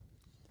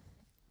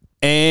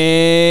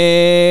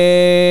And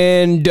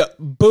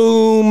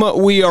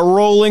boom, we are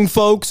rolling,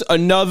 folks.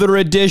 Another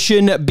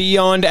edition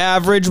Beyond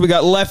Average. We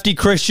got Lefty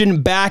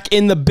Christian back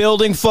in the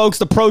building, folks.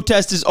 The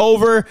protest is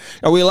over.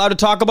 Are we allowed to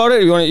talk about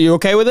it? You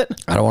okay with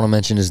it? I don't want to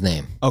mention his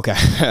name. Okay.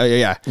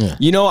 Yeah.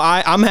 You know,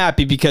 I'm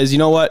happy because you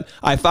know what?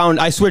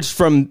 I switched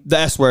from the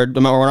S word.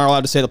 We're not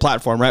allowed to say the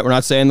platform, right? We're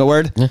not saying the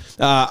word. Yeah.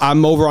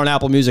 I'm over on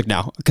Apple Music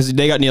now because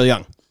they got Neil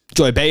Young.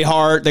 Joy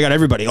Behar, they got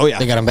everybody. Oh, yeah.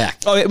 They got him back.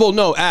 Oh, well,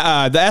 no,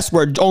 the S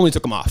word only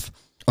took him off.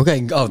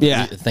 Okay. Oh,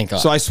 yeah. Thank God.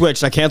 So I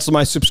switched. I canceled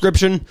my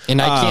subscription.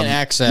 And I can't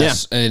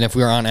access, and if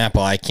we were on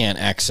Apple, I can't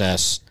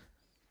access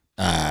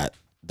the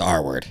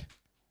R word.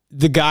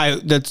 The guy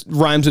that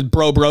rhymes with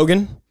Bro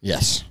Brogan?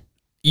 Yes.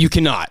 You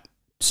cannot.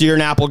 So you're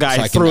an Apple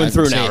guy through and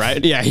through now,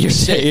 right? Yeah, you're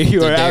safe.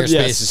 You are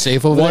space is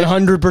safe over there?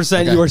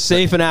 100%. Okay. You are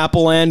safe in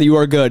Apple land. You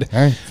are good. All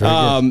right.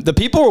 Good. The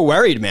people were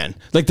worried, man.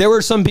 Like, there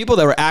were some people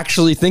that were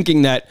actually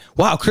thinking that,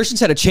 wow,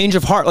 Christians had a change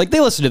of heart. Like, they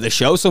listened to the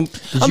show. So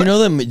Did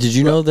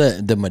you know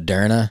the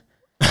Moderna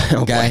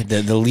guy,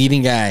 the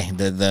leading guy,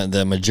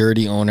 the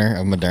majority owner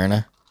of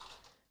Moderna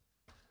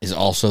is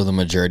also the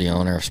majority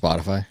owner of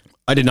Spotify?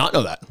 I did not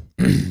know that.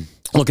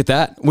 Look at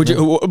that.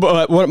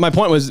 What my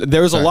point was,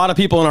 there was a lot of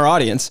people in our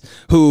audience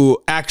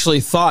who actually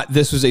thought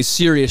this was a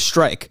serious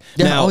strike.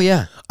 Yeah. Now,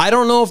 I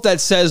don't know if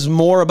that says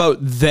more about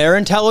their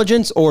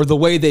intelligence or the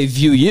way they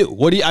view you.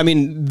 I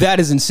mean, that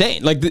is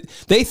insane. Like,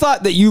 they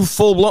thought that you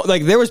full blown,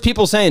 like, there was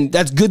people saying,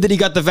 that's good that he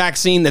got the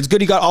vaccine. That's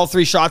good he got all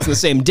 3 shots in the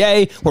same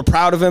day. We're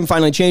proud of him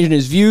finally changing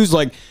his views.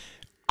 Like,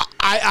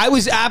 I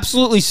was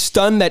absolutely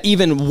stunned that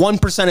even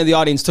 1% of the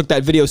audience took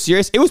that video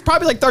serious. It was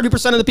probably like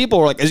 30% of the people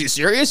were like, is he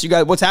serious? You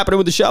guys, what's happening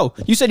with the show?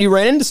 You said you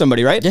ran into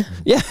somebody, right? Yeah.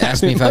 Yeah.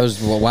 Ask me if I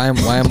was, why am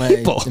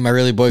I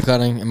really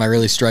boycotting? Am I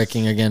really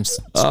striking against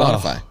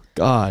Spotify? Oh,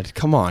 God,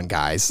 come on,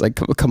 guys. Like,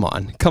 come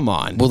on.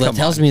 Well, that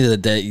tells me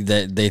that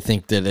they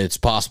think that it's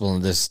possible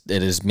and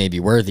it is maybe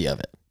worthy of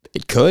it.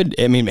 It could.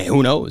 I mean,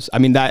 who knows? I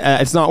mean,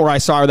 that it's not where I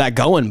saw that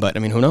going, but I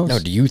mean, who knows? No,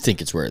 do you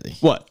think it's worthy?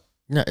 What?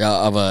 No,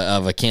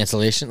 of a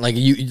cancellation, like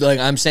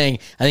I'm saying,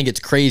 I think it's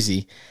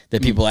crazy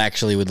that people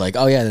actually would like.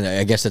 Oh yeah,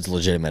 I guess that's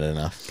legitimate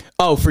enough.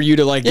 Oh, for you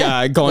to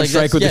go on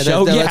strike with the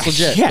show? That's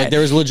legit. Yeah. Like, there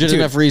was legit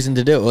enough reason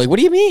to do it. Like, what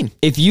do you mean?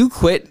 If you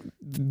quit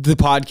the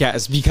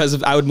podcast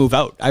because I would move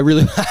out. I would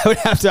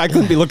have to. I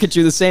couldn't be looking at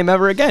you the same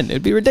ever again.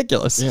 It'd be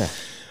ridiculous. Yeah.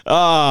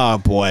 Oh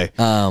boy.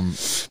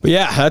 But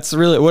yeah, that's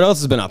really what else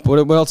has been up.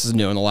 What else is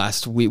new in the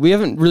last week? We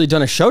haven't really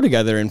done a show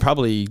together in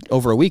probably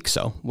over a week.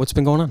 So what's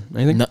been going on?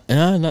 Anything?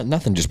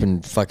 Nothing. Just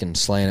been fucking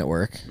slaying at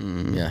work.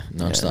 Yeah,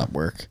 nonstop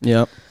work.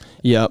 Yep.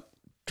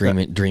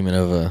 Dreaming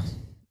of a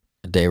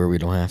day where we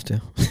don't have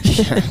to.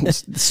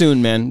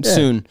 Soon, man. Yeah.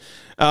 Soon.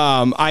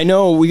 I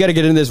know we got to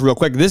get into this real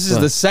quick. This is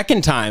the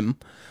second time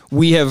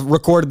we have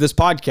recorded this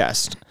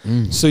podcast.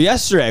 So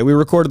yesterday we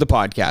recorded the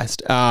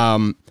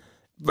podcast.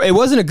 It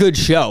wasn't a good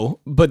show,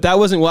 but that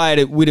wasn't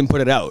why we didn't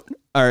put it out,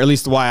 or at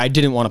least why I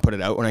didn't want to put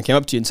it out when I came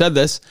up to you and said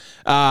this.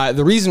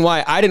 The reason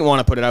why I didn't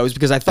want to put it out was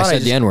because I thought I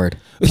said the N-word.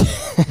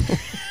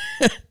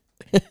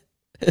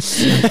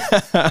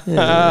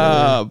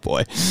 Oh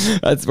boy,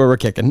 that's where we're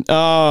kicking.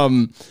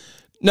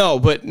 No,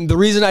 but the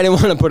reason I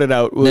didn't want to put it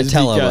out was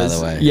Nutella,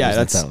 because, by the way.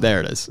 Yeah,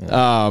 there it is.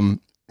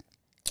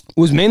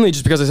 Was mainly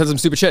just because I said some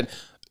stupid shit.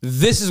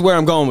 This is where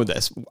I'm going with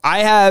this. I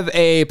have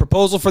a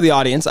proposal for the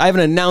audience. I have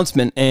an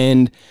announcement,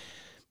 and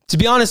to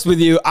be honest with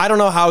you, I don't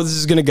know how this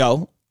is going to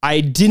go.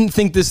 I didn't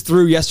think this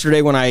through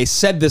yesterday when I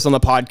said this on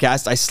the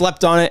podcast. I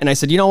slept on it and I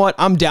said, you know what?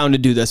 I'm down to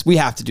do this. We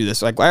have to do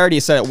this. Like, I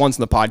already said it once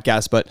in the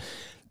podcast, but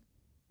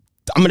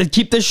I'm going to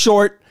keep this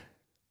short.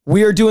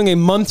 We are doing a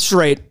month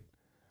straight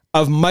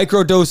of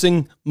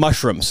microdosing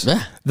mushrooms.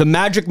 Yeah. The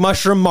Magic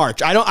Mushroom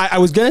March. I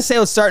was going to say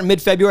let's start in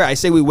mid-February. I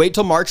say we wait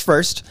till March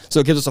 1st.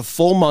 So it gives us a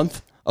full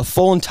month, a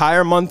full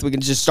entire month. We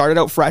can just start it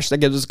out fresh. That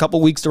gives us a couple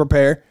weeks to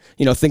prepare.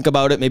 You know, think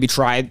about it. Maybe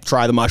try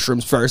the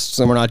mushrooms first,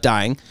 so we're not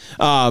dying.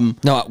 But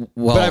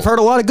I've heard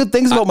a lot of good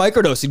things about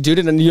microdosing, dude.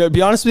 And to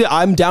be honest with you,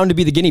 I'm down to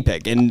be the guinea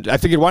pig. And I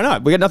figured, why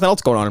not? We got nothing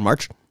else going on in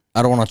March.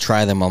 I don't want to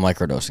try them while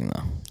microdosing,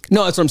 though.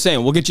 No, that's what I'm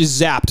saying. We'll get you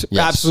zapped,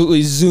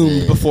 absolutely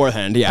zoomed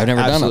beforehand. Yeah, I've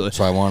never done it,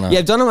 so I want to. Yeah,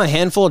 I've done them a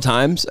handful of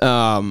times.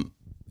 And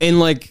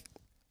like,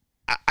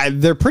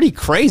 they're pretty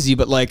crazy.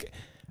 But like,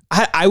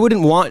 I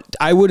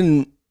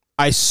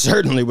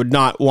certainly would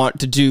not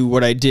want to do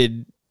what I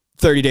did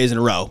 30 days in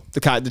a row, the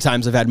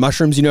times I've had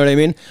mushrooms, you know what I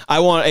mean?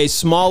 I want a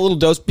small little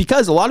dose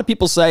because a lot of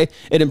people say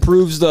it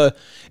improves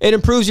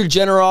your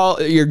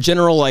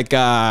general like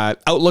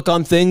outlook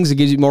on things. It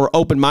gives you more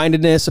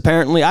open-mindedness,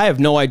 apparently. I have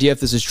no idea if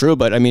this is true,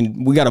 but I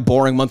mean, we got a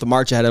boring month of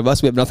March ahead of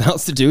us. We have nothing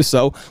else to do,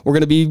 so we're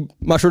going to be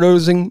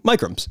microdosing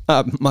mushrooms.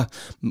 I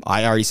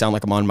already sound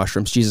like I'm on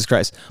mushrooms, Jesus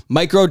Christ.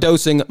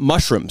 Microdosing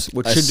mushrooms,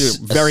 which should do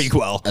very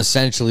well.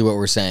 Essentially what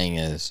we're saying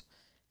is,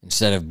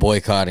 instead of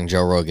boycotting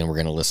Joe Rogan, we're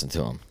going to listen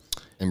to him.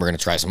 And we're going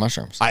to try some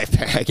mushrooms. I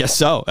guess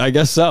so. We're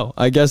going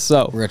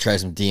to try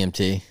some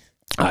DMT.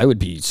 I would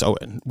be so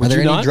in. Are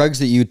there any drugs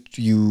that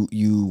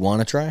you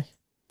want to try?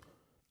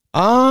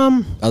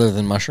 Other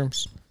than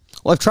mushrooms?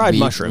 Well, I've tried Weed,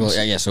 mushrooms.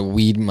 Well, yeah, so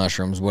weed,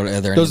 mushrooms. What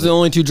are there? Those are the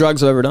only 2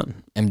 drugs I've ever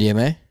done.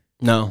 MDMA?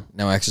 No.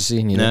 No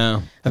ecstasy? Neither?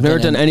 No. I've never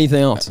done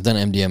anything else. I've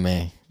done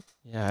MDMA.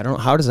 Yeah, I don't know.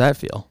 How does that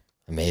feel?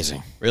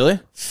 Amazing. Really?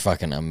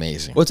 Fucking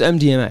amazing. What's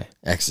MDMA?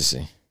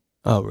 Ecstasy.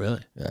 Oh,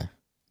 really? Yeah.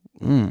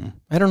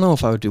 I don't know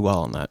if I would do well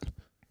on that.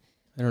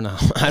 I don't know.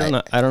 I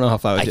don't know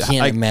if I would. I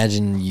can't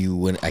imagine you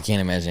would. I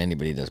can't imagine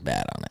anybody does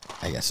bad on it.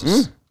 I guess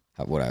is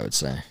what I would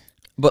say.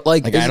 But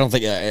like I don't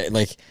think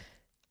like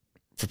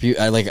for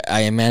people.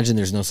 I imagine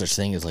there's no such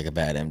thing as like a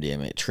bad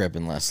MDMA trip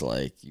unless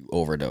like you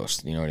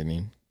overdosed. You know what I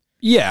mean?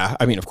 Yeah,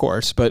 I mean of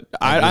course, but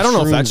I don't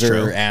know if that's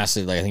true. Or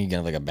acid. Like I think you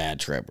get like a bad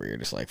trip where you're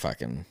just like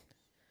fucking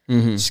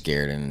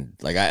scared and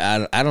like I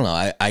don't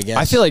know. I guess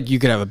I feel like you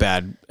could have a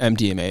bad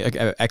MDMA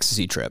like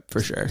ecstasy trip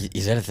for sure.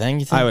 Is that a thing?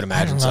 You think? I would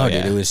imagine I don't know, so.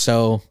 Yeah. Dude, it was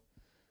so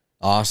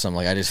awesome.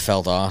 Like I just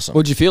felt awesome.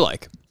 What'd you feel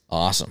like?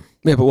 Awesome.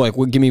 Yeah, but like,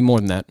 give me more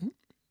than that.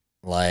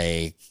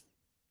 Like,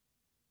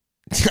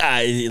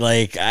 that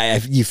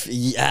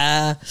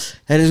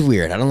is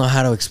weird. I don't know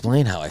how to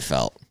explain how I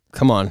felt.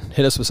 Come on,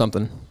 hit us with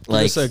something.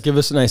 Like, give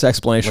us a nice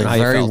explanation. Like how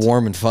very you felt.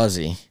 warm and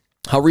fuzzy.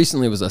 How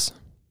recently was this?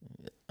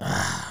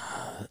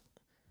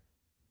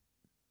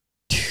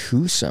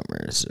 2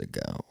 summers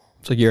ago.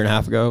 It's like a year and a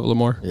half ago, a little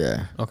more.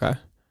 Yeah. Okay.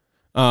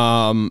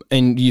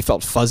 And you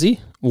felt fuzzy,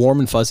 warm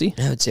and fuzzy.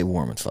 I would say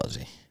warm and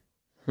fuzzy.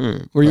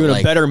 Were you in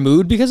a better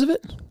mood because of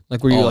it?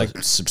 Like, were you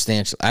like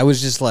substantial? I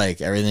was just like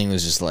everything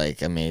was just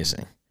like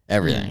amazing.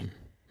 Everything.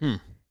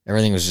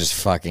 Everything was just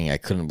fucking. I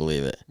couldn't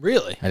believe it.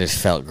 Really? I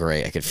just felt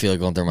great. I could feel it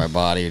going through my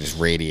body, just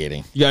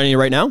radiating. You got any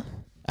right now?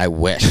 I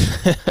wish.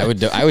 I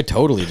would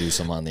totally do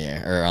some on the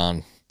air or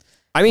on.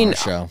 I mean, on a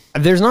show.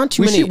 There's not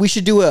too many. We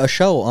should do a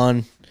show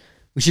on.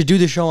 We should do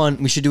the show on.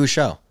 We should do a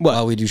show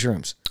while we do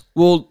shrooms.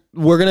 Well,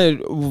 we're gonna.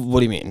 What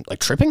do you mean? Like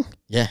tripping?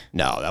 Yeah.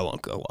 No, that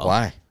won't go well.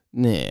 Why?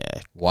 Nah.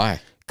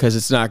 Why? Because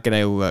it's not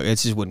gonna. It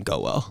just wouldn't go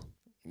well.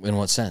 In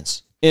what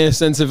sense? In a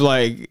sense of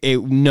like,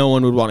 no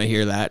one would want to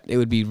hear that. It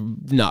would be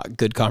not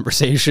good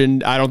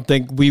conversation. I don't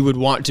think we would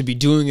want to be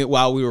doing it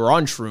while we were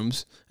on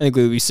shrooms. I think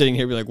we would be sitting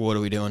here and be like, what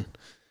are we doing?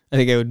 I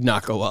think it would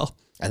not go well.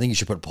 I think you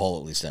should put a poll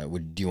at least.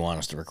 Do you want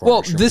us to record?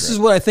 Well, this is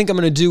what I think I'm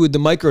going to do with the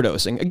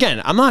microdosing.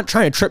 Again, I'm not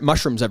trying to trip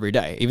mushrooms every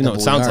day, even though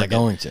it sounds like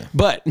going to.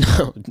 But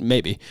no,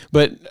 maybe.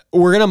 But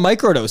we're going to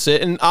microdose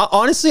it. And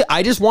honestly,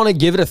 I just want to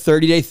give it a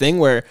 30-day thing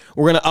where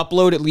we're going to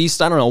upload at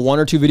least, I don't know, 1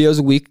 or 2 videos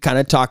a week, kind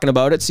of talking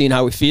about it, seeing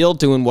how we feel,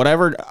 doing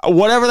whatever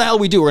the hell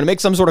we do. We're going to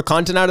make some sort of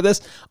content out of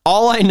this.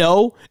 All I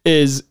know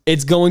is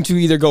it's going to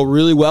either go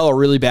really well or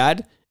really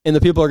bad, and the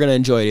people are going to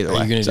enjoy it either way.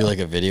 Are you going to do like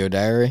a video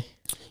diary?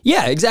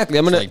 Yeah, exactly.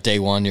 I'm gonna like day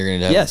 1, you're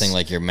gonna have a thing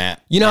like your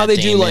Matt. You know how they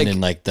Damon do like in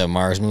like the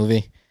Mars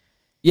movie.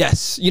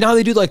 Yes, you know how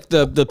they do like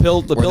the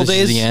pill this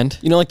days. Is the end.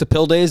 You know, like the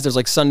pill days. There's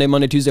like Sunday,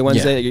 Monday, Tuesday,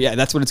 Wednesday. Yeah,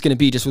 that's what it's gonna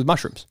be, just with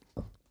mushrooms.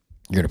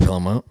 You're gonna pill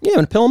them out. Yeah, I'm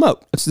gonna pill them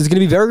out. It's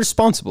gonna be very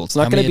responsible. It's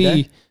not gonna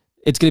be.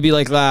 It's gonna be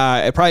like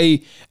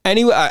probably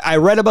anyway. I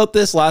read about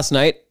this last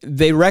night.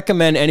 They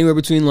recommend anywhere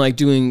between like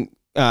doing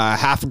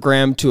 0.5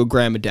 gram to 1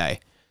 gram a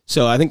day.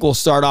 So I think we'll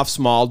start off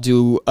small.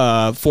 Do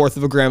 1/4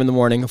 of a gram in the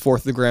morning, 1/4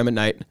 of a gram at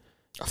night.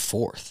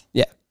 1/4.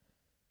 Yeah,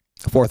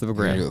 1/4 of a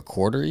gram. Do a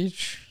quarter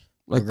each.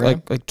 Like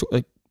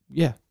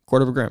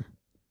 1/4 of a gram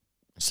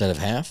instead of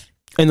half.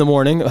 In the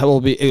morning,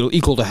 it'll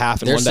equal to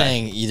half in They're one day. They're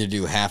saying either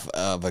do 1/2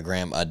 of a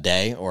gram a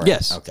day or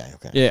yes. Okay.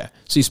 Yeah.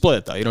 So you split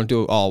it though. You don't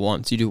do it all at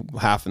once. You do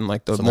half in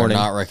like the morning.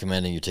 They're not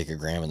recommending you take 1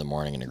 gram in the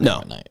morning and 1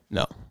 gram at night.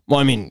 No. Well,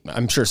 I mean,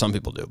 I'm sure some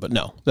people do, but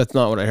no, that's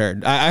not what I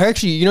heard. I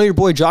actually, you know your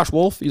boy Josh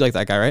Wolf? You like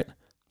that guy, right?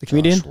 The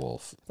comedian? Josh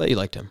Wolf. I thought you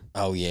liked him.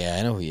 Oh yeah,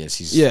 I know who he is.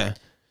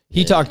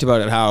 He talked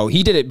about it, how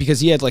he did it because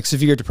he had like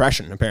severe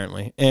depression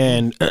apparently,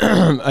 and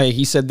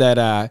he said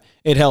that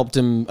it helped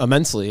him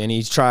immensely. And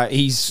he's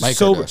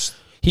sober.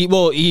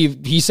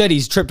 He said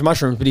he's tripped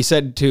mushrooms, but he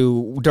said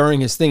during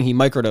his thing he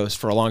microdosed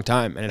for a long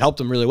time, and it helped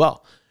him really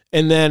well.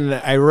 And then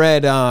I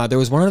read there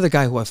was one other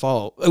guy who I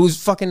follow. It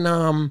was fucking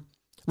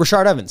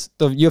Rashard Evans,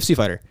 the UFC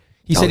fighter.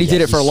 He said he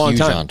did it for a long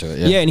time.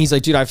 Yeah, and he's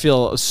like, dude, I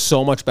feel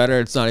so much better.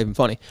 It's not even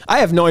funny. I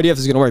have no idea if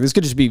this is going to work. This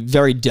could just be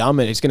very dumb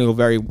and it's going to go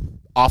very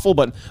awful,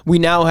 but we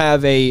now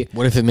have a...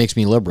 What if it makes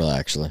me liberal,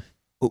 actually?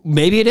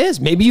 Maybe it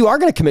is. Maybe you are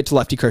going to commit to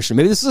lefty Christian.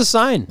 Maybe this is a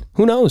sign.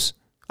 Who knows?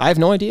 I have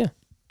no idea.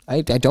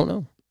 I don't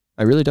know.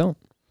 I really don't.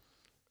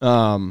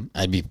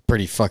 I'd be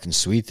pretty fucking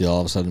sweet to all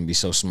of a sudden be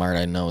so smart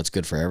I know it's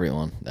good for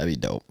everyone. That'd be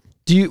dope.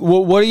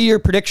 What are your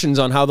predictions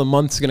on how the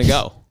month's going to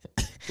go?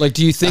 Like,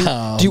 do you think,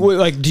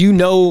 do you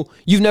know,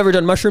 you've never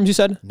done mushrooms, you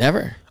said?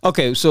 Never.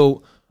 Okay,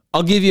 so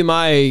I'll give you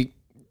my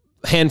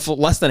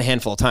less than a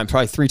handful of times,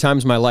 probably 3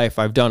 times in my life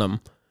I've done them.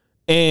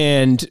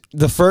 And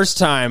the first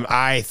time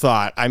I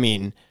thought, I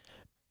mean,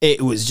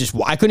 it was just,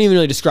 I couldn't even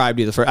really describe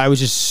to you the first, I was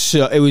just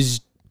so, it was,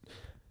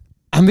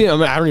 I don't even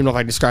know if I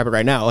can describe it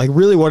right now. Like,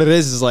 really what it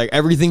is like,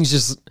 everything's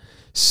just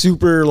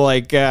super,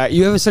 like,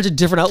 you have such a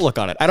different outlook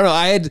on it. I don't know,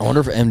 I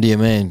wonder if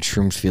MDMA and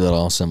shrooms feel at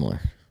all similar.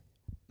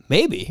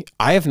 Maybe.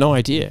 I have no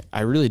idea.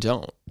 I really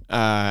don't.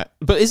 But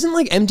isn't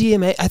like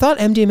MDMA? I thought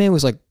MDMA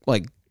was like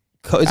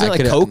isn't it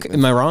like Coke?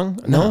 Am I wrong?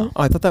 No.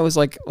 Oh, I thought that was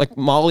like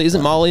Molly.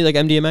 Isn't Molly like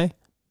MDMA?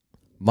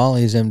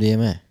 Molly is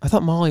MDMA. I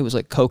thought Molly was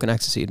like coke and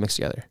ecstasy mixed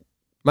together.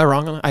 Am I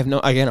wrong on that? I'm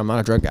not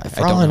a drug guy.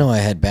 For all I know, I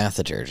had bath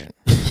detergent.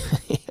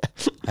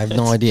 I have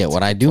no idea.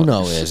 What I do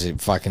know is it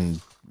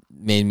fucking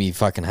made me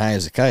fucking high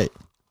as a kite.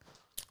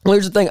 Well,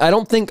 here's the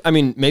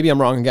thing. Maybe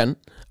I'm wrong again.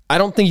 I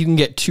don't think you can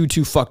get too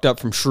fucked up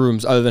from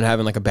shrooms other than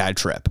having like a bad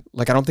trip.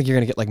 Like, I don't think you're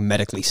going to get like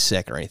medically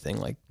sick or anything.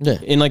 Like, yeah.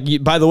 And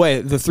like, by the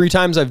way, the 3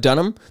 times I've done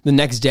them, the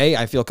next day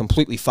I feel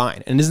completely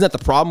fine. And isn't that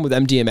the problem with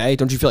MDMA?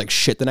 Don't you feel like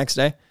shit the next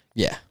day?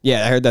 Yeah.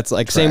 Yeah. I heard that's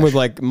like, same with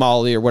like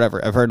Molly or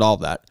whatever. I've heard all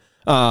of that.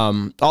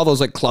 All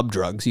those like club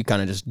drugs, you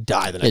kind of just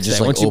die the next day.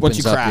 Like once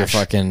you crash. Up your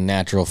fucking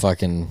natural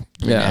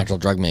natural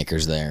drug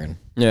makers there, and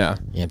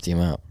you empty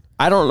them out.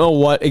 I don't know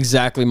what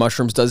exactly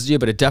mushrooms does to you,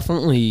 but it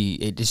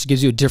just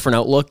gives you a different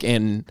outlook.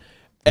 And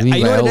I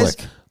know what it is.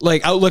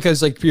 Like outlook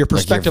as like your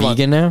perspective. Like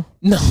you're vegan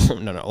now?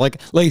 No.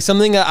 Like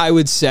something that I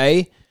would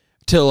say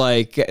to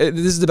like,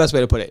 this is the best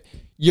way to put it.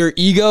 Your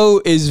ego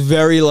is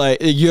very like,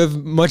 you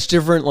have much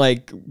different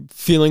like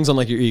feelings on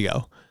like your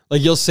ego.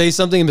 Like you'll say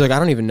something and be like, I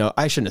don't even know.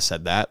 I shouldn't have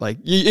said that. Like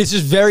it's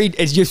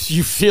just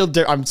you feel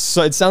different.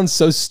 It sounds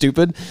so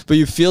stupid, but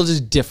you feel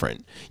just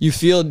different. You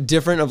feel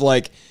different of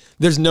like,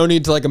 there's no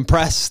need to like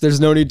impress.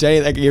 There's no need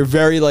to like, you're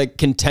very like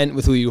content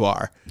with who you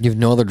are. You have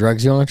no other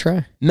drugs you want to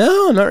try?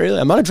 No, not really.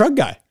 I'm not a drug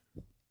guy.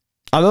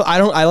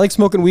 I like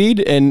smoking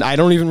weed and I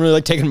don't even really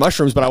like taking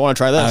mushrooms, but I want to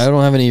try this. I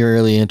don't have any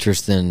really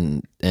interest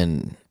in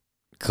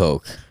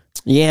coke.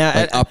 Yeah,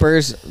 like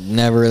uppers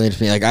never really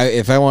interested me. Like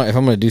if I'm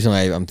gonna do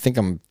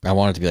something, I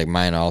want it to be like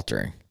mind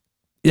altering.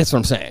 That's what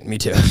I'm saying. Me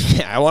too.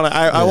 Yeah, I want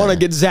to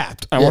get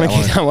zapped. I want to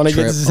get zapped. I want to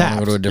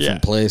go to a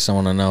different place. I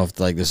want to know if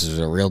like this is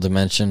a real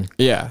dimension.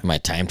 Yeah. Am I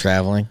time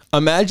traveling?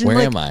 Imagine where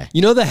like, am I?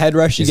 You know the head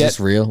rush you get. Is this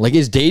real? Like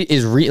is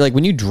real? Like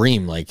when you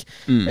dream, like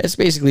it's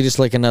basically just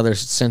like another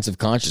sense of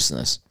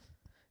consciousness.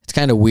 It's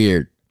kind of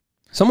weird.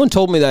 Someone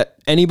told me that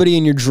anybody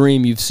in your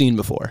dream you've seen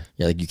before.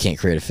 Yeah, like you can't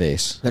create a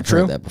face. Is that true?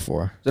 Heard that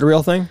before. Is that a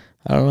real thing?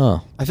 I don't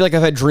know. I feel like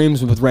I've had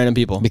dreams with random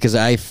people. Because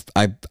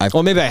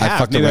well, maybe I have.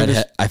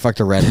 I fucked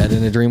a redhead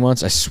in a dream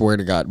once. I swear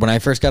to God. When I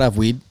first got off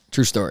weed,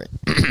 true story.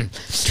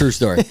 True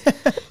story.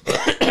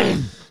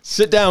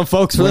 Sit down,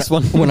 folks, for this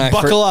one.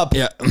 Buckle up.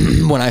 Yeah.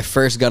 When I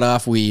first got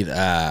off weed,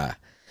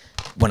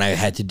 when I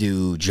had to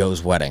do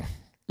Joe's wedding,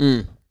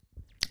 I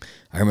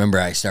remember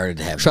I started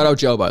to have... Shout out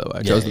Joe, by the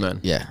way. Joe's the man.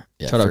 Yeah,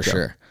 shout out for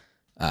sure.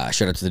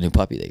 Shout out to the new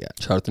puppy they got.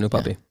 Shout out to the new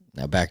puppy.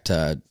 Now back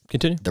to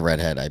continue the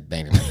redhead. I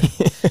banged him.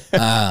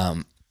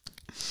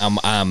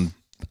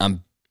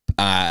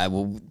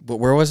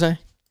 Where was I?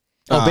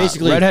 Oh,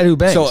 basically redhead who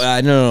bangs.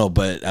 So no,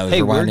 but I was.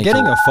 Hey, we're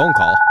getting a phone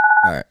call.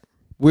 All right,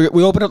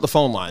 we opened up the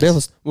phone lines. Yeah,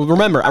 well,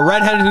 remember a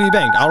redhead who you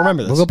banged. I'll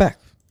remember this. We'll go back.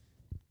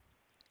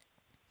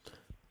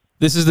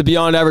 This is the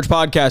Beyond Average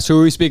podcast. Who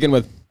are we speaking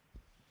with?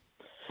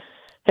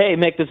 Hey,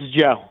 Mick. This is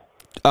Joe.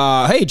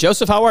 Hey,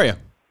 Joseph. How are you?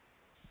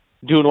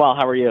 Doing well.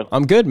 How are you?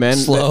 I'm good, man.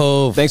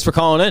 Slow. Thanks for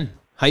calling in.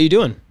 How you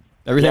doing?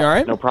 Everything all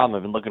right? No problem.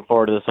 I've been looking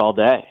forward to this all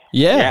day.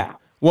 Yeah.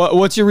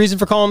 What's your reason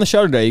for calling the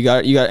show today? You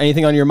got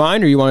anything on your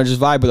mind, or you want to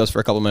just vibe with us for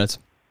a couple minutes?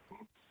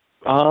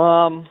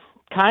 Kind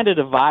of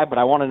the vibe, but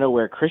I want to know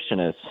where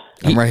Christian is.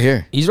 I'm right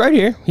here. He's right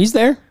here. He's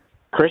there.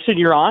 Christian,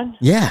 you're on?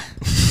 Yeah,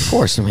 of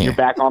course I'm here. You're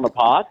back on the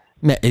pod?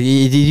 Man,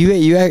 did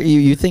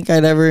you think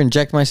I'd ever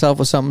inject myself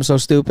with something so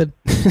stupid?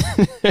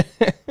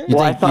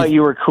 I thought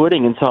you were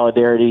quitting in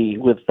solidarity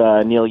with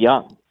Neil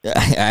Young.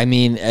 I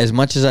mean, as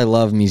much as I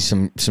love me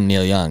some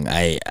Neil Young,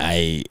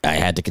 I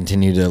had to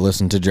continue to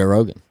listen to Joe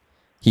Rogan.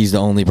 He's the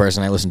only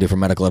person I listen to for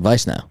medical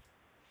advice now.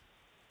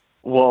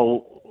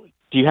 Well,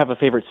 do you have a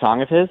favorite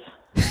song of his?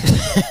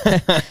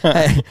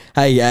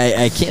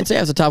 I can't say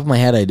off the top of my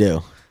head I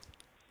do.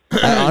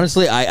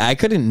 Honestly, I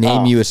couldn't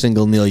name you a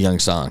single Neil Young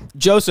song.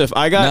 Joseph,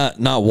 I got...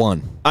 Not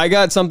one. I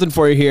got something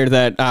for you here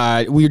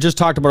that we just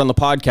talked about on the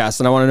podcast,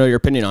 and I want to know your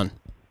opinion on.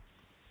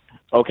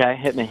 Okay,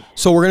 hit me.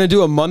 So we're going to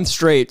do a month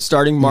straight,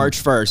 starting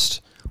March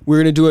 1st. We're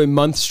going to do a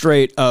month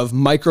straight of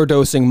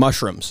microdosing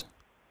mushrooms.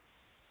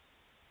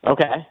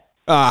 Okay.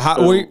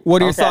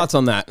 What are your thoughts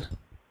on that?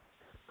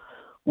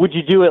 Would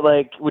you do it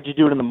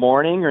in the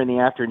morning or in the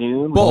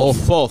afternoon?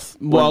 Both.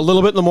 Well, a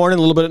little bit in the morning,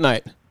 a little bit at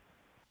night.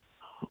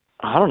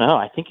 I don't know.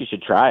 I think you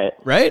should try it.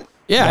 Right?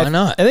 Yeah. Why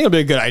not? I think it'll be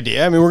a good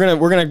idea. I mean, we're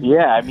gonna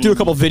do a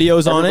couple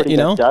videos on it. You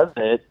know, does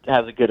it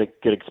has a good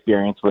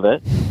experience with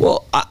it.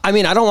 Well, I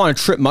mean, I don't want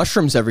to trip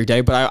mushrooms every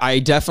day, but I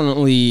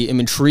definitely am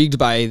intrigued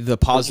by the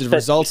positive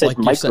results. Like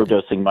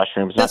microdosing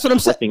mushrooms. That's what I'm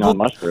saying. On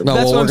mushrooms. No,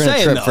 that's what I'm we're gonna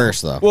saying. Trip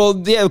first, though.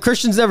 Well, yeah,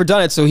 Christian's never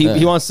done it, so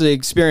he wants to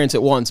experience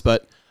it once.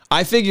 But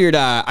I figured,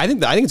 I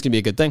think it's gonna be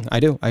a good thing. I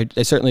do. I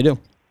certainly do.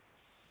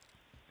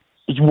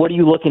 What are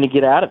you looking to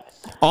get out of it?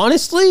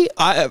 Honestly,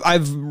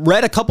 I've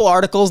read a couple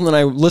articles and then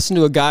I listened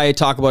to a guy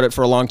talk about it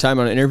for a long time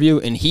on an interview,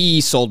 and he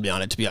sold me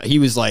on it. He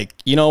was like,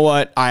 you know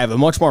what? I have a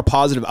much more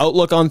positive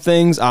outlook on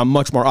things. I'm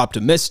much more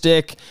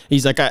optimistic.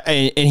 He's like,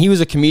 and he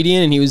was a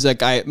comedian, and he was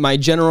like, my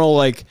general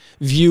like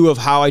view of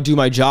how I do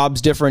my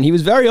job's different. He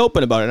was very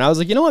open about it, and I was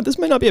like, you know what? This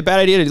might not be a bad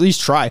idea to at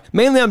least try.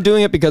 Mainly, I'm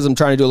doing it because I'm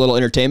trying to do a little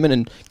entertainment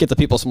and get the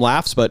people some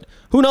laughs. But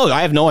who knows?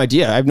 I have no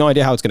idea. I have no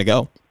idea how it's going to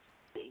go.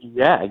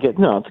 Yeah,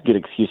 it's a good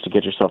excuse to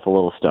get yourself a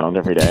little stoned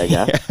every day, I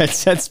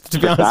guess. That's to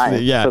be honest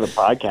with you, yeah. For the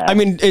podcast. I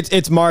mean,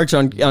 it's March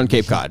on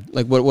Cape Cod.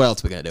 Like, what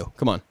else are we gonna do?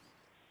 Come on.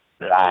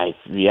 I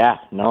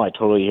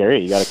totally hear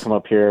you. You got to come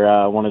up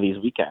here one of these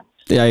weekends.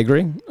 Yeah, I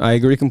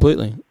agree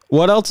completely.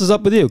 What else is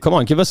up with you? Come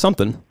on, give us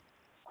something.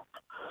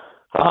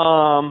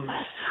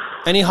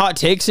 Any hot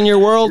takes in your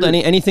world?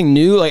 Anything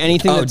new? Like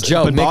anything that's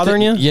been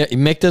bothering you? Yeah,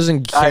 Mick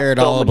doesn't care at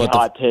all about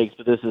hot takes,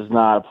 but this is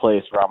not a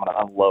place where I'm going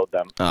to unload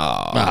them.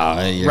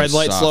 Red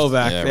light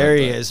Slovak. Yeah, there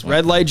he is.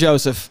 Red light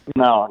Joseph.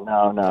 No.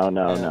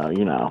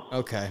 You know.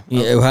 Okay.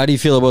 Yeah, how do you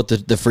feel about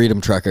the Freedom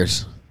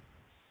Truckers?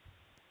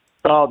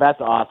 Oh, that's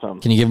awesome.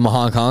 Can you give him a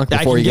honk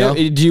before you go?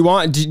 Do you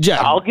want?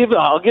 Jeff, I'll give a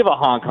honk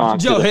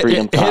Joe, to the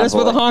Freedom hit us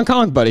with a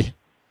honk, buddy.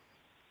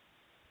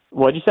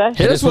 What'd you say?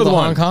 Hit us with a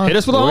honk. Hit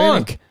us with a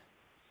honk.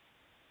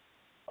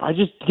 I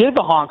just give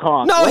a honk.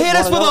 No, hit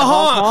us with a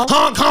honk.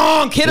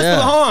 Honk. Hit us with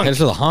a honk. Hit us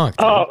with a honk.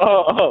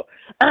 Oh.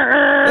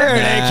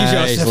 Thank you,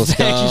 Joseph.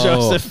 Thank you,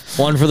 Joseph.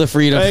 One for the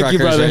Freedom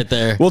Truckers right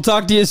there. We'll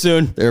talk to you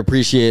soon. They're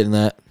appreciating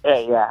that.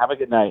 Hey, yeah. Have a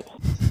good night.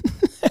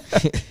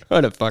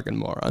 What a fucking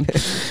moron.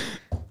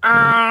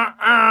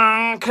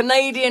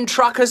 Canadian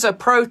truckers are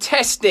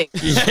protesting.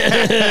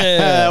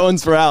 That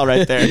one's for Al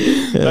right there.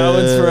 That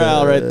one's for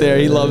Al right there.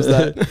 He loves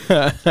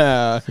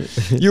that.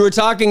 You were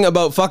talking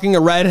about fucking a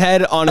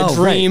redhead on a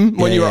dream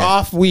when you were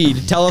off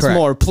weed. Tell us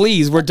more,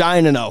 please. We're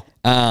dying to know.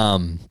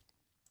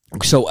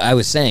 So I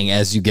was saying,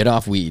 as you get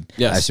off weed,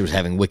 yes. I was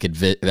having wicked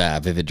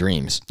vivid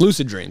dreams.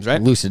 Lucid dreams, right?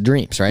 Lucid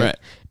dreams, right? Right.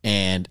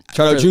 And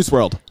shout out Juice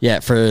WRLD. Yeah,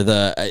 for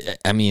the,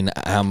 I mean,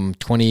 I'm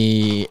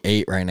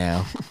 28 right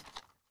now,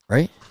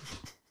 right?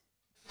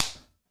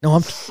 No,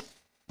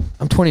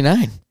 I'm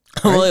 29.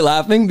 I'm really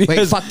laughing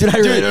because wait, fuck, did I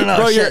really don't know?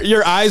 Bro,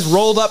 your eyes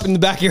rolled up in the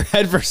back of your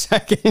head for a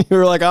second. You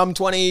were like, I'm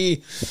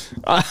 20.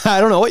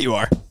 I don't know what you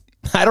are.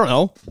 I don't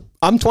know.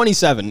 I'm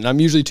 27. I'm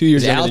usually 2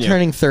 years younger than you. Is Al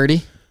turning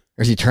 30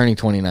 or is he turning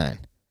 29?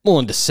 Well,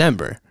 in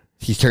December.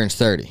 He turns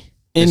 30.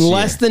 In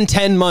less than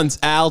 10 months,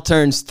 Al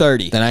turns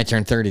 30. Then I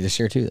turn 30 this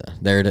year too, though.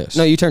 There it is.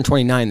 No, you turn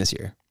 29 this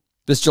year.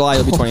 This July,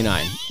 you'll be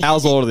 29.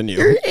 Al's older than you.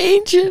 You're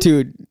ancient.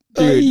 Dude,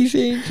 he's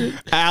ancient.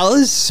 Al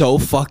is so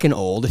fucking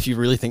old if you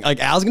really think. Like,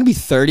 Al's going to be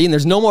 30 and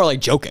there's no more,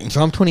 like, joking.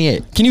 So I'm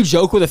 28. Can you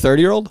joke with a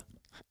 30-year-old?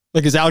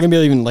 Like, is Al going to be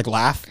able to even, like,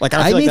 laugh? Like,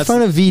 I made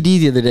fun of VD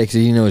the other day because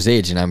you know his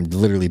age, and I'm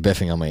literally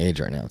biffing on my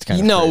age right now. It's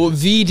kind of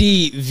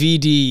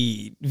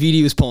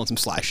VD was pulling some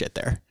sly shit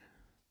there.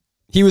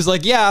 He was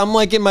like, yeah, I'm,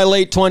 like, in my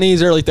late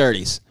 20s, early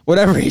 30s.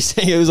 Whatever he's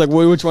saying. It was like,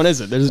 well, which one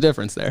is it? There's a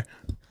difference there.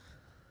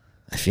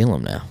 I feel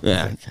him now.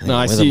 Yeah. No,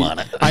 I see.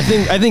 I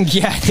think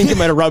it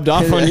might have rubbed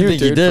off on you. I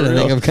think you did. I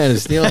think I'm kind of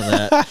stealing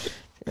that. Kind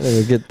of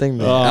a good thing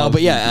there.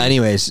 But yeah,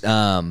 anyways,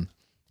 I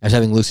was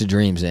having lucid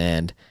dreams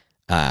and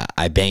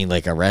I banged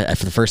like a red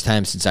for the first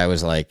time since I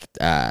was like,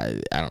 I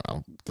don't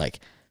know,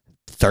 like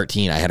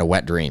 13. I had a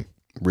wet dream.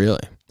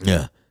 Really?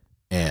 Yeah.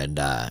 And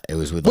it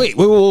was with wait.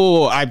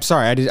 I'm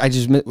sorry. I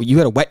just you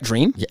had a wet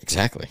dream? Yeah,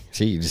 exactly.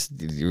 See,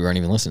 you weren't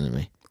even listening to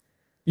me.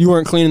 You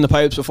weren't cleaning the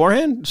pipes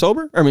beforehand,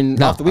 sober? I mean,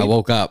 no, off the weed? I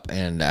woke up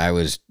and I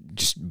was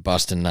just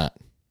busting nut.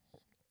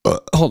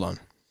 Hold on.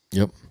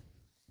 Yep.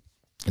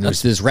 And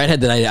there's this redhead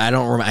that I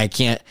don't remember. I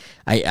can't.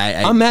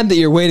 I'm mad that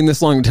you're waiting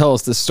this long to tell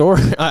us this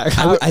story.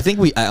 I think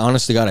I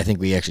honest to God, I think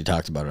we actually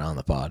talked about it on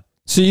the pod.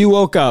 So you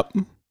woke up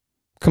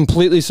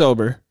completely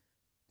sober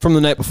from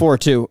the night before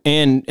too,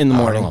 and in the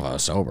morning. I don't know if I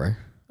was sober.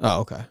 Oh,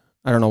 okay.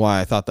 I don't know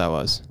why I thought that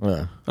was.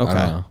 Yeah. Okay. I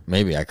don't know.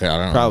 Maybe I could. I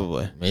don't know.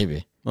 Probably.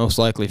 Maybe. Most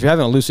likely. If you're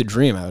having a lucid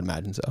dream, I would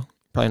imagine so.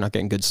 Probably not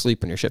getting good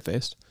sleep when you're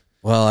shit-faced.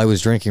 Well, I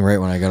was drinking right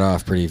when I got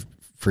off pretty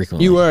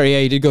frequently. You were, yeah.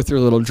 You did go through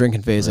a little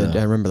drinking phase. Yeah.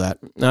 I remember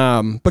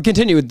that. But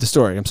continue with the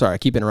story. I'm sorry. I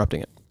keep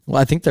interrupting it.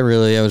 Well, I think that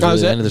really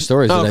the end of the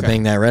story is that okay. I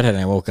banged that redhead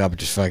and I woke up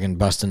just fucking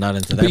busting nut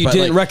into that. But you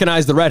didn't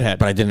recognize the redhead.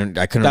 But I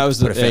couldn't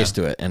put a face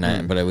to it.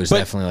 And but it was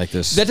definitely like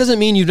this. That doesn't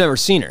mean you've never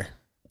seen her.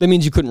 That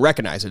means you couldn't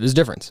recognize it. There's a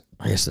difference.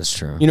 I guess that's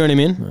true. You know what I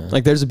mean? Yeah.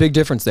 Like there's a big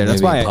difference there. Maybe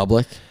that's why in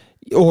public.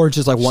 Or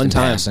just like one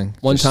time. Passing.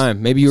 One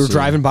time. Maybe you were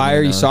driving by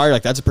her, you saw her,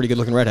 like, that's a pretty good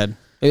looking redhead.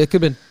 It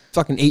could have been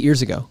fucking 8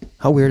 years ago.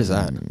 How weird is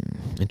that?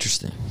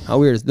 Interesting. How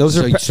weird is those?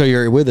 So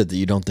you're with it that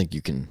you don't think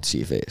you can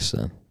see a face,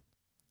 then?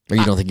 Or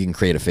you don't think you can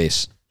create a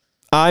face?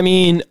 I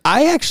mean,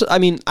 I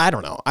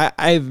don't know.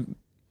 I've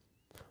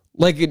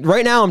like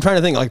right now I'm trying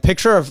to think like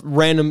picture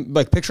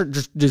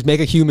just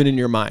make a human in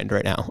your mind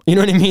right now. You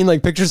know what I mean?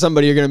 Like picture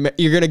somebody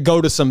you're gonna go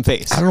to some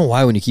face. I don't know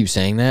why when you keep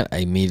saying that, I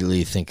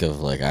immediately think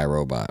of like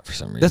iRobot for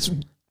some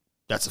reason.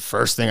 That's the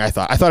first thing I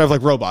thought. I thought of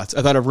like robots.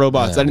 I thought of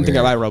robots. I didn't think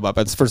of iRobot, but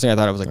that's the first thing I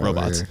thought of was like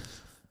robots.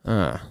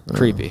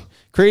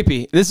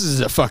 Creepy. This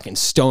is a fucking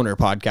stoner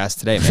podcast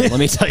today, man. Let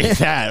me tell you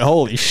that.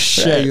 Holy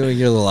shit. You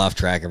get a little off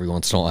track every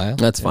once in a while.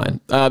 That's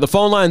fine. The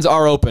phone lines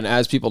are open,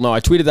 as people know. I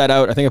tweeted that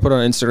out. I think I put it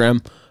on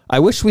Instagram. I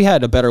wish we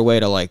had a better way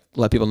to like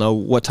let people know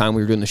what time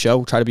we were doing the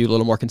show. Try to be a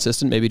little more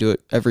consistent. Maybe do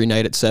it every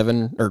night at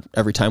 7 or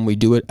every time we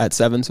do it at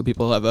 7 so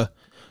people have a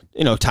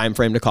time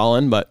frame to call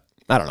in, but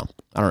I don't know.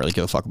 I don't really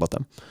give a fuck about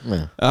them.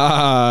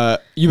 Yeah.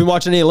 You been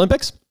watching any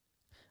Olympics?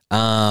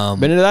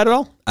 Been into that at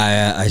all?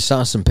 I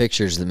saw some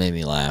pictures that made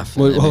me laugh.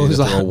 What was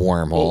that? A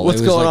wormhole.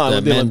 What's it was going like on the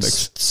with the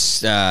men's,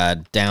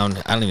 down.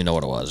 I don't even know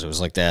what it was. It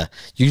was like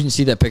you didn't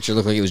see that picture. It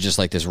looked like it was just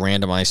like this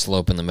random ice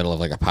slope in the middle of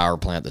like a power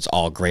plant that's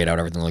all grayed out.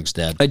 Everything looks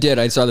dead. I did.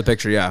 I saw the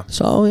picture. Yeah.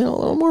 So a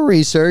little more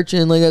research,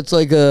 and like it's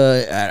like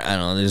I don't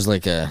know. There's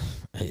like I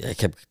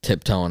kept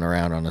tiptoeing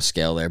around on a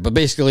scale there, but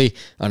basically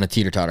on a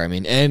teeter-totter. I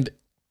mean, and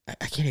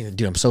I can't even,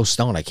 dude. I'm so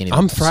stoned. I can't even.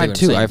 I'm fried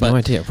too. I have no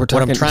idea. What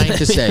I'm trying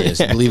to say is,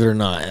 believe it or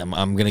not,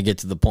 I'm gonna get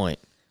to the point.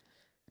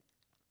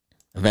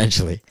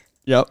 Eventually,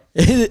 yep.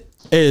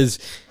 Is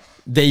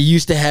they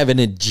used to have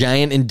a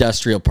giant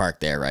industrial park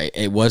there, right?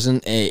 It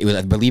wasn't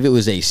I believe it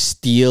was a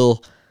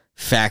steel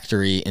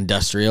factory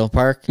industrial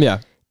park. Yeah.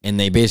 And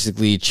they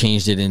basically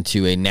changed it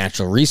into a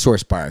natural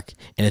resource park,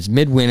 and it's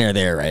midwinter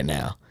there right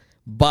now.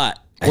 But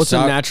what's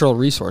a natural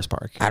resource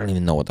park? I don't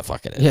even know what the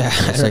fuck it is. Yeah,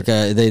 it's like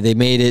they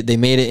made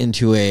it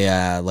into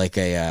a like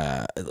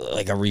a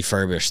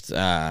refurbished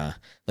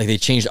like they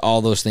changed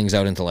all those things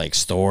out into like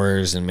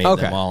stores and made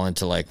them all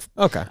into like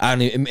I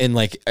don't even, and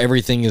like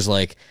everything is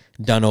like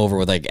done over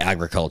with like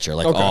agriculture,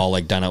 like all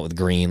like done out with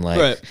green, like.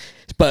 Right.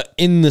 But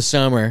in the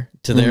summer,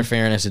 to their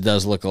fairness, it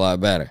does look a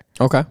lot better.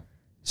 Okay.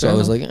 So I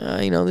was like,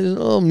 there's a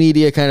little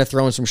media kind of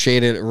throwing some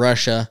shade at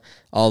Russia,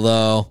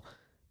 although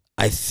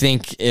I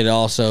think it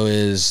also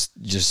is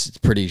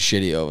just pretty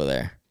shitty over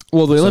there.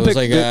 Well, the Olympics,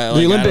 the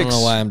Olympics. I don't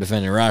know why I'm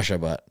defending Russia,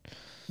 but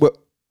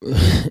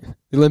the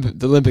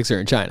Olympics are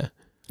in China.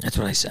 That's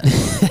what I said.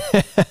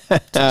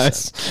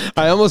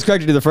 I almost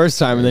corrected you the first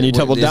time, and then you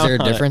doubled down. Is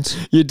there a difference?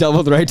 You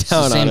doubled right down. It's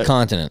the on same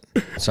continent.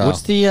 So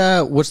what's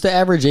the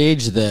average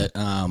age that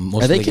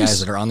most of the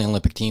guys that are on the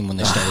Olympic team when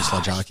they started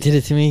sledge hockey? Did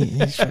it to me?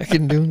 He's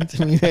fucking doing it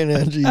to me right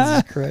now.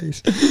 Jesus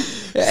Christ!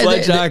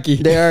 Sledge hockey.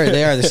 They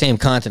are the same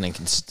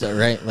continent,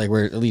 right? Like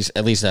we're at least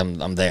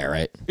I'm there,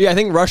 right? Yeah, I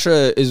think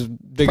Russia is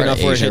big Part enough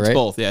of where Asia, it hits right?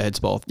 both. Yeah, it hits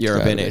both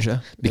Europe and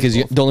Asia. Because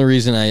the only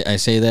reason I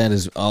say that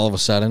is all of a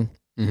sudden.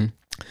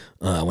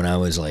 When I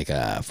was like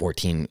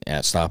 14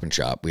 at Stop and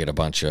Shop, we had a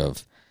bunch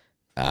of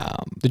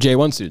the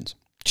J1 students.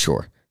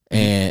 Sure.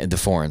 And the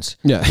foreigners.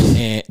 Yeah.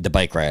 And the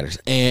bike riders.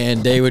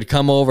 And they would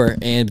come over,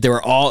 and they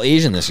were all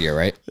Asian this year,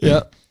 right?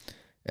 Yeah.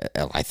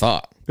 I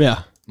thought.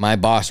 Yeah. My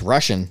boss,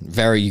 Russian,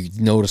 very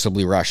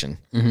noticeably Russian,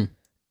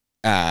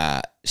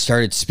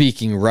 started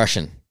speaking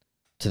Russian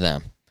to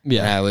them.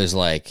 Yeah. And I was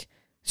like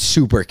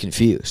super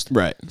confused.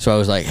 Right. So I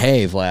was like,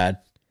 hey, Vlad,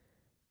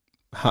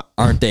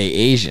 aren't they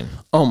Asian?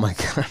 Oh my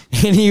God.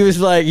 And he was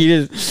like,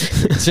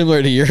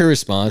 similar to your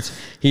response,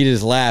 he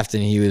just laughed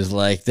and he was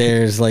like,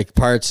 there's like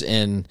parts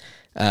in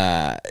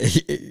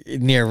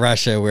near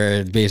Russia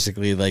where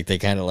basically like they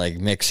kind of like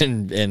mix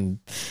and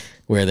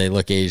where they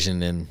look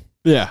Asian and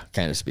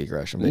kind of speak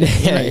Russian.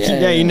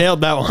 Yeah, you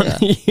nailed that one. Yeah.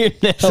 You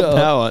nailed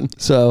that one.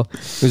 So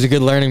it was a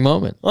good learning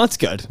moment. Well, that's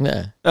good.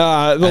 Yeah.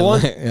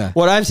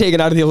 What I've taken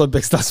out of the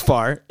Olympics thus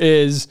far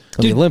is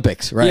the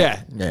Olympics, right?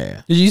 Yeah.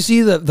 Yeah. Did you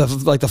see the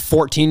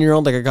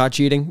 14-year-old that got caught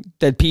cheating?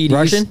 That PEDs?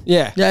 Russian?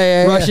 Yeah.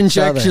 Yeah. Russian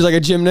Saw chick. that. She's like a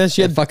gymnast.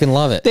 I fucking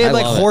love it. They had I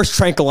like love horse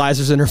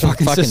tranquilizers in her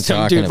fucking system,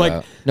 talking dude. about.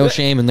 Like no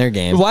shame in their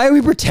game. Why are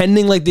we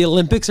pretending like the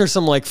Olympics are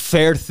some like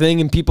fair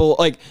thing and people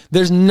like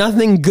there's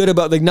nothing good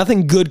about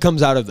nothing good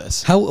comes out of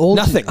this. How old?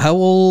 Nothing. How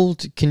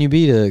old can you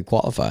be to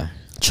qualify?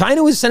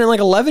 China was sending like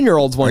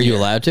 11-year-olds one Are you year.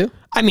 allowed to?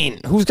 I mean,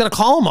 who's gonna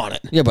call them on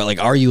it? Yeah, but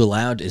like, are you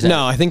allowed? Is that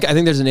No, I think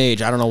there's an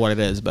age. I don't know what it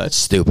is, but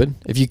stupid?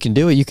 If you can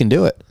do it, you can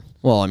do it.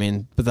 well, I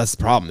mean, but that's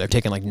the problem. They're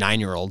taking like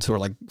 9-year-olds who are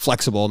like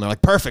flexible and they're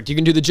like, perfect, you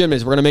can do the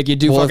gymnast. We're gonna make you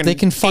do Well, fucking. if they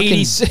can fucking,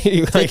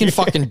 80, they can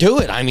fucking do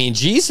it. I mean,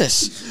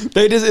 Jesus.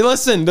 They just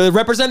listen. They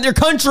represent their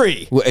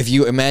country. Well, if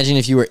you imagine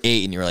if you were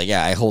 8 and you were like,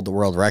 yeah, I hold the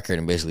world record,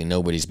 and basically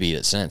nobody's beat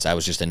it since. I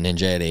was just a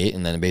ninja at 8,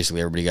 and then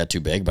basically everybody got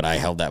too big, but I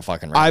held that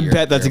fucking record. I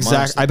bet that's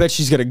exact. I bet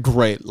she's got a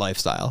great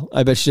lifestyle.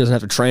 I bet she doesn't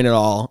have to train at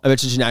all. I bet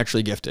she's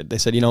naturally gifted. They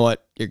said, you know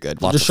what, you're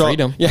good. Lots just of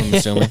freedom. Yeah, I'm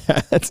assuming.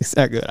 that's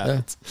exactly what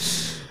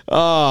happens.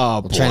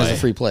 Oh boy, China's a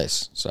free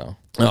place, so.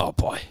 Oh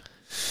boy.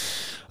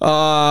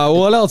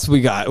 What else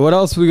we got? What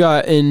else we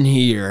got in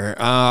here?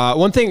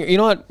 One thing, you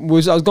know what?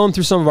 I was going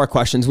through some of our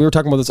questions. We were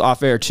talking about this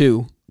off air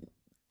too.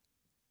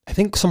 I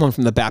think someone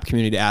from the BAP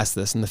community asked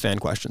this in the fan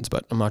questions,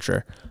 but I'm not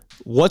sure.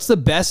 What's the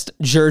best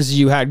jersey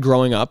you had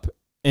growing up?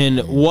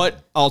 And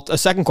a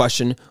second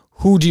question,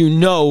 who do you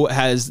know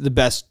has the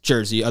best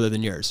jersey other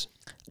than yours?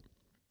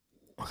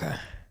 Okay.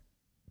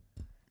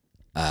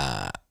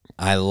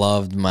 I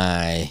loved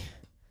my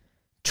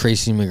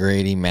Tracy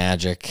McGrady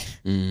Magic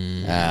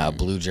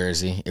blue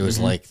jersey. It was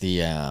like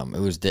the I don't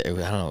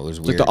know, it was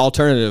weird. Like the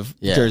alternative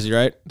jersey,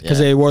 right? Because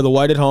they wore the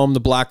white at home, the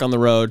black on the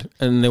road,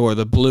 and they wore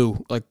the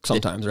blue like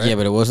sometimes, right? Yeah,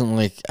 but it wasn't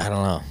like, I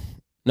don't know.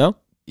 No?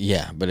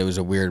 Yeah, but it was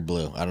a weird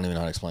blue. I don't even know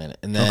how to explain it.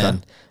 And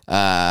then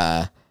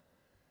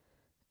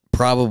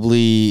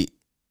probably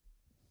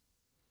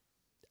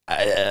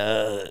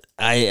I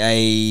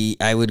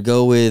would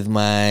go with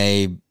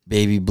my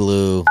baby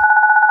blue.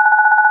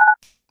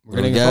 We're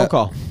getting a phone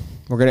call.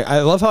 I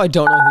love how I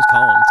don't know who's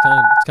calling.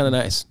 It's kind of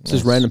nice. It's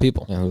just random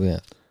people. Yeah, who we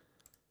have?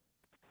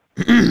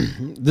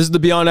 This is the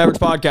Beyond Average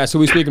podcast. Who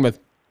are we speaking with?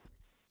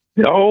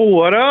 Yo,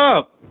 what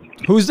up?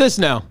 Who's this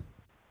now?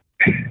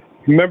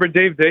 Remember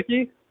Dave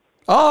Dickey?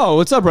 Oh,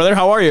 what's up, brother?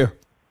 How are you?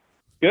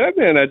 Good,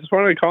 man. I just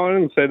wanted to call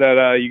in and say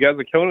that you guys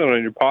are killing it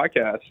on your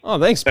podcast. Oh,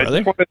 thanks,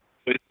 brother.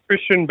 Is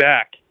Christian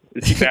back?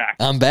 Is he back?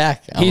 I'm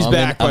back. He's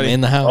back, buddy. I'm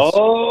in the house.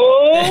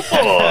 Oh,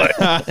 boy.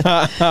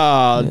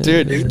 Oh,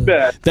 dude. He's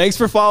back. Thanks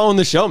for following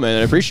the show,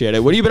 man. I appreciate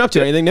it. What have you been up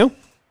to? Anything new?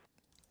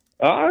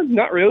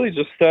 Not really.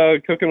 Just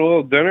cooking a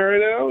little dinner right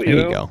now.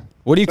 There you go.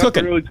 What are you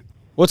cooking? Really...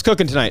 What's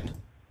cooking tonight?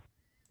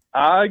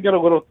 I got a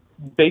little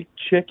baked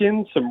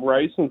chicken, some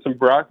rice, and some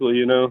broccoli,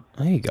 you know.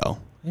 There you go.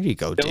 There you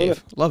go,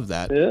 Dave. Love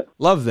that. Yeah.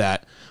 Love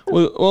that.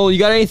 Well, you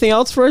got anything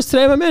else for us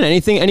today, my man?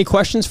 Any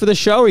questions for the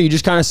show? Or are you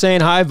just kind of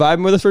saying hi,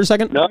 vibing with us for a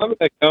second? No,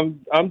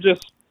 I'm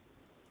just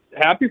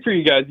happy for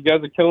you guys. You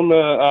guys are killing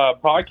the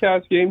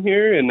podcast game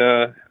here, and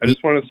I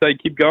just want to say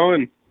keep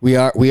going. We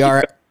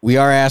are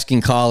asking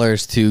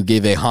callers to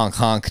give a honk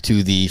honk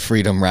to the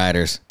Freedom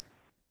Riders.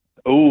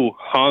 Ooh,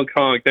 honk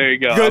honk. There you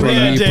go. Good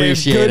man, Dave.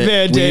 Appreciate Good it.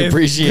 man, Dave. We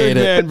appreciate Good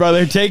it. man,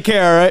 brother. Take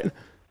care, all right?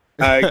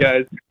 All right,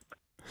 guys.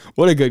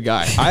 What a good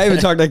guy. I haven't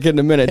talked to that kid in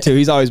a minute, too.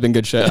 He's always been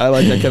good shit. I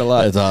like that kid a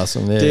lot. That's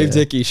awesome. Yeah, Dave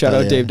Dickey. Shout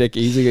out Dave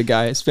Dickey. He's a good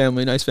guy. His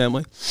family, nice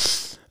family.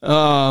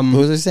 What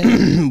was I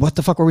saying? What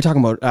the fuck were we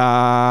talking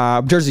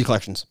about? Jersey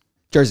collections.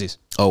 Jerseys.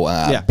 Oh,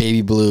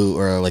 baby blue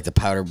or like the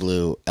powder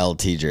blue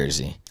LT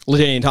jersey.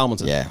 LaDainian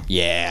Tomlinson. Yeah.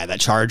 Yeah, that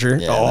Charger.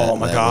 Yeah, oh,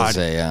 my that God.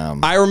 was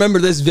I remember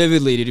this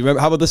vividly. Did you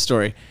remember? How about this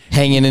story?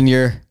 hanging in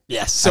your...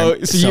 Yes. So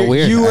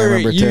weird.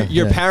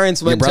 Your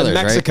parents went to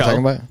Mexico. Right?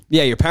 About?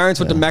 Yeah, your parents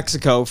went to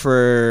Mexico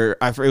for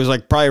it was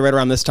like probably right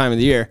around this time of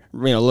the year, a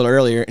little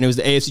earlier, and it was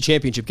the AFC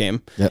Championship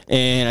game. Yep.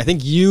 And I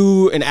think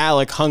you and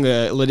Alec hung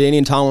a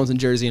LaDainian Tomlinson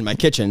jersey in my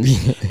kitchen.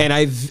 And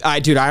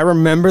I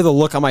remember the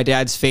look on my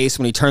dad's face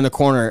when he turned the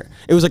corner.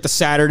 It was like the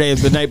Saturday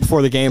of the night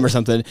before the game or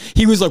something.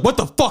 He was like, "What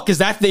the fuck is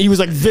that thing?" He was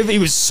like vivid. He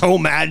was so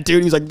mad,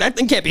 dude. He was like, "That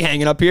thing can't be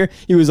hanging up here."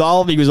 He was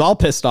all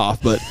pissed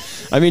off. But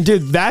I mean,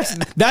 dude, that's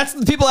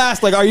people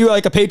ask like, "Are you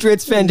like a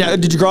Patriots fan?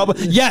 Did you grow up?"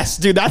 Yes,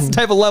 dude. That's the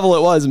type of level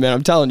it was, man.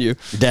 I'm telling you. Your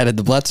dad had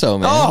the Bledsoe,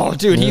 man. Oh,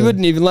 dude, he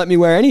wouldn't even let me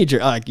wear any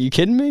jersey. Like, you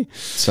kidding me?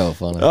 So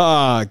funny.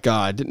 Oh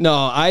God,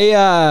 no.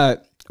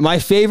 My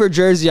favorite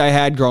jersey I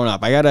had growing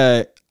up.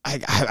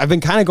 I've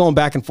been kind of going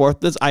back and forth.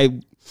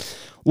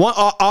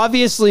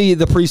 Obviously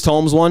the Priest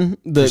Holmes one,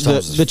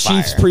 the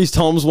Chiefs Priest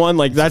Holmes one.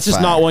 Like that's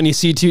just not one you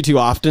see too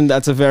often.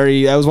 That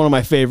was one of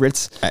my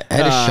favorites. I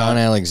had a Sean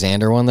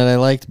Alexander one that I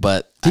liked,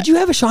 but did you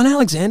have a Sean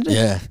Alexander?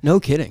 Yeah. No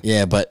kidding.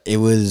 Yeah, but it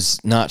was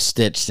not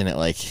stitched, and it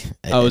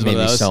made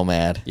me so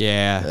mad.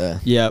 Yeah.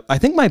 I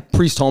think my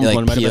Priest Holmes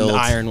one might have been the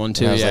iron one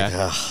too. Yeah.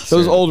 Like,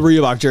 those old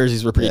Reebok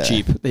jerseys were pretty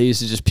cheap. They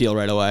used to just peel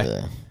right away.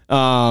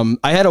 Yeah.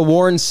 I had a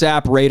Warren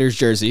Sapp Raiders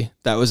jersey.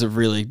 That was a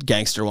really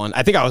gangster one.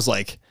 I think I was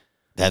like,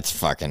 that's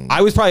fucking.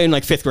 I was probably in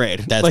like 5th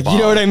grade. That's like, baller. you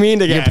know what I mean?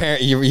 Your dad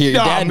knew. Your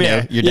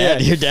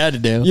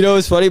dad knew. You know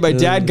what's funny? My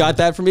dad got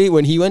that for me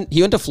when he went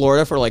to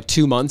Florida for like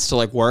 2 months to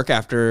like work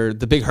after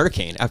the big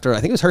hurricane. After I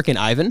think it was Hurricane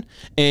Ivan,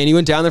 and he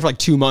went down there for like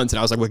 2 months, and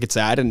I was like wicked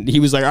sad. And he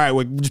was like, "All right,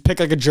 well, just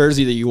pick like a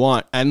jersey that you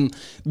want." And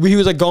he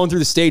was like going through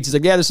the states. He's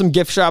like, "Yeah, there's some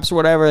gift shops or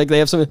whatever. Like they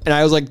have some." And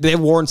I was like, "They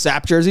have Warren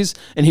Sapp jerseys,"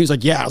 and he was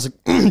like, "Yeah." I was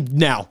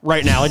like,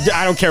 right now. Like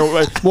I don't care.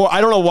 Well,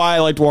 I don't know why I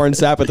liked Warren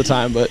Sapp at the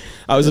time, but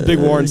I was a big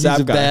Warren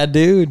Sapp guy. Bad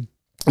dude.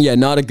 Yeah,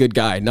 not a good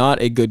guy.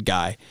 Not a good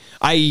guy.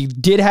 I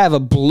did have a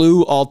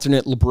blue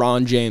alternate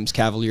LeBron James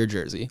Cavalier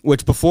jersey,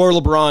 which before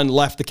LeBron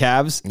left the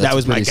Cavs, that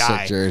was my guy.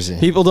 Sick jersey.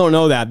 People don't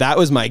know that. That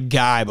was my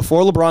guy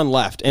before LeBron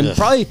left. And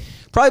probably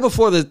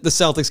before the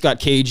Celtics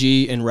got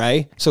KG and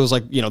Ray. So it was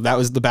like, that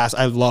was the best.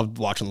 I loved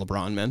watching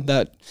LeBron,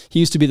 man. He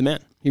used to be the man.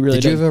 He really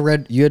did. Did you have a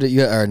red?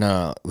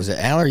 No. Was it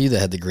Al or you that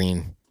had the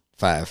green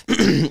 5?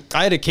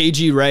 I had a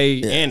KG,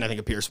 Ray, and I think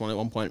a Pierce one at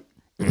one point.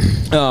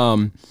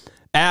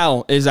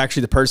 Al is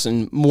actually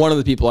one of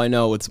the people I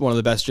know with one of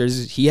the best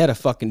jerseys. He had a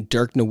fucking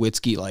Dirk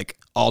Nowitzki like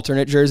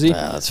alternate jersey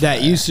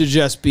that used to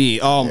just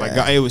be, oh my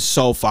God, it was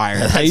so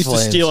fire. I used to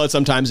steal it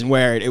sometimes and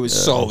wear it. It was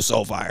so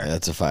fire. Yeah,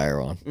 that's a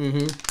fire one.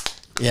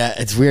 Mm-hmm. Yeah,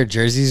 it's weird.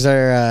 Jerseys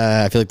are,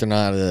 I feel like they're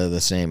not the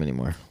same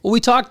anymore. Well,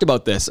 we talked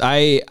about this.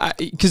 And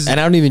I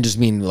don't even just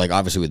mean like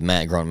obviously with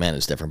grown men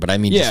it's different, but I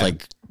mean just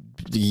like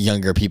the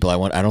younger people.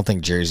 I don't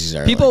think jerseys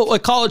are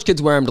like college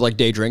kids wear them to like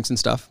day drinks and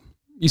stuff.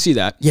 You see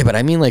that? Yeah, but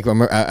I mean, like,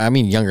 I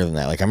mean, younger than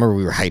that. Like, I remember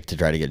we were hyped to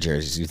try to get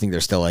jerseys. You think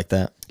they're still like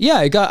that?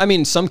 Yeah,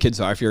 some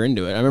kids are if you're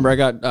into it. I remember I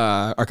got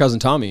our cousin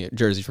Tommy a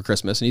jersey for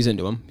Christmas, and he's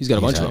into them. He's got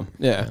a bunch of them.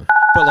 Yeah,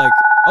 but like,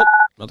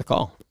 another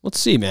call. Let's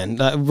see, man.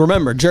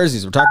 Remember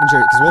jerseys. We're talking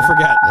jerseys because we'll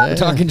forget. We're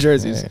talking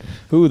jerseys.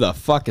 Who the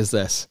fuck is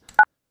this?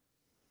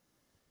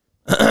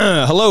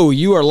 Hello,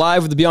 you are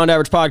live with the Beyond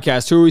Average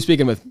podcast. Who are we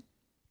speaking with?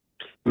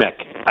 Mick,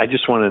 I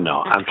just want to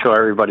know. I'm sure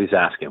everybody's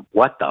asking,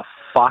 what the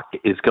fuck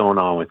is going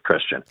on with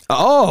Christian?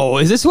 Oh,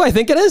 is this who I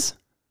think it is?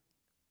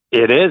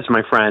 It is,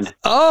 my friend.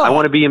 Oh, I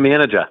want to be a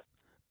manager.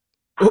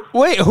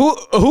 Wait,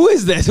 who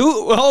is this?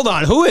 Hold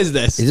on, who is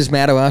this? Is this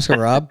Matt Oscar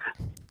Rob?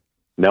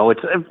 No,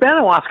 it's Ben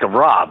Oscar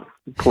Rob.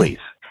 Please.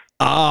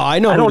 Oh, I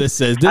know who this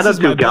is. This I don't is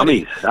my do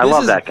buddy. gummies. I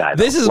love that guy.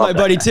 This is my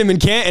buddy Tim in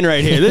Canton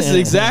right here. This is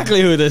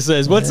exactly who this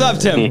is. What's up,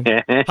 Tim?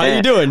 How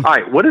you doing? All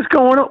right, what is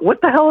going on? What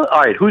the hell?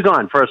 All right, who's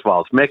on? First of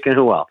all, it's Mick and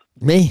who else?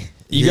 Me.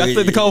 You got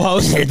the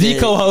co-host, the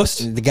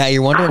co-host. The guy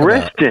you're wondering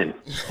Christian.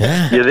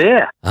 Yeah. You're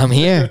there. I'm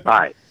here. All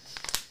right.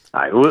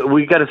 All right,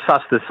 we got to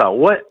suss this out.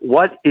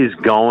 What is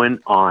going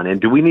on?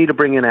 And do we need to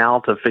bring in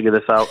Al to figure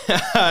this out?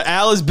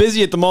 Al is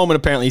busy at the moment,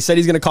 apparently. He said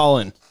he's going to call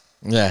in.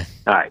 Yeah.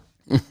 All right.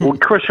 Well,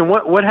 Christian,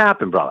 what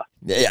happened, brother?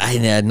 I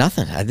had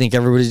nothing. I think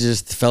everybody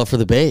just fell for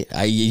the bait.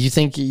 You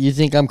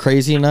think I'm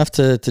crazy enough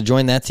to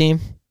join that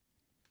team?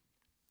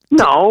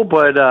 No,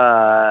 but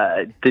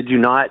did you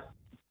not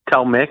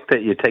tell Mick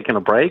that you're taking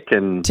a break?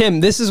 And Tim,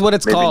 this is what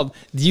it's called.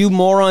 You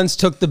morons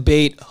took the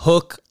bait,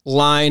 hook,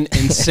 line,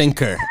 and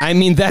sinker. I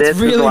mean, that's This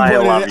is really why I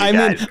what love it, you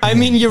guys. I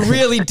mean, you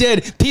really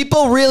did.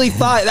 People really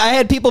thought. I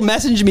had people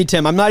message me,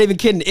 Tim. I'm not even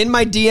kidding. In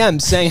my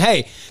DMs saying,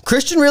 "Hey,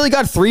 Christian really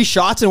got 3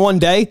 shots in one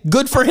day.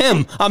 Good for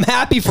him. I'm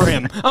happy for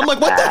him." I'm like,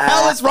 "What the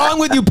hell is wrong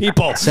with you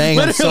people?" Saying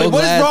literally,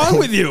 what is wrong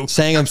with you?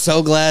 Saying I'm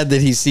so glad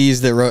that he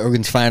sees that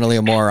Rogan's finally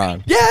a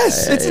moron.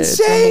 Yes, it's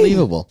insane. It's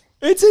unbelievable.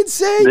 It's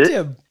insane,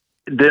 Tim.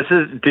 This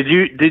is. Did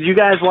you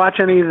guys watch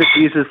any of the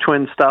Jesus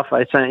Twin stuff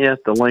I sent you?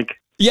 The link.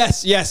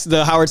 Yes,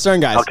 the Howard Stern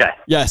guys. Okay.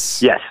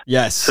 Yes.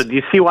 So do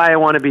you see why I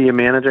want to be your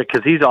manager?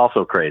 Because he's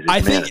also crazy. I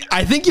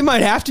think you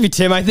might have to be,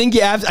 Tim. I think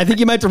you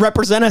might have to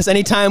represent us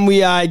anytime we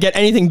get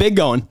anything big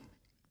going.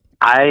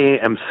 I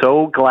am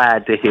so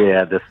glad to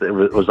hear this. It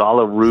was all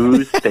a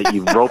ruse that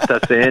you roped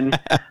us in.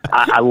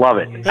 I love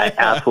it. I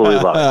absolutely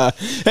love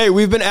it. Hey,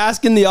 we've been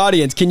asking the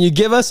audience, can you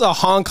give us a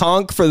honk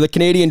honk for the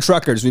Canadian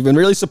truckers? We've been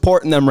really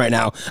supporting them right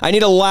now. I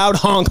need a loud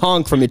honk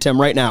honk from you,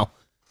 Tim, right now.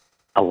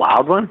 A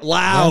loud one?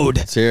 Loud.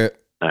 Let's hear it.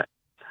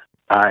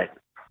 All right.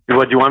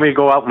 What, do you want me to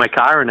go out in my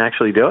car and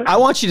actually do it? I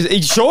want you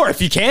to. Sure,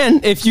 if you can.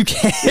 If you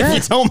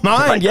don't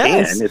mind,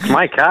 yes. It's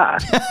my car.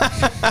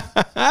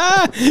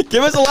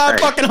 Give us a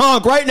loud fucking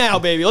honk right now,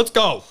 baby. Let's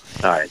go.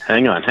 All right.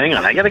 Hang on.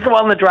 I got to go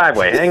out in the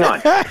driveway. Hang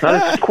on. Not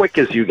as quick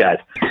as you guys.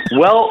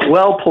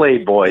 Well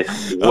played,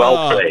 boys.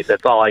 Well played.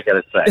 That's all I got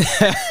to say.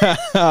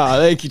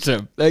 Thank you,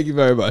 Tim. Thank you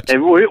very much.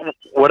 And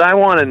what I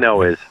want to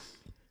know is,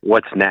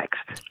 what's next?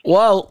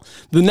 Well,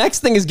 the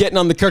next thing is getting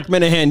on the Kirk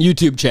Minahan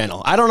YouTube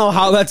channel. I don't know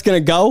how that's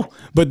going to go,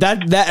 but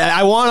that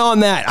I want on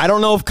that. I don't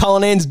know if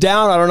Cullinane's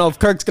down. I don't know if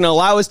Kirk's going to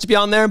allow us to be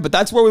on there, but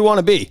that's where we want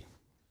to be.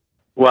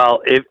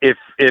 Well, if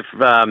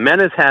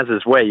Menace has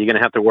his way, you're going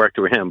to have to work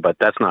through him, but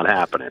that's not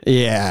happening.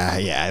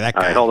 Yeah, that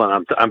guy. All right, hold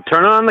on. I'm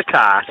turning on the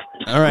car.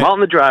 All right. I'm out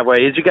in the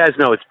driveway. As you guys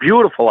know, it's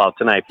beautiful out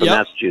tonight from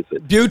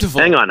Massachusetts. Beautiful.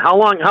 Hang on. How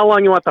long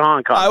you want the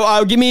Hong Kong?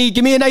 I'll give me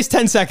a nice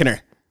 10-seconder.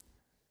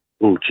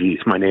 Oh, geez,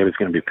 my neighbor's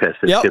going to be pissed.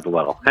 This kid's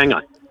little. Hang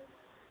on.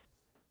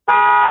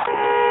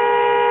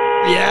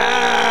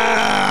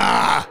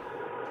 Yeah,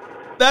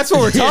 that's what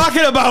we're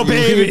talking about,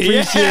 baby. We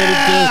appreciate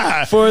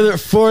it, Tim.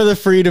 For the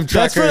freedom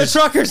truckers. That's for the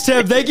truckers,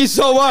 Tim. Thank you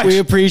so much. We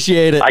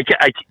appreciate it.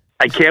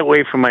 I can't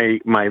wait for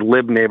my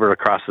lib neighbor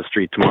across the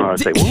street tomorrow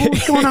to say, well,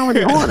 what's going on with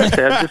your horn? I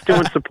said, I'm just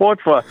doing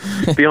support for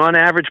Beyond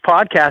Average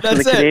Podcast and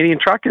the Canadian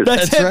truckers.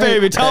 That's it, right.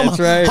 baby. Tell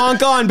them,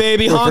 honk on,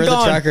 baby. We're honk for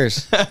on. the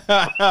truckers.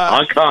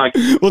 Honk, honk.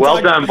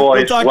 Well done, boys.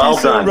 We'll talk well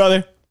to you soon,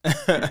 brother.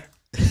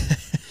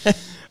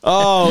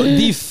 Oh,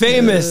 the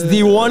famous,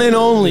 the one and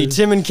only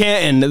Tim in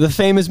Canton, the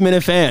famous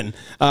Minifan.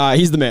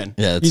 He's the man.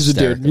 Yeah, he's the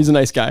dude. He's a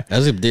nice guy. That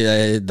was a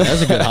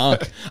good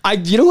honk.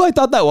 You know who I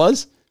thought that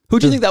was? Who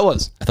do you think that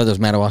was? I thought that was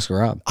Madawaska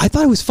Rob. I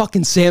thought it was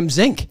fucking Sam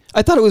Zink.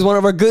 I thought it was one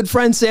of our good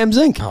friends, Sam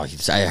Zink. Oh,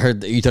 I heard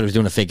that you thought he was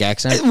doing a fake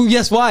accent.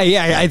 Yes, why?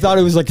 Yeah, I thought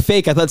it was like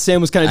fake. I thought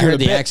Sam was kind of doing heard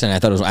the accent. I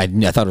thought it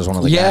was one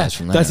of the guys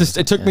from there.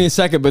 It took me a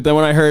second, but then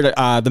when I heard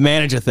the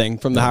manager thing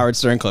from the Howard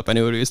Stern clip, I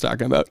knew what he was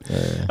talking about.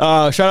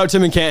 Shout out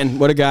Tim in Canton.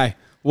 What a guy.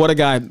 What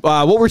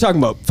were we talking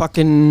about?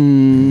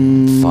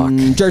 Fucking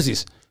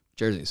jerseys.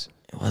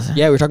 Was it?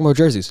 Yeah, we were talking about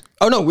jerseys.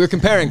 Oh no, we were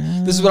comparing.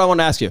 This is what I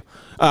want to ask you.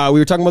 We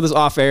were talking about this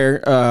off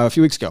air a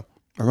few weeks ago.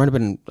 Or it might have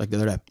been like the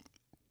other day.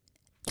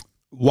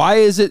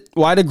 Why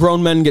do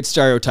grown men get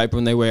stereotyped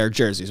when they wear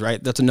jerseys,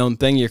 right? That's a known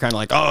thing. You're kind of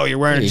like, oh, you're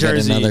wearing a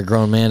jersey. Got another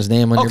grown man's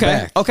name on your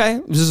back.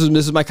 Okay. This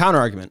is my counter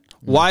argument.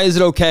 Why is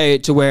it okay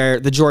to wear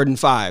the Jordan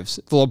 5s,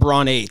 the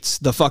LeBron 8s,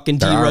 the fucking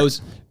D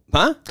Rose?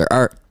 Huh? They're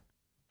art.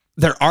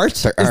 They're art?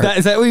 They're art.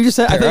 Is that what you just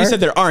said? I thought you said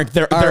there aren't.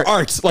 They're art.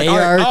 arts. Like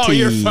A-R-T. art. Oh,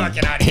 you're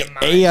fucking out of your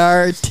mind.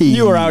 A-R-T.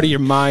 You are out of your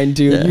mind,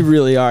 dude. Yeah. You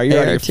really are. You're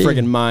out of your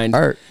A-R-T. friggin' mind.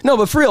 Art. No,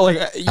 but for real, like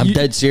I'm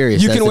dead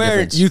serious. You That's can the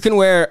difference. you can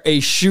wear a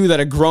shoe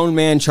that a grown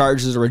man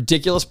charges a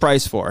ridiculous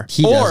price for.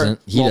 He doesn't.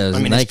 He doesn't.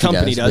 I mean, Nike his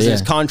company does. but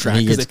His yeah. contract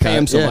He because they gets pay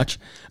him cut. so Yeah. much.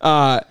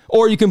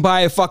 Or you can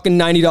buy a fucking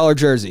 $90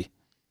 jersey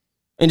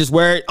and just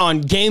wear it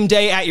on game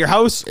day at your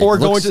house or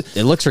It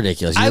looks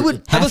ridiculous.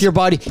 Half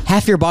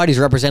your body's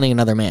representing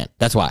another man.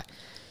 That's why.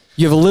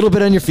 You have a little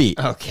bit on your feet.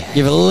 Okay.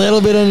 You have a little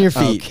bit on your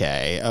feet.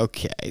 Okay.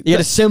 You got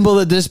a symbol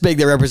that this big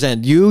that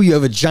represent you. You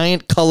have a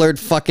giant colored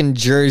fucking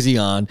jersey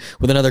on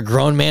with another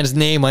grown man's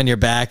name on your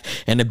back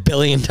and $1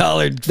 billion.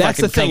 That's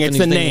the thing. It's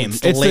the name.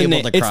 It's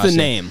the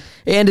name.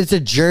 And it's a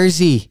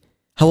jersey.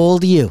 How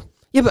old are you?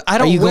 Yeah, but I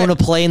don't. Are you wear, going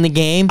to play in the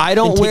game? I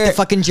don't then wear take the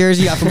fucking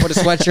jersey off and put a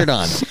sweatshirt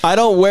on. I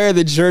don't wear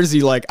the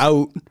jersey like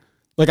out.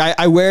 Like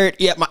I wear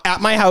it at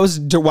my house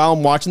while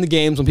I'm watching the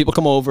games when people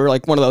come over,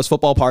 like one of those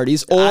football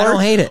parties. Or I don't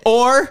hate it.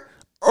 Or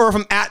if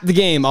I'm at the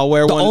game, I'll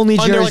wear one only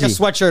under like a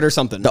jersey. sweatshirt or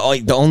something.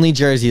 The only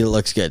jersey that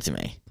looks good to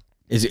me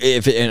is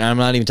and I'm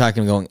not even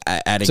talking going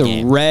at a game.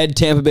 It's a red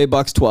Tampa Bay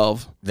Bucks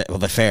 12.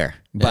 The fair.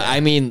 But I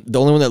mean, the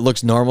only one that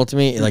looks normal to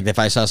me, like if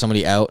I saw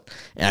somebody out,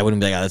 and I wouldn't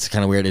be like, oh, that's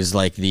kind of weird, is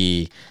like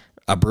a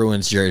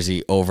Bruins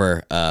jersey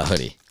over a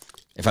hoodie.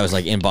 If I was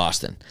like in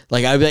Boston,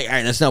 like I'd be like, all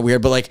right, that's not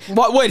weird, but like,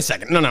 Wait a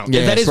second, no,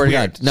 yeah, that is swear to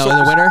weird. God. No, in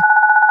the winter,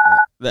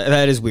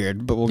 That is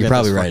weird, but we'll you're get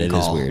probably this right. fucking It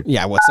is call. weird.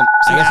 Yeah, what some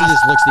I guess it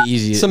just looks the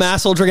easiest. some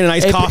asshole drinking an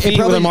iced coffee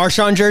probably- with a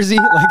Marshawn jersey.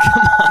 Like,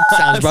 come on,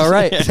 Sounds about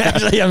right.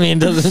 Actually, I mean,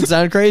 it doesn't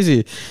sound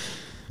crazy.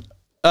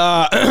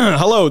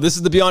 Hello, this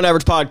is the Beyond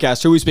Average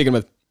podcast. Who are we speaking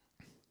with?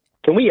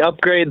 Can we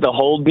upgrade the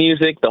hold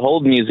music? The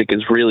hold music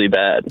is really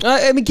bad.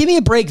 I mean, give me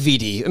a break,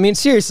 VD. I mean,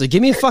 seriously,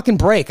 give me a fucking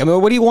break. I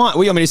mean, what do you want?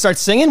 You want me to start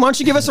singing? Why don't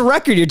you give us a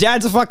record? Your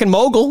dad's a fucking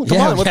mogul.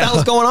 Come on, what the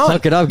hell's going on?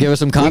 Hook it up. Give us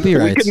some We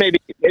copyrights. could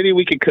maybe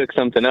we could cook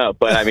something up,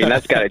 but I mean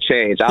that's got to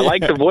change. I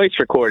like the voice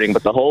recording,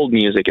 but the hold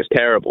music is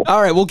terrible.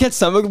 All right, we'll get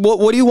some.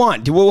 What do you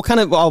want? What kind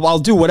of? I'll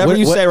do whatever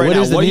you say right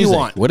now. What do you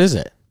want? What is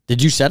it?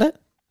 Did you set it?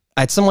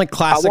 It's some like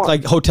classic,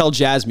 like hotel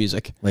jazz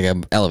music. Like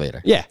an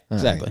elevator. Yeah,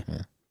 exactly.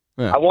 Yeah.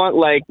 I want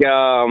like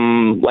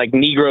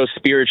Negro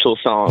spiritual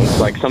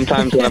songs. Like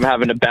sometimes when I'm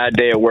having a bad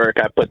day at work,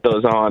 I put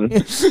those on.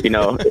 You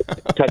know,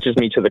 it touches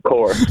me to the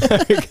core.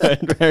 Very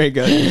good, very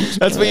good.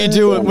 That's what you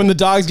do when the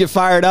dogs get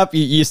fired up.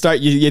 You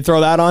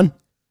throw that on.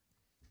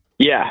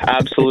 Yeah,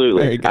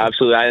 absolutely,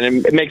 absolutely.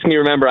 And it makes me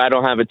remember I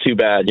don't have it too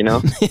bad. You know.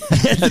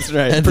 That's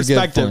right. That's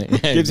Perspective a good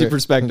point. gives you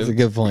perspective. That's a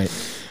good point.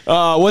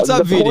 What's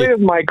up, The VD? point of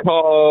my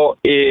call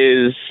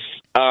is,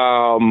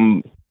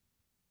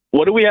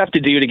 what do we have to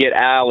do to get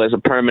Al as a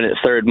permanent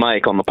third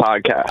mic on the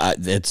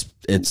podcast?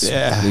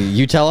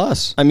 You tell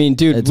us. I mean,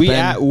 dude, we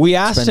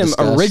asked him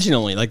discussed.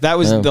 originally. Like that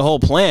was the whole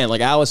plan.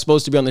 Like Al was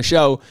supposed to be on the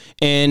show,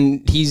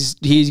 and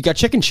he's got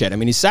chicken shit. I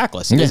mean, he's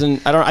sackless. He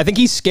doesn't. I think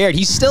he's scared.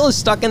 He still is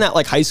stuck in that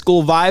like high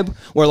school vibe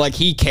where like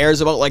he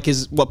cares about like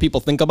what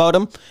people think about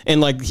him,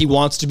 and like he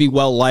wants to be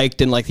well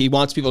liked, and like he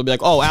wants people to be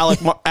like, oh,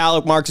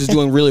 Alec Marks is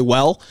doing really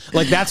well.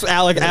 Like that's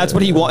Alec. That's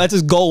what he wants. That's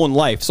his goal in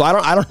life. So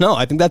I don't know.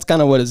 I think that's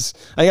kind of what is.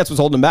 I think that's what's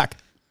holding him back.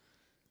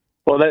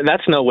 Well,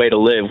 that's no way to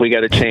live. We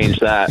got to change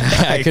that.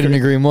 I couldn't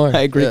agree more.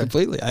 I agree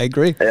completely. I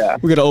agree. Yeah.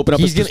 We're gonna open up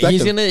his perspective.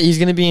 He's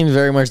gonna be in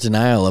very much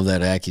denial of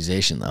that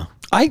accusation, though.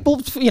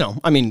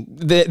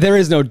 There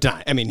is no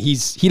I mean,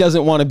 he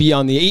doesn't want to be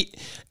on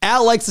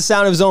Al likes the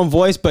sound of his own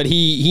voice, but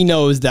he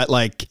knows that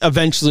like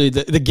eventually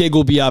the gig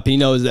will be up. He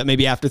knows that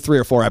maybe after 3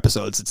 or 4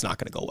 episodes, it's not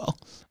going to go well.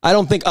 I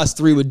don't think us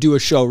three would do a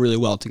show really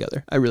well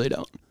together. I really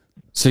don't.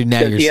 So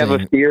now Does he have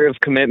a fear of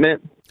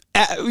commitment?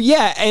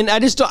 Yeah, and I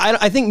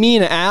think me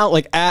and Al,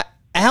 like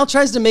Al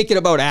tries to make it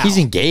about Al. He's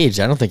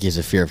engaged. I don't think he has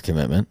a fear of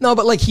commitment. No,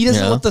 but like he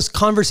doesn't let this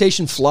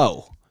conversation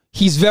flow.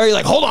 He's very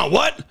like, hold on,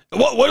 what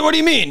do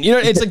you mean? You know,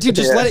 it's like, dude,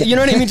 just let it, you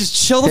know what I mean?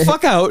 Just chill the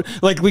fuck out.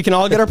 Like we can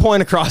all get our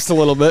point across a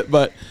little bit,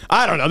 but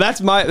I don't know.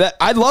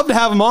 I'd love to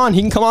have him on.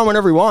 He can come on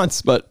whenever he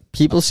wants, but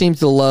people seem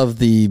to love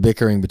the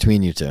bickering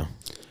between you two.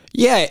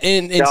 Yeah,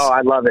 and it's,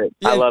 I love it.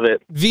 I love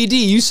it. VD,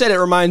 you said it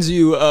reminds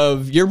you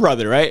of your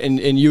brother, right? And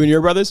you and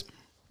your brothers?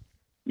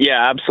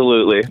 Yeah,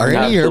 absolutely. Are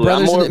any of your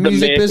brothers I'm more in the of the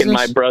music Mick, business? and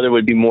my brother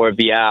would be more of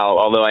the Al.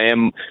 Although I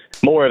am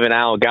more of an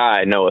Al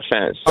guy. No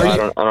offense. So I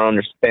don't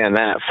understand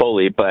that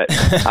fully, but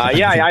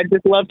yeah, I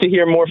just love to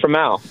hear more from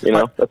Al. You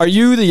know. Are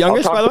you the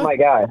youngest? I'll By talk the to way,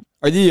 my guy.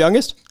 Are you the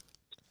youngest?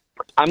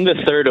 I'm the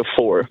third of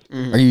 4.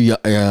 Are you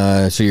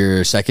so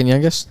you're second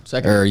youngest?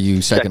 Or are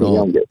you second old?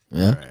 Youngest.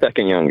 Yeah.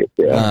 Second youngest.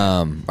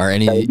 Yeah. Are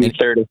That would be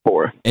third of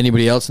 4.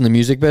 anybody else in the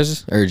music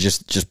business, or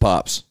just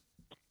pops?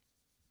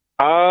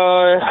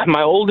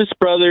 My oldest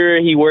brother,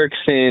 he works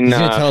in He's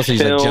gonna tell us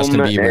he's like film, Justin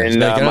Bieber. and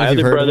Like, I don't know my if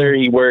you've other heard of brother,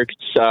 him. he works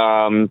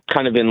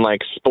kind of in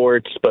like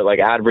sports, but like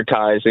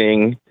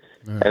advertising.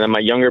 And then my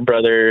younger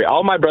brother,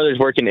 all my brothers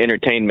work in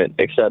entertainment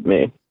except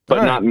me,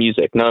 but not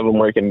music. None of them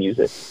work in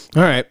music.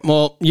 All right.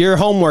 Well, your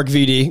homework,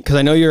 VD, because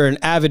I know you're an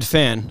avid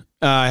fan.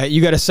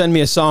 You got to send me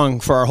a song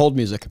for our hold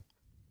music.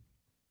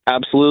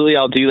 Absolutely,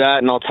 I'll do that,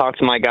 and I'll talk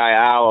to my guy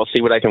Al. I'll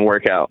see what I can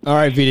work out. All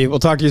right, VD. We'll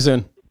talk to you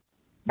soon.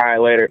 All right,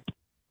 later.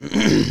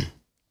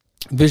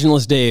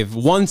 Visionless Dave,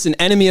 once an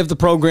enemy of the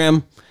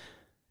program,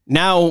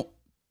 now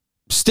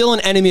still an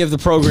enemy of the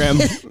program,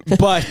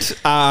 but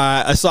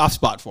a soft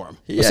spot for him.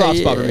 A soft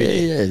spot for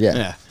VD.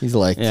 Yeah. He's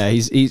like,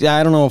 he's.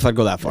 I don't know if I'd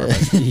go that far,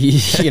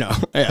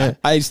 but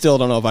I still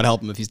don't know if I'd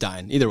help him if he's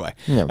dying. Either way.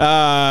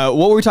 Yeah.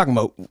 What were we talking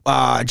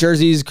about?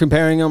 Jerseys,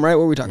 comparing them, right?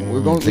 What were we talking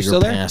about? We're still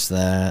there? Past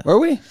that. Were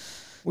we?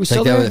 We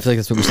still there? I feel like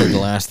that's what we said the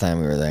last time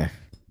we were there.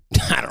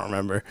 I don't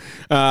remember.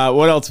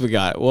 What else we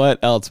got?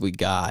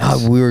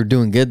 We were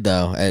doing good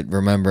though at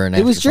remembering.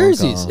 It was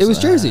jerseys. It was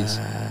jerseys.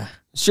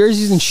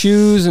 Jerseys and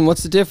shoes, and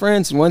what's the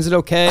difference, and when's it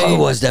okay? Oh, it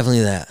was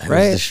definitely that. It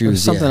right? was the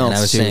shoes, something else. And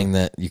I was too. saying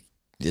that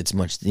it's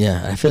much.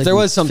 Yeah, I feel but there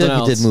was something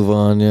else. We did move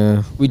on.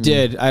 Yeah, we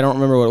did. I don't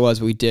remember what it was,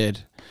 but we did.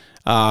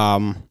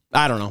 I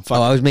don't know. Fuck.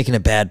 Oh, I was making a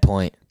bad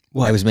point.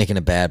 What? I was making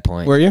a bad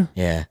point. Were you?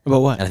 Yeah. About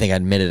what? And I think I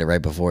admitted it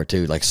right before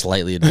too, like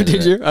slightly admitted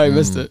Did you? I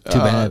missed it. Too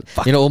bad.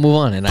 Fuck. You know, we'll move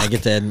on, and I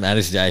get that. I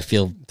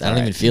don't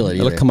even feel it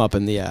either. It'll come up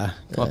in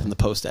the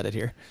post edit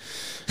here.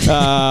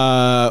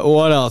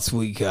 What else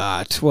we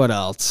got? What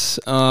else?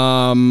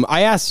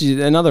 I asked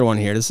you another one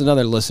here. This is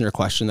another listener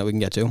question that we can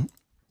get to.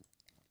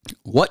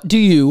 What do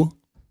you,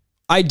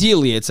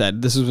 ideally, it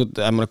said, this is what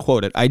I'm going to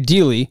quote it.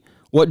 Ideally,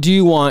 what do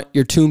you want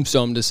your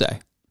tombstone to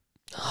say?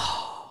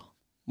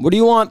 What do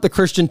you want the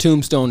Christian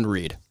tombstone to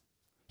read?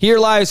 Here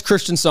lies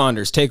Christian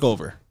Saunders. Take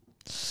over.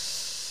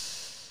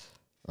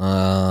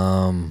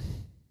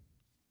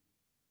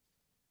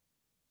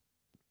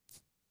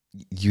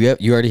 You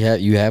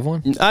have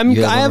one? I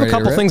have a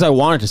couple things I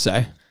wanted to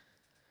say.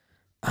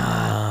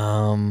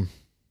 I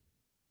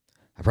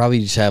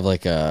probably just have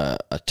like a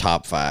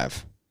top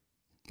 5.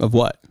 Of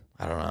what?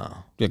 I don't know.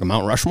 Like a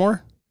Mount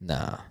Rushmore?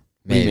 Nah.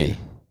 Maybe.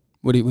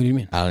 What do you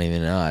mean? I don't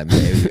even know.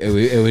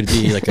 It would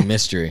be like a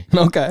mystery.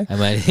 Okay. I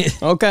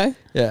might. Okay.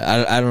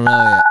 Yeah, I don't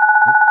know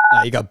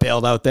yet. You got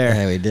bailed out there.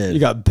 Yeah, we did. You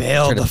got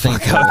bailed the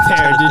fuck think out about it.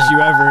 there. Did you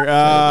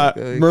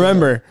ever?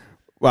 Remember.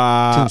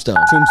 Tombstone.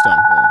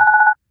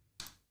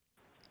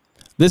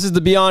 This is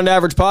the Beyond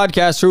Average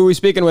podcast. Who are we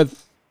speaking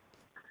with?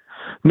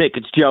 Mick,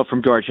 it's Joe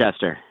from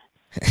Dorchester.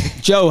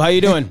 Joe, how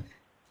you doing?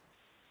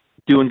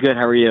 Doing good.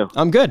 How are you?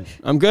 I'm good.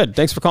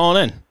 Thanks for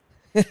calling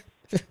in.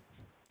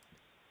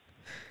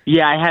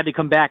 Yeah, I had to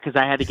come back because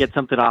I had to get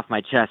something off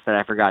my chest that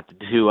I forgot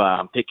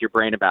to pick your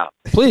brain about.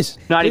 Please.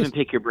 Not even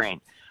pick your brain.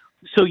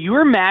 So you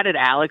were mad at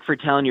Alec for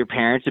telling your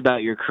parents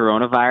about your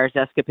coronavirus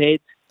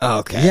escapades?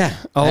 Okay. Yeah.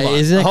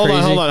 Isn't that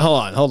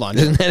crazy? Hold on.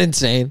 Isn't that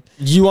insane?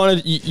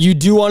 You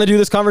do want to do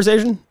this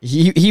conversation?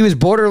 He was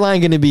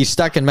borderline going to be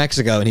stuck in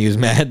Mexico, and he was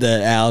mad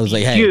that Al was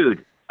like, "Hey,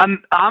 dude."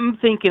 I'm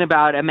thinking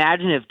about,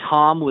 imagine if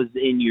Tom was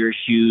in your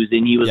shoes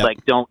and he was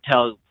like, "Don't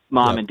tell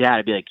Mom and Dad."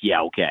 I'd be like,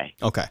 "Yeah, okay."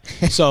 Okay.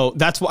 So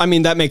that's what I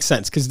mean. That makes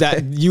sense because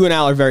that you and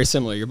Al are very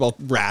similar. You're both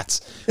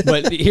rats.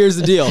 But here's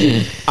the deal.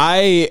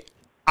 I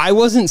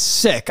wasn't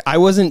sick. I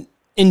wasn't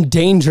in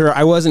danger.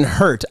 I wasn't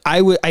hurt.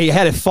 I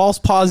had a false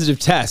positive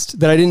test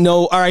that I didn't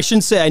know, or I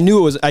shouldn't say I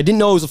didn't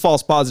know it was a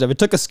false positive. I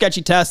took a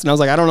sketchy test and I was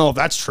like, I don't know if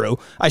that's true.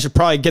 I should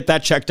probably get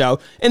that checked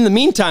out. In the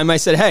meantime, I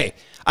said, hey,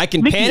 I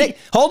can panic.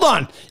 Hold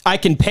on. I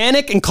can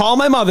panic and call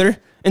my mother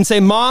and say,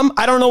 Mom,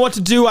 I don't know what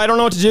to do.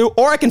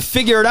 Or I can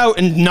figure it out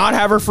and not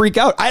have her freak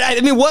out.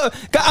 I mean, what?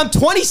 God, I'm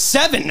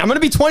 27. I'm going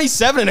to be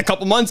 27 in a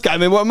couple months, guys. I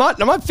mean, I'm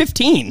not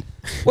 15.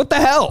 What the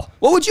hell?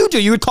 What would you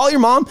do? You would call your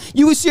mom?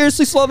 You would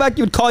seriously, Slovak,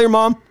 you would call your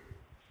mom?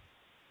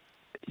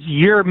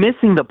 You're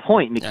missing the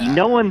point, Mickey.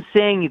 No one's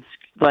saying it's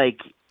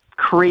like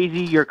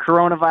crazy. Your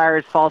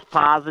coronavirus, false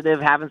positive,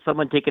 having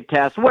someone take a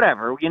test,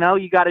 whatever. You know,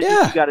 you got to do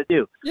what you got to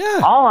do. Yeah.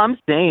 All I'm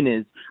saying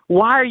is,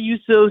 why are you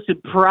so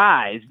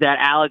surprised that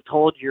Alec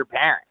told your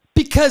parents?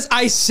 Because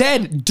I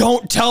said,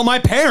 don't tell my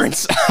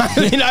parents. I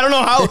mean, I don't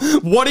know how.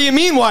 What do you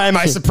mean, why am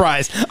I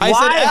surprised? I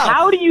said, Al.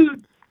 How do you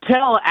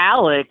tell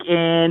Alec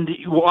and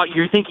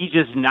you think he's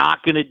just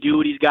not going to do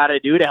what he's got to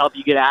do to help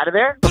you get out of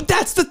there? But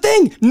that's the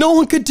thing. No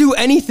one could do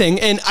anything.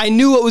 And I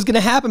knew what was going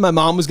to happen. My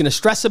mom was going to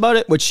stress about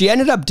it, which she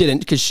ended up didn't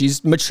because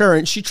she's mature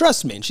and she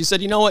trusts me. And she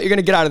said, you know what? You're going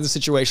to get out of the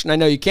situation. I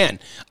know you can.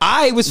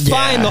 I was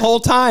fine the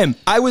whole time.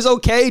 I was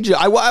okay.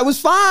 I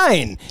was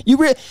fine.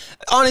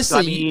 Honestly,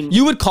 I mean,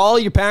 you would call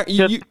your parent.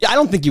 I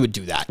don't think you would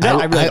do that. No,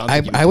 I really don't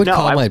think I would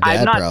call my dad,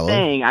 I'm not probably.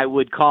 saying I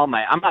would call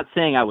I'm not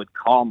saying I would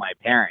call my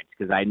parents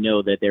because I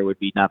know that there would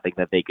be nothing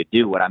that they could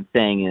do. What I'm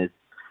saying is,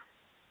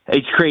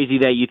 it's crazy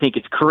that you think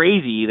it's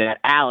crazy that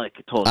Alec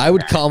told you. I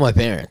would call my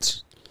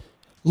parents.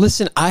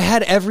 Listen,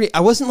 I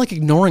wasn't like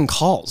ignoring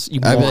calls.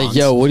 I'd be like,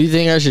 yo, what do you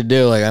think I should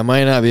do? Like, I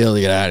might not be able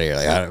to get out of here.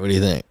 Like, what do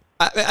you think?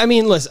 I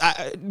mean, listen,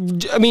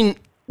 I mean,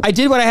 I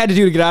did what I had to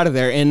do to get out of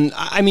there. And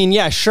I mean,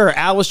 yeah, sure,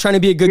 Al was trying to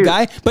be a good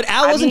guy, but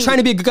Al wasn't trying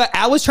to be a good guy.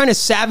 Al was trying to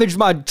savage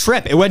my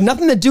trip. It had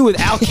nothing to do with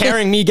Al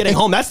carrying me getting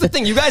home. That's the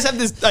thing. You guys have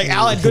this, like,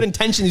 Al had good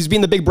intentions. He's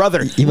being the big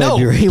brother. He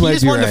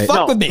just wanted to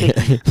fuck with me.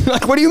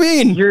 Like, what do you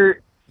mean?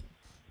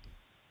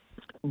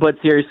 But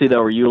seriously,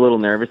 though, were you a little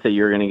nervous that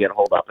you were going to get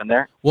holed up in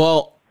there?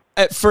 Well,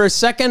 for a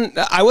second,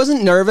 I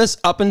wasn't nervous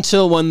up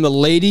until when the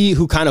lady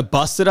who kind of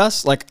busted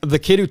us, like the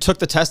kid who took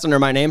the test under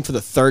my name for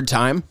the third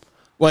time,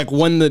 like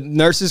when the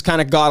nurses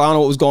kind of got on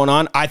what was going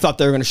on, I thought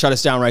they were going to shut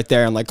us down right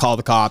there and like call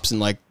the cops.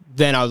 And like,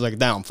 then I was like,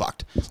 now I'm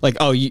fucked. Like,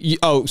 so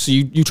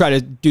you try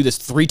to do this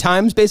 3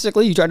 times,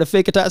 basically? You tried to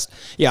fake a test?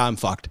 Yeah, I'm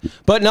fucked.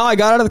 But no, I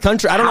got out of the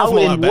country. I don't know if I'm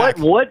allowed back.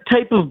 What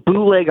type of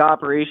bootleg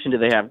operation do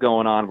they have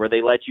going on where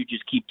they let you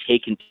just keep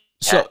taking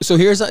So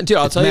here's, dude,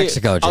 I'll tell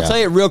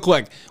you real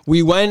quick.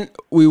 We went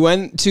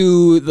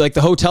to like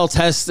the hotel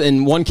test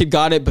and one kid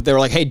got it, but they were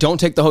like, hey, don't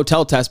take the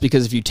hotel test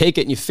because if you take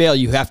it and you fail,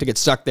 you have to get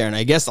stuck there. And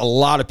I guess a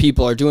lot of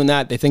people are doing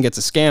that. They think it's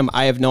a scam.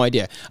 I have no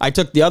idea. I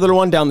took the other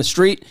one down the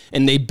street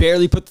and they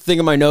barely put the thing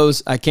in my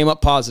nose. I came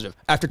up positive.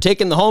 After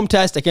taking the home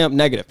test, I came up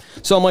negative.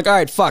 So I'm like, all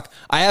right, fuck.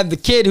 I have the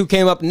kid who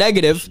came up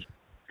negative.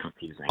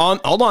 Confusing.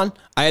 Hold on.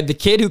 I had the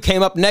kid who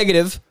came up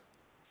negative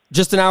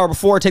just an hour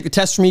before, take the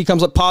test from me,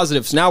 comes up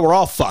positive. So now we're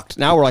all fucked.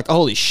 Now we're like,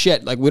 holy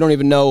shit, like we don't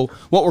even know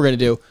what we're going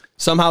to do.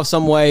 Somehow,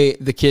 some way,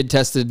 the kid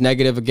tested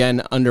negative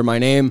again under my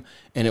name,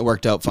 and it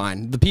worked out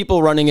fine. The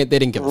people running it, they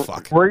didn't give a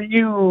fuck. Were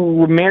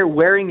you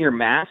wearing your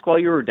mask while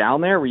you were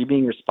down there? Were you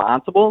being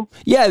responsible?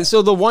 Yeah,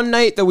 so the one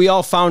night that we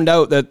all found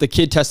out that the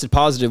kid tested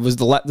positive was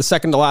the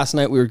second to last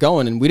night we were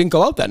going, and we didn't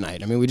go out that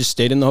night. I mean, we just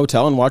stayed in the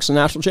hotel and watched the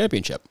national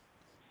championship.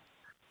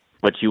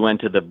 But you went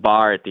to the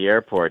bar at the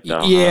airport,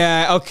 though.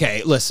 Yeah,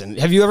 okay, listen.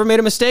 Have you ever made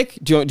a mistake?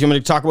 Do you want me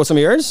to talk about some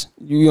of yours?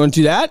 You want to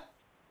do that?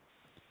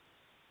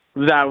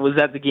 Was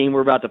that the game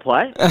we're about to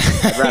play?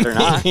 I'd rather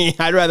not.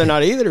 I'd rather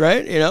not either,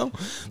 right? You know?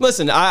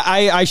 Listen,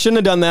 I shouldn't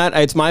have done that.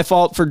 It's my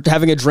fault for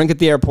having a drink at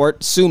the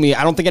airport. Sue me.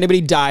 I don't think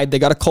anybody died. They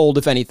got a cold,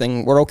 if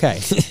anything. We're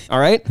okay. All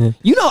right?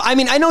 You know, I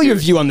mean, I know your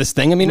view on this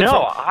thing. I mean, no,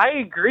 I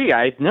agree.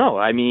 I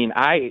mean,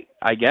 I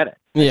get it.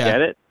 I get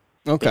it.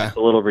 Okay. It's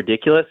a little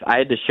ridiculous. I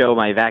had to show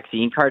my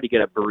vaccine card to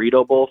get a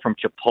burrito bowl from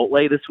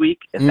Chipotle this week,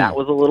 and that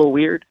was a little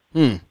weird.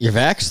 You're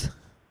vaxxed?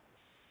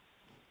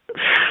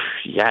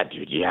 Yeah,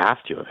 dude, you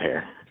have to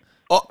here.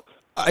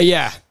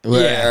 Yeah.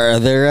 Are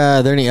there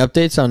any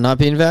updates on not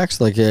being vaxxed?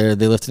 Like, are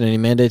they lifting any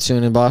mandates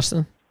soon in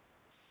Boston?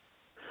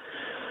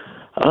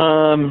 Dude,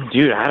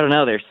 I don't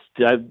know. There's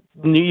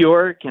New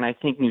York and I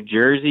think New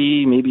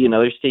Jersey, maybe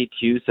another state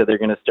too. So they're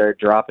going to start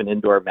dropping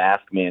indoor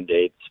mask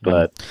mandates.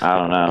 But I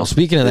don't know. Well,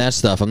 speaking of that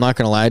stuff, I'm not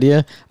going to lie to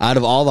you. Out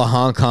of all the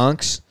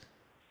honks,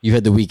 you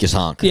had the weakest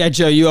honk. Yeah,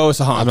 Joe, you owe us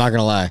a honk. I'm not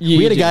gonna lie.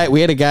 We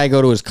had a guy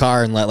go to his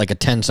car and let like a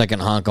 10-second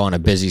honk on a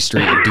busy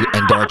street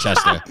in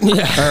Dorchester. Or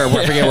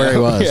I forget where he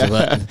was. Yeah.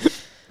 But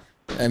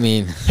I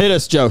mean, hit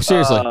us, Joe.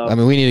 Seriously. I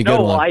mean, we need a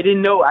good one. No, I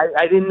didn't know.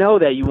 I didn't know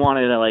that you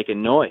wanted to like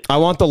annoy. I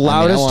want the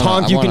loudest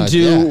honk you can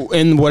do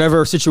in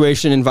whatever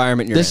situation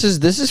environment you're in.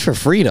 This is for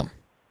freedom.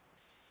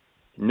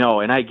 No,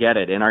 and I get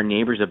it. And our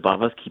neighbors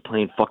above us keep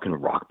playing fucking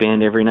Rock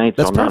Band every night,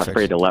 so I'm not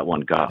afraid to let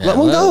one go. Yeah, let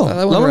one go.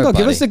 Let one go.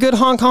 Give us a good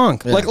honk.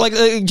 Yeah. Like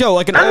Joe,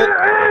 like an old...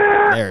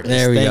 There it is.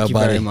 There we go, buddy. Thank you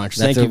very much.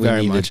 Thank you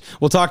very much.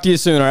 We'll talk to you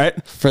soon, all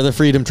right? For the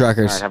Freedom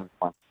Truckers. All right,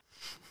 have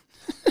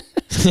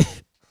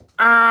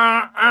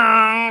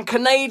fun.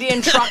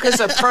 Canadian truckers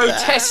are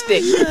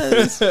protesting.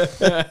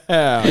 Oh,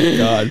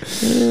 God.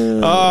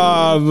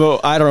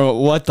 I don't know.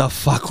 What the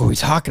fuck were we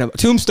talking about?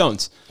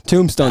 Tombstones.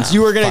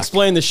 You were going to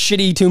explain the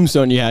shitty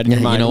tombstone you had in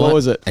your mind. You know what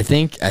was it? I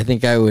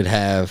think I would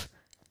have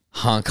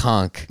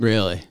honk.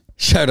 Really?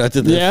 Shout out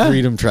to the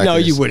Freedom Truckers. No,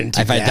 you wouldn't.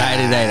 If I die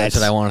today, that's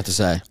what I wanted to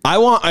say.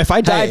 If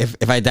I die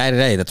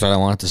today, that's what I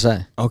wanted to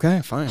say.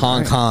 Okay, fine.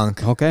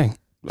 Honk. Okay.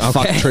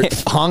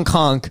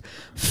 Honk.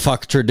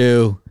 Fuck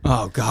Trudeau.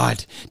 Oh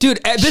God, dude,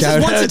 this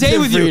is once a day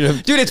with you,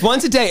 dude. It's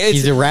once a day.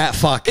 He's a rat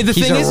fuck. The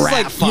thing is,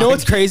 like, you know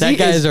what's crazy? That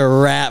guy's a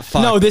rat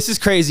fuck. No, this is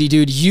crazy,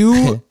 dude.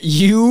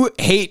 You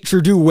hate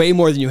Trudeau way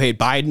more than you hate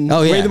Biden.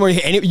 Oh yeah, way more you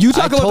hate. You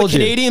talk about the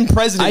Canadian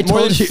president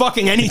more than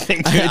fucking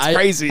anything, dude. It's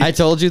crazy. I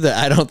told you that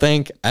I don't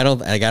blame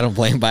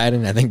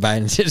Biden. I think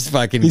Biden's just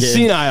fucking. He's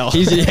senile.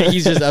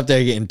 He's just up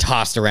there getting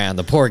tossed around.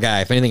 The poor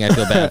guy. If anything, I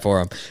feel bad for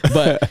him.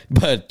 But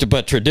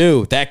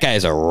Trudeau, that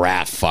guy's a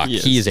rat fuck.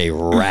 He is a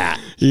rat.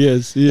 He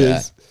is.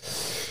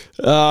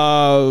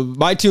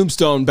 My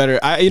tombstone better.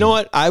 You know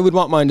what? I would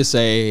want mine to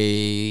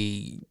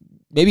say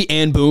maybe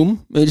and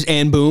boom. Maybe just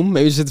and boom.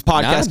 Maybe just the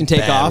podcast can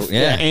take off.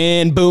 Yeah.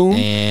 And boom.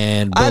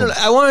 And boom. I don't know.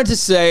 I wanted to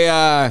say.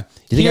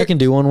 Do you think I can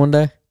do one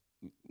day?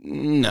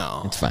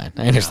 No, it's fine.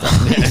 I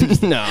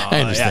understand. No,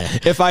 I understand.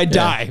 Yeah. If I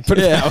die, put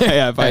it that way.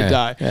 Yeah, if I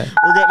die,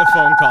 we're getting a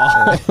phone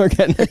call. We're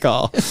getting a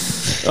call.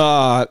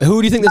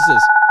 Who do you think this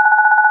is?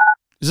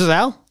 Is this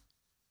Al?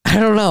 I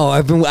don't know.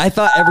 I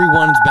thought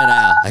everyone's been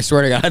Al. I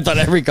swear to God, I thought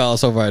every call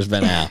so far has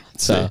been Al.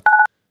 So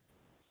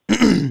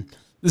this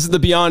is the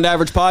Beyond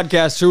Average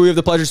podcast. Who we have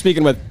the pleasure of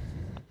speaking with?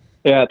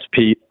 Yeah, it's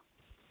Pete.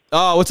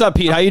 Oh, what's up,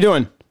 Pete? How you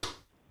doing?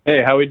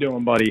 Hey, how we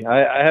doing, buddy?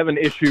 I have an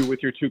issue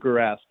with your Tuukka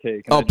Rask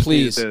take. Oh,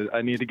 please.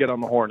 I need to get on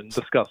the horn and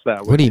discuss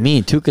that. What do you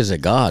mean? Tuukka's a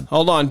god.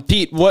 Hold on,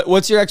 Pete.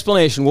 What's your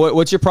explanation?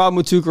 What's your problem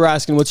with Tuukka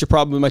Rask, and what's your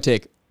problem with my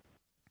take?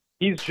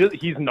 He's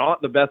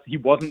not the best. He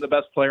wasn't the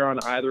best player on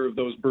either of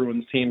those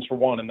Bruins teams, for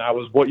one, and that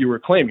was what you were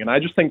claiming. And I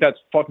just think that's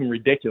fucking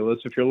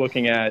ridiculous. If you're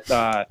looking at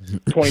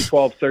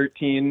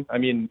 2012-13, I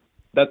mean,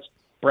 that's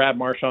Brad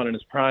Marchand in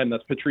his prime.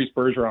 That's Patrice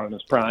Bergeron in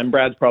his prime.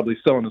 Brad's probably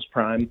still in his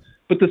prime.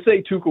 But to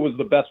say Tuukka was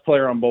the best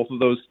player on both of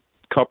those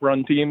cup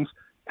run teams,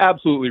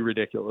 absolutely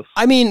ridiculous.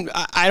 I mean,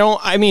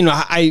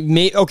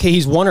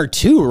 he's one or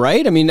two,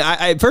 right? I mean,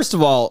 first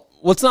of all,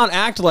 let's not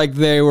act like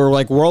they were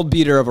like world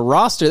beater of a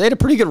roster. They had a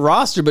pretty good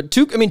roster, but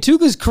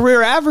Tuukka's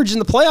career average in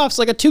the playoffs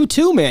like a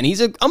 2-2, man. He's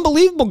an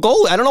unbelievable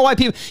goalie. I don't know why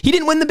he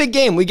didn't win the big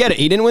game. We get it.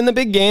 He didn't win the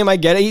big game. I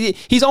get it.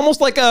 He's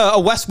almost like a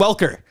Wes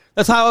Welker.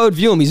 That's how I would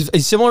view him.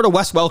 He's similar to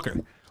Wes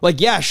Welker. Like,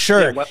 yeah,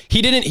 sure. Yeah,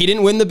 he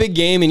didn't win the big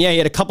game, and yeah, he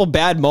had a couple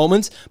bad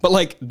moments, but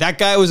like that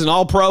guy was an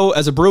all-pro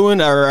as a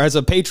Bruin or as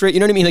a Patriot. You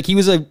know what I mean? Like, he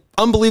was an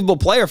unbelievable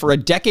player for a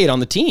decade on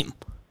the team.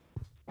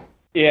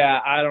 Yeah,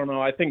 I don't know.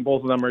 I think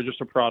both of them are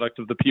just a product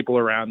of the people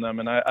around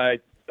them, and I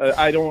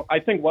I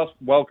think Wes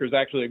Welker is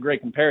actually a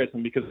great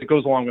comparison because it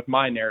goes along with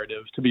my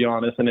narrative, to be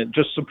honest, and it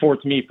just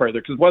supports me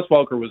further because Wes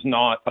Welker was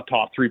not a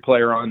top 3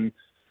 player on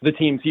the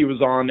teams he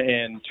was on,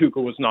 and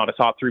Tuukka was not a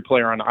top 3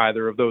 player on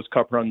either of those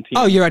cup run teams.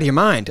 Oh, you're out of your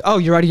mind. Are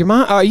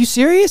you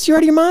serious? You're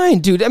out of your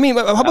mind, dude. I mean,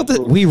 how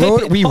about we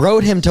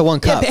rode him to one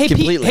cup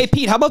completely.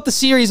 Pete, how about the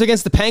series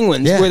against the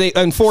Penguins where they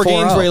in 4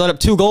 games where he let up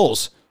 2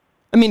 goals?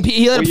 I mean,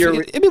 he let up.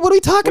 What are we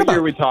talking about? What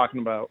year are we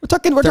talking about? We're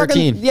talking,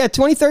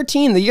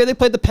 2013, the year they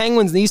played the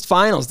Penguins in the East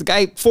Finals. The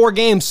guy 4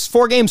 game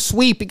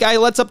sweep. The guy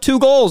lets up 2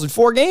 goals in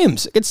 4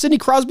 games against Sidney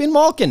Crosby and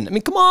Malkin. I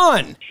mean, come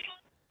on.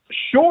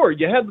 Sure,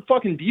 you had the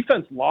fucking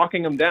defense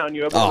locking them down.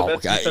 You have one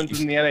of the best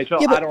defenses in the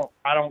NHL. Yeah,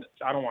 I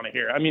don't want to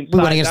hear it. I mean, we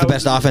went against the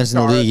best offense in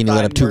the league, and he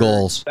let up 2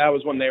 goals. That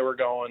was when they were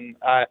going.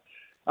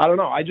 I don't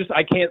know.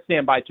 I can't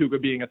stand by Tuukka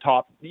being a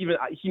top. Even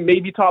he may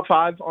be top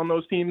 5 on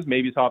those teams,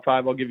 maybe top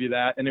 5. I'll give you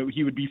that, and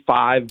he would be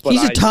 5. But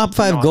he's a top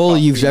 5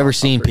 goalie you've ever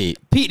seen, Pete.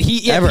 Pete,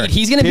 he's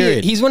gonna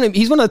be. He's one of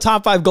the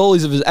top 5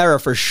 goalies of his era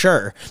for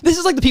sure. This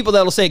is like the people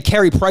that'll say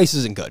Carey Price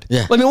isn't good.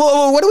 Yeah. I mean,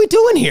 what are we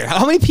doing here?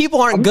 How many people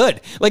aren't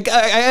good? Like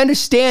I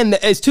understand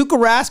that as Tuukka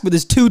Rask with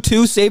his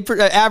 2.2 save per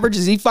average,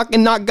 is he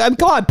fucking not good?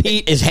 Come on,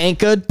 Pete. Is Hank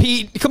good?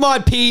 Pete, come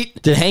on, Pete.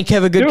 Did Hank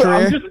have a good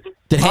career?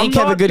 Did Hank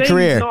have a good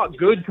career? He's not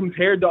good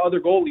compared to other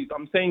goalies.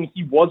 I'm saying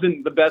he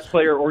wasn't the best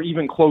player or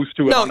even close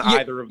to it on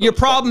either of those. Your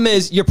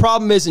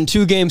problem is in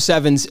 2 game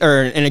 7s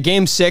or in a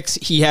game 6,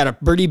 he had a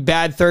pretty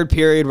bad 3rd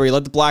period where he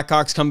let the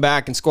Blackhawks come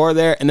back and score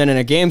there, and then in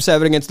a game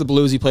 7 against the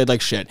Blues, he played like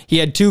shit. He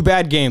had 2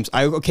 bad games.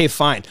 Okay,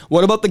 fine.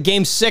 What about the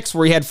game 6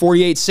 where he had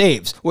 48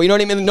 saves? Well, you know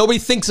what I mean? Nobody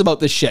thinks about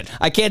this shit.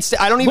 I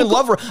don't even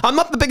love. I'm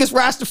not the biggest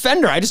Rask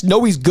defender. I just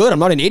know he's good. I'm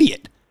not an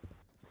idiot.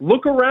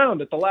 Look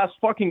around at the last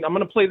I'm going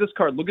to play this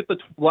card. Look at the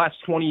last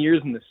 20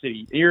 years in the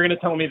city. You're going to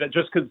tell me that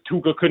just because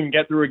Tuukka couldn't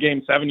get through a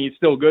game 7, he's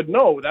still good?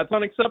 No, that's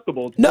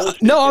unacceptable. No,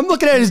 I'm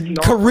looking at his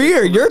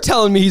career. You're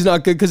telling me he's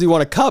not good because he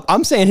won a cup.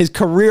 I'm saying his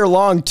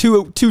career-long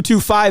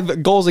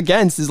 2.25 goals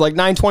against is like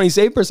 920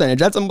 save percentage.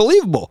 That's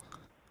unbelievable.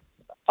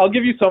 I'll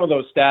give you some of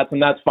those stats, and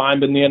that's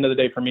fine. But in the end of the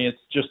day, for me, it's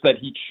just that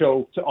he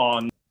choked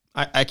on.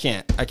 I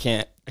can't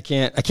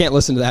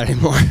listen to that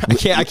anymore.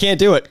 I can't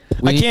do it.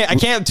 I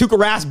can't Tuukka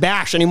Rask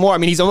bash anymore. I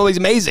mean, he's always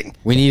amazing.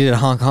 We needed a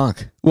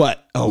honk.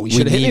 What? Oh, you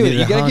should have hit me with it.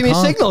 You gotta give me a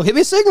signal. Hit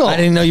me a signal. I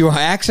didn't know you were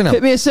axing him.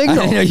 Hit me a signal.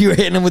 I didn't know you were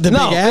hitting him with the big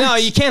axe. No,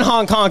 you can't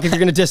honk if you're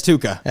gonna diss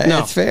Tuukka. No.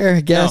 That's fair,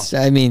 I guess. No.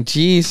 I mean,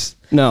 geez.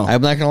 No.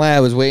 I'm not gonna lie,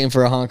 I was waiting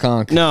for a honk.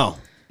 No.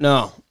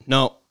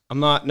 I'm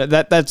not.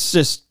 That's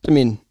just, I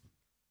mean,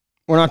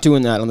 we're not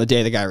doing that on the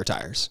day the guy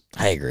retires.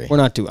 I agree. We're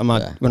not going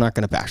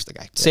to bash the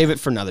guy. Save it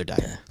for another day.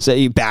 Yeah. Say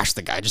you bash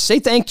the guy. Just say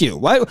thank you.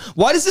 Why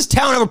does this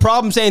town have a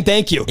problem saying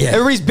thank you? Yeah.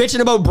 Everybody's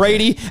bitching about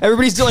Brady.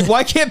 Everybody's like,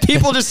 why can't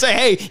people just say,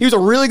 hey, he was a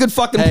really good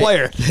fucking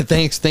player.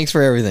 Thanks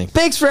for everything.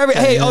 Thanks for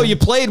everything. Hey, you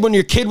played when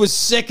your kid was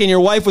sick and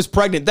your wife was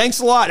pregnant. Thanks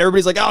a lot.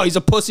 Everybody's like, oh, he's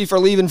a pussy for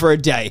leaving for a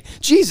day.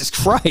 Jesus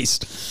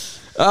Christ.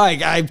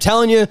 I'm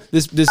telling you,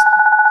 this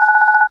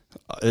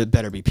it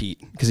better be Pete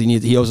because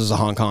he owes us a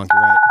honk. You're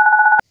right.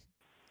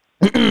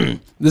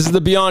 This is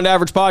the Beyond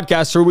Average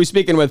podcast. Who are we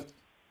speaking with?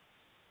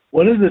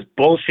 What is this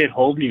bullshit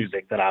hold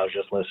music that I was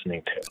just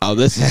listening to? Oh,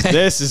 this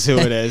is who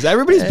it is.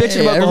 Everybody's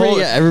bitching about the hold.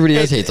 Yeah, everybody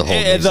does hate the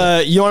hold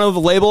music. You want to know what the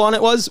label on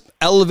it was?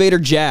 Elevator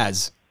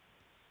Jazz.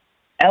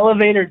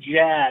 Elevator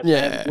Jazz.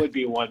 Yeah. That would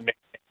be one.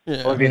 Yeah.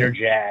 Elevator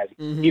Jazz.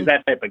 Mm-hmm. He's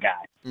that type of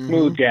guy. Mm-hmm.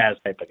 Smooth jazz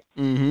type of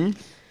guy. Mm-hmm.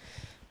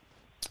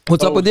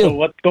 What's up with you? So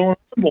what's going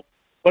on?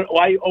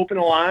 Why you open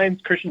a line?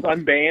 Christian's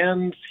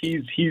unbanned.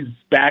 He's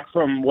back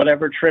from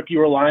whatever trip you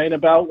were lying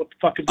about. What the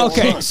fuck is going on?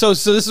 Okay, so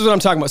this is what I'm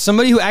talking about.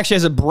 Somebody who actually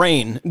has a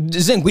brain.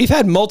 Zink, we've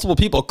had multiple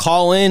people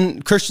call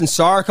in. Christian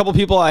Sarr, a couple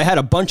people. I had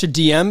a bunch of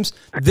DMs.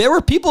 There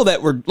were people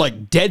that were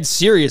like dead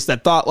serious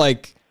that thought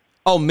like,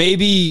 oh,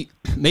 maybe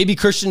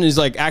Christian is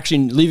like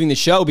actually leaving the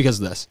show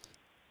because of this.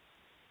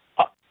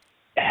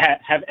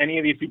 Have any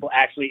of these people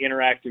actually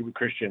interacted with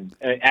Christian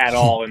at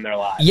all in their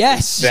lives?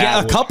 Yes,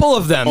 a couple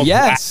of them.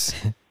 Yes.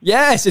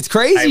 Yes, it's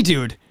crazy,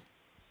 dude.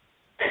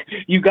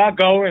 You got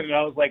going, and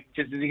I was like,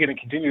 is he going to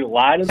continue to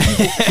lie to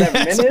people for 7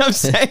 minutes? That's what I'm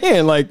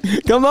saying. Like,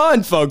 come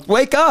on, folks.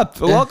 Wake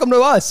up. Welcome to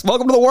us.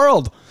 Welcome to the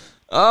world.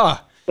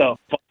 So,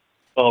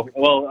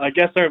 well, I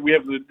guess we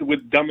have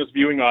the dumbest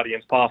viewing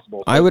audience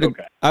possible. So I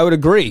would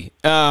agree.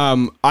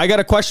 I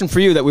got a question for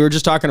you that we were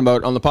just talking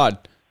about on the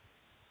pod.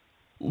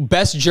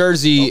 Best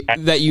jersey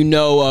that you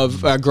know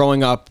of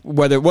growing up.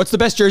 What's the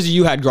best jersey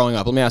you had growing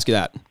up? Let me ask you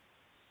that.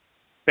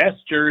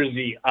 Best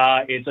jersey,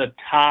 it's a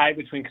tie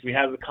between, because we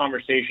had the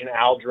conversation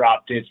Al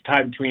dropped, it's a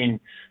tie between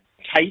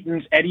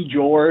Titans, Eddie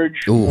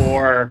George,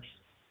 or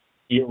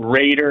the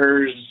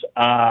Raiders,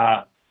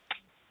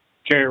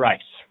 Jerry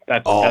Rice.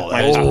 That's my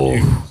top two.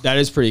 That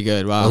is pretty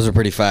good. Wow. Those are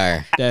pretty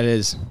fire. That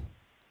is.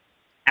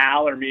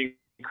 Al or me,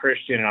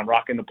 Christian, and I'm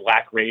rocking the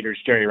Black Raiders,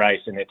 Jerry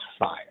Rice, and it's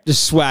fire.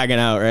 Just swagging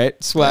out, right?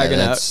 Swagging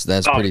out.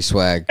 That's pretty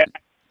swag.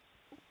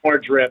 More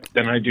drip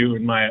than I do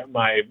in my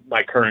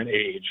current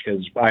age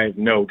because I have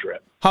no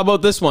drip. How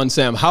about this one,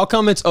 Sam? How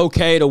come it's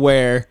okay to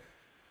wear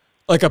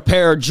like a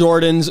pair of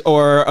Jordans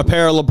or a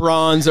pair of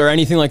LeBrons or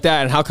anything like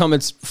that? And how come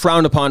it's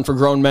frowned upon for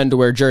grown men to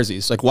wear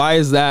jerseys? Like, why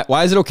is that?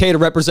 Why is it okay to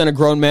represent a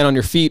grown man on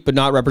your feet, but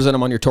not represent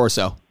him on your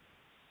torso?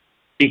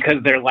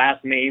 Because their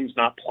last name's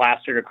not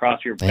plastered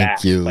across your back.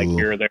 Thank you. Like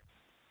you're their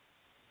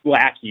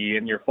lackey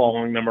and you're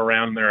following them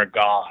around and they're a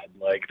god.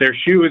 Like their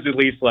shoe is at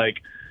least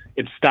like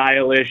it's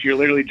stylish. You're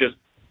literally just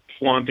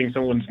flaunting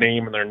someone's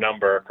name and their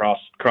number across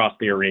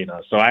the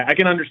arena. So I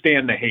can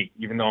understand the hate,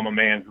 even though I'm a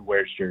man who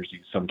wears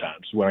jerseys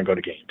sometimes when I go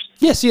to games.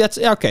 Yeah, see, that's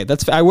okay.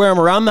 I wear them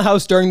around the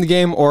house during the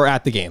game or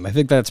at the game. I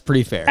think that's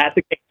pretty fair. At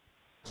the game.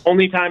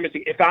 Only time is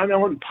if I'm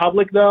out in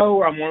public, though,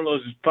 or I'm one of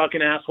those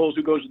fucking assholes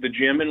who goes to the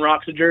gym and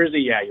rocks a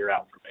jersey, yeah, you're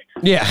out for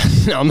me. Yeah,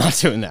 no, I'm not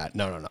doing that.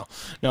 No.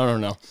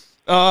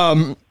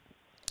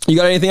 You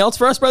got anything else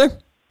for us, brother?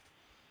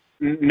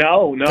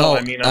 No.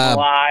 I mean, I'm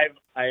alive.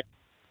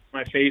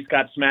 My face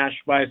got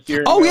smashed by a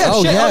steering. Oh, yeah,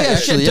 wheel.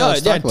 shit.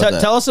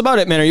 Tell us about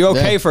it, man. Are you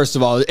okay, first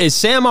of all? Is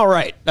Sam all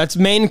right? That's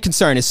main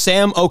concern. Is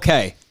Sam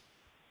okay?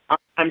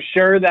 I'm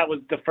sure that was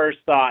the first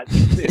thought.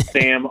 Is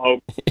Sam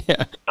okay?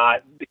 Yeah.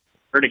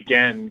 Hurt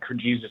again,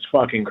 Jesus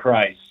fucking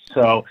Christ.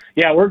 So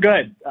yeah, we're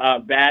good.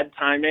 Bad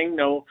timing.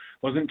 No,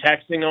 wasn't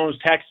texting. No one was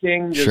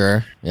texting. Just,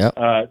 sure. Yep.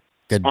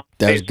 Good.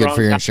 That was good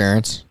for your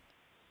insurance.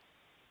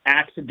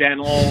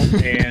 Accidental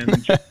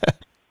and just,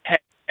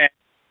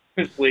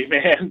 honestly,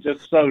 man,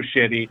 just so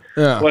shitty.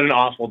 Yeah. What an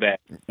awful day.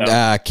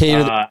 So,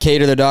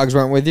 Kate or the dogs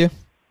weren't with you?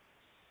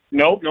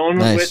 Nope, no one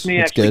was with me.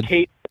 That's Actually, good.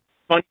 Kate.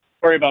 Funny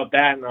story about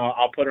that, and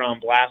I'll put her on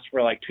blast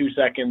for like 2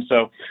 seconds.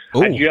 So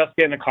I just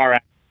get in the car.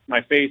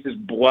 My face is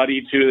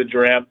bloody to the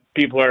drip.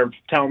 People are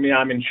telling me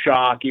I'm in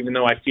shock, even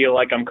though I feel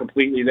like I'm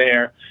completely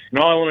there. And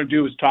all I want to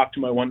do is talk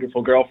to my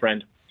wonderful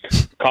girlfriend.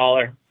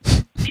 Call her.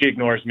 She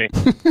ignores me.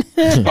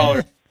 Call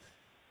her.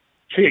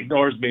 She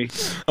ignores me.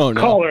 Oh, no.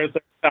 Call her.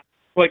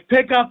 Like,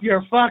 pick up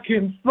your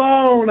fucking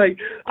phone. Like,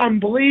 I'm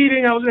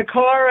bleeding. I was in a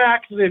car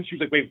accident. She's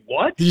like, wait,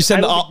 what? Did you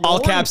send the all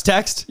caps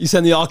text? You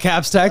send the all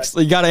caps text?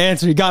 You got to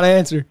answer. You got to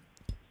answer.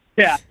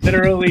 Yeah,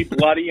 literally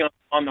bloody on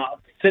the...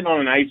 sitting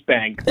on an ice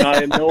bank. I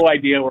had no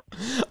idea where.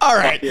 All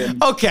right.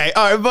 Okay.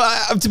 All right.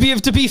 But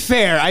to be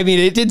fair, I mean,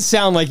 it did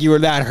sound like you were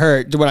that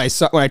hurt when I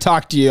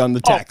talked to you on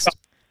the text.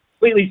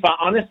 Completely fine.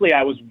 Honestly,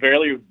 I was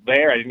barely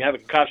there. I didn't have a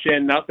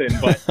concussion, nothing.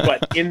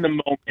 But in the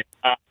moment,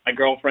 my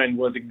girlfriend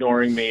was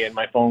ignoring me and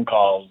my phone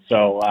calls.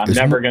 So I'm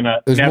never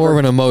gonna. It was more of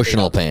an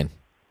emotional pain.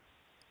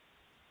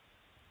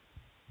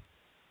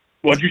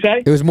 What'd you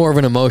say? It was more of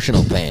an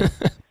emotional pain.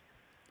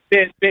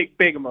 Big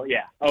emo.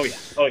 Yeah. Oh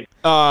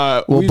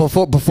yeah.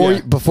 Well,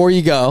 before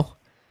you go,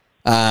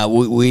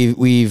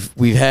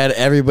 we've had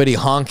everybody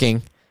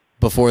honking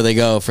before they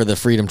go for the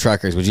Freedom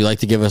Truckers. Would you like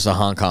to give us a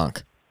honk?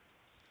 Honk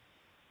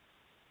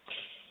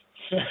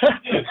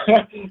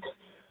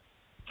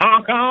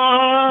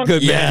honk.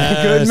 Good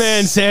man. Good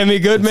man, Sammy.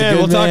 Good man.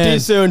 We'll talk to you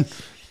soon.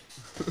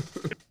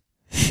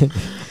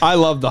 I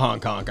love the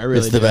honk honk. I really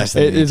It's the do. best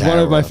thing. It's one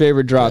of my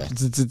favorite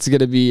drops. Yeah. It's going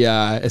to be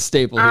a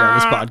staple here on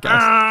this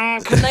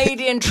podcast.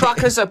 Canadian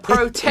truckers are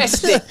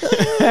protesting.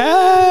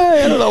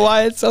 I don't know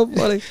why it's so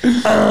funny.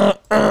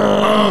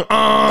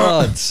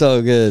 Oh, it's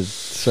so good.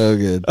 So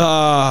good.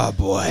 Oh,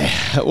 boy.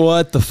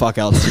 What the fuck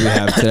else do we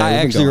have today? I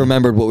actually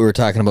remembered what we were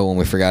talking about when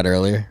we forgot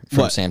earlier from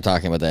What? Sam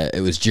talking about that. It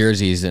was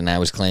jerseys, and I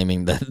was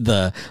claiming that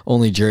the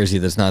only jersey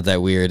that's not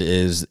that weird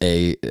is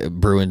a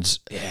Bruins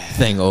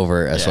thing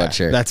over a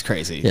sweatshirt. That's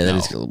crazy. Yeah, that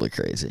is a little bit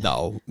crazy.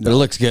 No. But it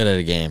looks good at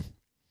a game.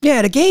 Yeah,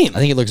 at a game. I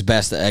think it looks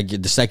best. The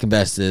second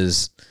best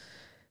is,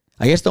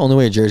 I guess the only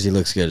way a jersey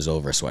looks good is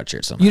over a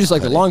sweatshirt somehow. You just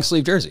like the long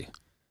sleeve jersey.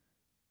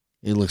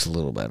 It looks a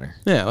little better.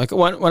 Yeah, like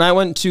when I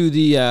went to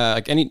the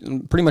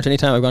pretty much any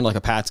time I've gone to like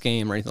a Pats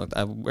game or anything like that,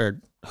 I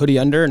wear hoodie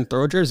under and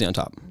throw a jersey on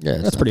top. Yeah,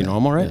 that's pretty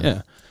normal, right?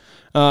 Yeah.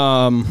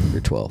 You're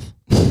 12.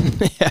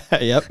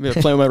 Yep. Playing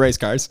with my race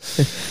cars.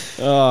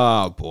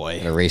 Oh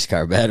boy, A race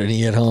car bed when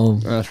you get home.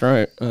 That's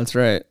right.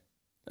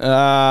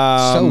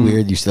 So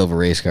weird. You still have a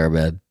race car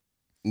bed.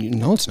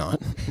 No, it's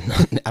not.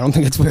 I don't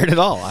think it's weird at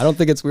all.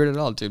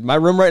 Dude. My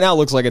room right now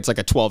looks like it's like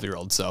a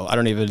 12-year-old. So I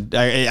don't even.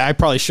 I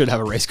probably should have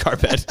a race car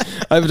bed.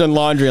 I haven't done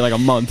laundry in like a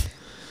month.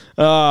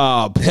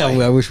 Oh boy.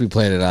 Yeah, I wish we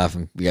played it off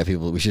and we got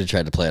people. We should have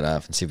tried to play it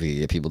off and see if we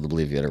could get people to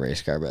believe you had a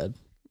race car bed.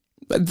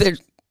 They're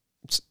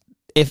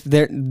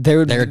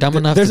dumb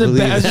enough. There's to a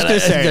believe I was just gonna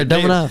say they're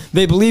dumb enough.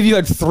 They believe you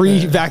had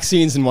 3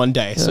 vaccines in one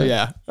day. So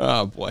yeah.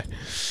 Oh boy.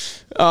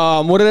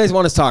 What did I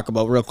want to talk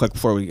about real quick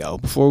before we go?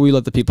 Before we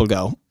let the people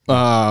go.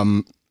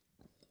 Hold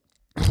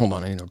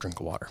on, I need a drink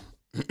of water.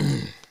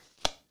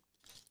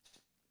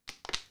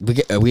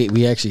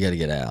 we actually got to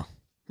get Al.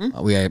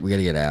 We got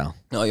to get Al.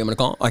 No, you want me to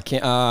call him? I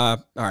can't.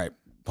 All right,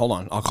 hold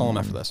on. I'll call him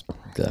after this.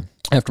 Okay.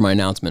 After my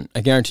announcement,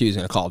 I guarantee he's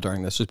going to call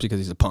during this, just because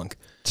he's a punk.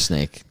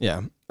 Snake.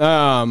 Yeah.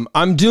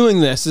 I'm doing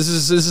this. This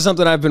is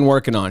something I've been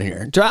working on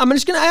here. I'm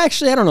just gonna. I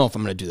don't know if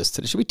I'm gonna do this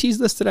today. Should we tease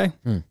this today?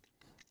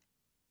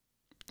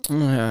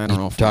 I don't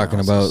know. If talking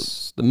about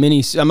the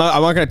mini. I'm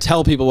not going to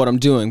tell people what I'm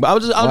doing, but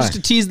I'll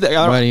just tease that.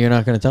 Why are you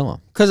not going to tell them?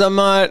 Because I'm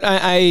not.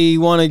 I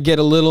want to get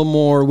a little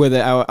more with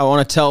it. I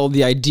want to tell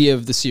the idea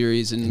of the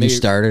series and maybe, you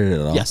started it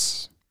at all?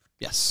 Yes.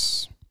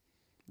 Yes.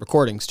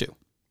 Recordings too.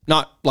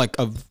 Not like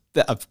of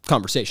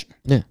conversation.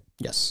 Yeah.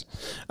 Yes.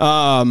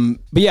 But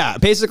yeah,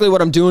 basically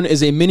what I'm doing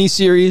is a mini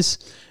series,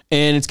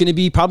 and it's going to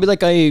be probably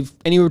like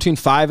anywhere between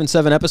 5 and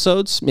 7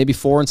 episodes, maybe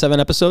 4 and 7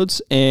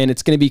 episodes. And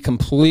it's going to be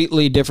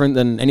completely different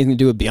than anything to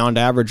do with Beyond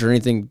Average or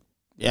anything.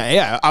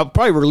 Yeah. I'll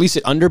probably release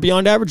it under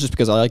Beyond Average just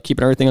because I like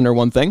keeping everything under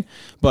one thing.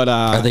 But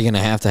are they going to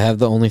have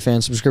the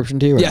OnlyFans subscription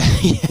to you? Yeah.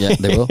 Yeah,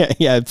 they will.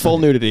 Yeah, full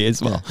nudity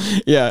as well.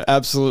 Yeah,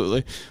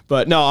 absolutely.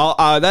 But no,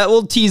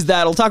 we'll tease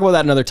that. I'll talk about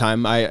that another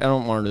time. I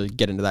don't want to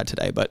get into that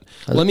today, but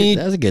that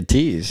was a good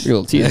tease. Your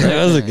little tease, right?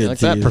 That was a good like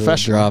tease. That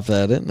professional. Drop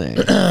that in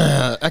there.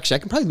 Actually, I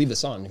can probably leave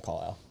this on and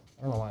call Al.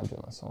 I don't know why I'm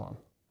doing this. Hold on.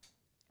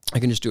 I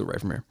can just do it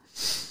right from here.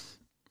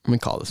 Let me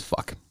call this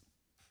fuck.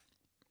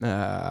 Hey,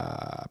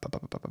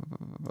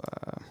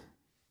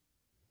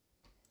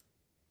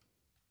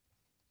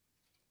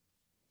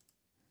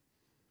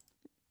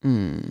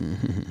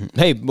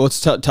 let's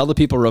tell the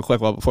people real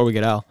quick before we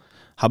get out.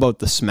 How about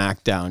the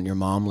smackdown your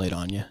mom laid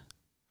on you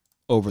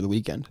over the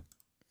weekend?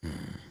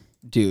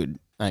 Dude,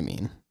 I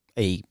mean,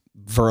 a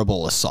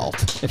verbal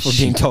assault, if we're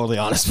being totally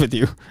honest with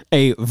you.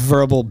 A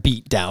verbal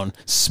beatdown,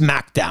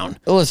 smackdown.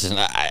 Listen,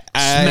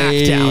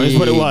 Smackdown is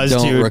what it was,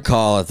 don't dude.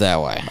 recall it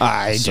that way.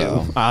 I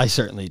do. I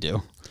certainly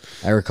do.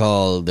 I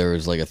recall there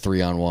was like a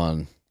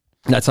 3-on-1.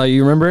 That's how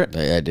you remember it?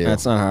 I do.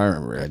 That's not how I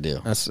remember it. I do.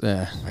 That's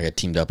I got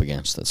teamed up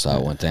against. That's how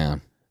it went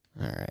down.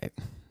 All right.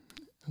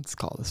 Let's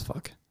call this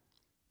fuck.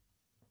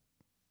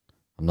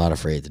 I'm not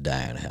afraid to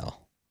die in hell.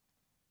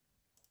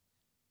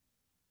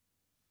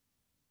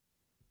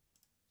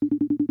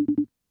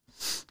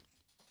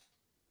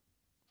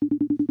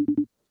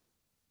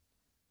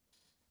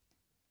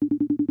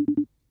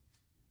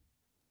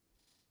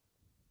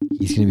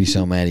 He's going to be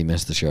so mad he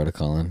missed the show to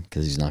call in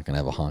because he's not going to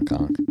have a honk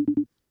honk.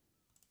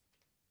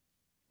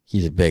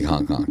 He's a big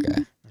honk honk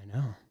guy. I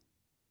know.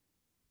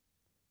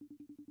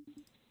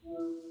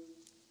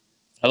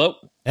 Hello.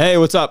 Hey,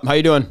 what's up? How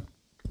you doing?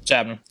 What's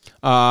happening?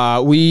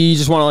 We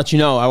just want to let you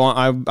know.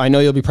 I know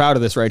you'll be proud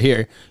of this right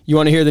here. You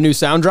want to hear the new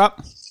sound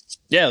drop?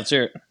 Yeah, let's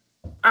hear it.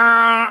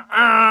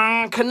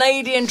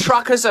 Canadian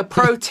truckers are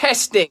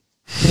protesting.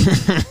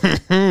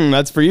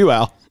 That's for you,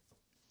 Al.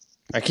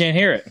 I can't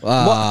hear it.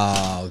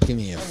 Wow, give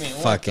me a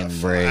fucking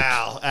break.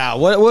 Al,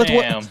 what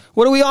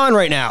are we on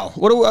right now?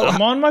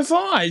 I'm on my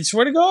phone. I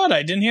swear to God,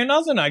 I didn't hear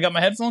nothing. I got my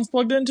headphones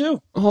plugged in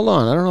too. Hold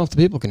on. I don't know if the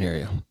people can hear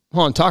you.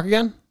 Hold on. Talk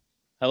again.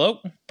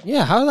 Hello?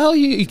 Yeah, how the hell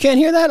you can't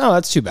hear that? Oh,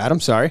 that's too bad.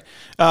 I'm sorry.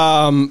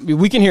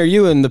 We can hear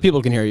you and the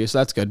people can hear you, so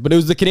that's good. But it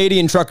was the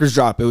Canadian Truckers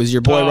drop. It was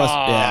your boy Russ.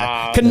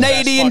 Yeah,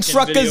 Canadian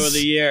Truckers video of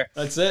the year.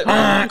 That's it.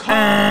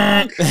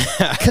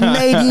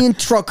 Canadian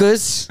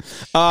Truckers.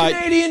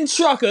 Canadian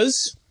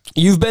Truckers.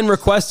 You've been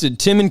requested.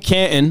 Tim and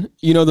Canton,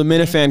 you know the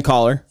Minifan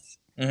caller.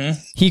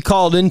 He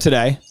called in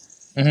today.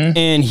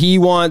 And he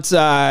wants,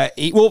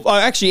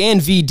 actually, and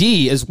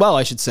VD as well,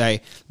 I should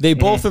say. They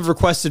both have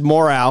requested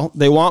Morale.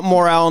 They want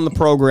Morale on the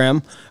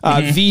program.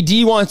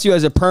 VD wants you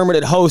as a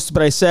permanent host,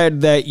 but I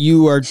said that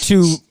you are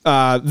too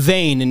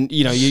vain and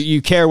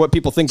you care what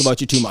people think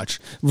about you too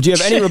much. Do you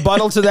have any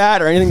rebuttal to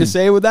that or anything to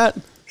say with that?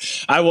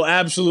 I will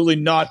absolutely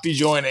not be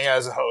joining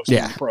as a host.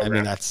 Yeah, of the program. I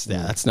mean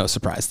that's no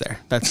surprise there.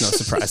 That's no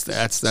surprise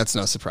there. That's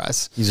no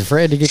surprise. He's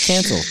afraid to get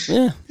canceled.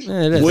 Yeah,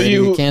 it is.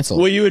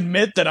 Will you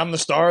admit that I'm the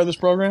star of this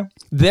program?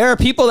 There are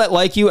people that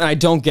like you, and I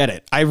don't get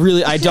it. I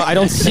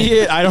don't see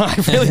it. I don't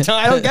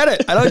get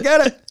it. I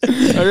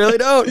really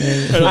don't.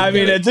 I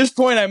mean, at this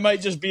point, I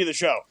might just be the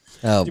show.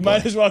 Oh, you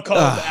might as well call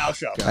it the Al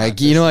Show.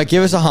 You know what?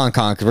 Give us a honk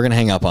honk because we're gonna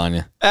hang up on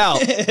you. Al,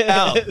 hit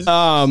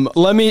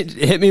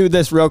me with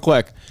this real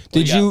quick.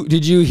 Did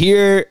you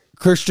hear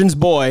Christian's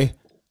boy,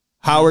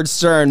 Howard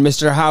Stern,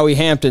 Mr. Howie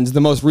Hampton's,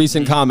 the most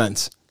recent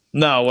comments?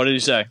 No, what did he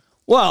say?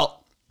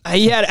 Well,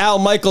 he had Al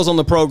Michaels on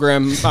the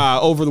program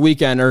over the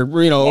weekend, or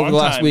over the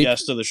last week.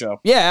 Guest of the show.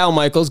 Yeah, Al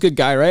Michaels, good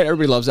guy, right?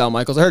 Everybody loves Al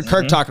Michaels. I heard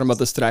Kirk talking about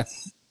this today,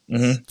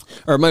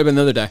 or it might have been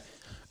the other day.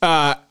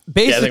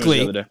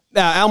 Basically,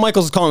 Al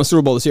Michaels is calling the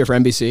Super Bowl this year for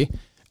NBC.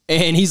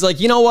 And he's like,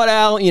 you know what,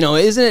 Al?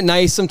 Isn't it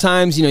nice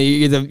sometimes?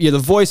 You're the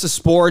voice of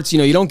sports.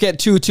 You don't get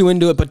too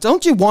into it, but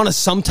don't you want to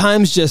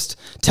sometimes just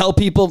tell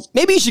people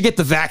maybe you should get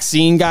the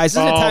vaccine, guys?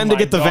 Isn't it time to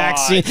get the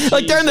vaccine? Jesus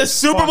like during the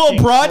Super Bowl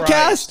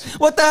broadcast? Christ.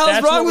 What the hell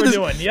is wrong with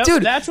this, yep,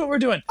 dude? That's what we're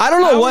doing. I don't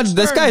know Howard what Stern,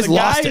 this guy's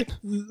lost it.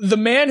 The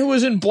man who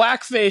was in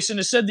blackface and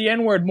has said the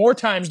N-word more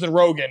times than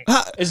Rogan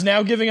is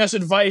now giving us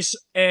advice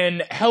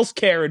and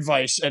healthcare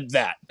advice at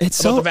that.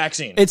 About the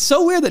vaccine. It's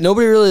so weird that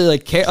nobody really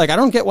cares. Like I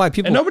don't get why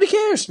people. And nobody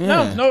cares.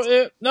 Yeah.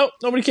 No,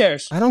 nobody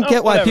cares. I don't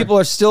get why people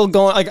are still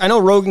going. Like I know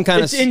Rogan kind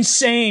of. It's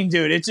insane,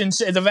 dude. It's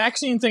insane. The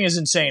vaccine thing is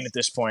insane at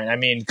this point. I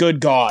mean, good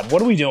God, what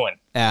are we doing?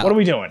 What are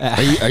we doing?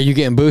 Are you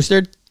getting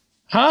boosted?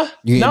 Huh?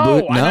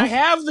 No, and I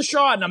have the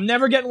shot, and I'm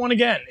never getting one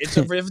again. It's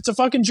a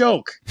fucking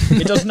joke.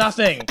 It does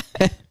nothing.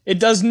 It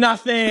does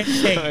nothing.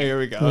 Oh, here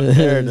we go.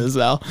 There it is,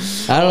 Al.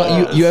 I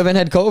don't. You haven't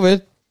had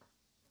COVID,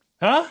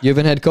 huh? You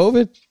haven't had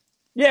COVID.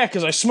 Yeah,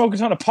 because I smoke a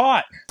ton of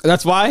pot.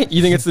 That's why?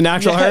 You think it's the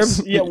natural herb?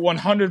 Yeah,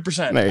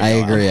 100%. I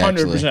agree.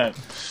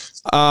 100%.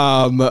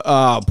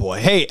 Oh boy.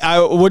 Hey,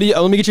 what do you?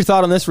 Let me get your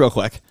thought on this real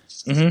quick.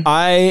 Mm-hmm.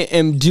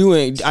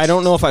 I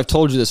don't know if I've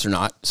told you this or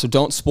not, so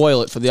don't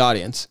spoil it for the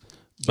audience.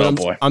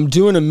 But I'm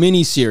doing a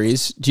mini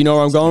series. Do you know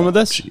where I'm going with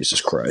this? Jesus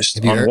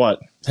Christ. On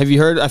what? Have you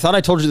heard? I thought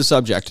I told you the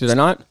subject. Did I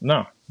not?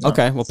 No.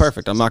 Okay, well,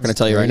 perfect. I'm not going to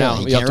tell you right now.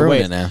 You have to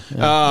wait. Now.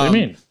 Yeah. What do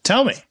you mean?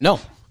 Tell me. No.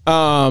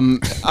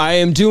 I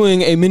am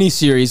doing a mini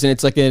series, and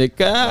it's like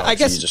I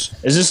guess. Jesus.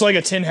 Is this like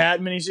a Tin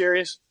Hat mini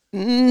series?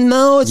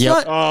 No, it's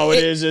not. Oh,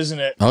 it is, isn't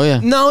it? Oh, yeah.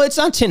 No, it's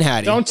not Tin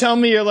Hattie. Don't tell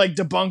me you're like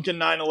debunking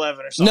 9/11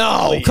 or something.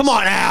 No, please. Come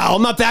on, Al.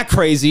 I'm not that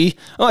crazy.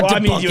 I'm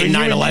not debunking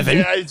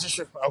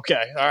 9/11.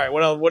 Okay, all right.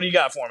 What do you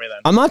got for me then?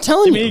 I'm not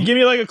telling you. Give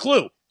me like a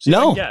clue.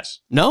 No,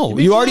 no,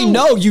 you already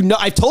know. You know,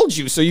 I told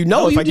you, so you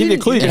know. If I give you a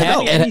clue, you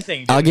know.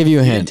 Anything, I'll give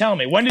you a hint. Tell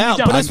me. When did you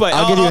tell me?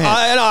 I'll give you a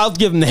hint. I'll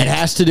give him the hint. It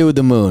has to do with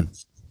the moon.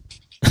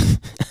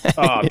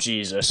 Oh,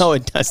 Jesus. No,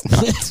 it does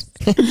not.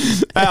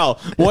 Al,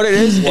 what it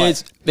is,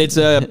 it's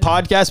a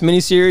podcast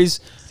miniseries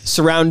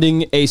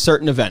surrounding a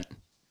certain event.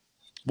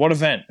 What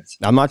event?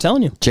 I'm not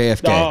telling you.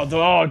 JFK.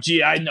 Oh,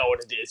 gee, I know what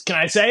it is. Can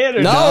I say it?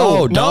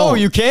 Or No,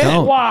 you can't.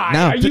 No. Why?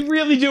 No. Are you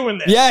really doing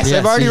this? Yes,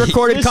 I've already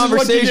recorded This is what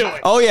conversation. you're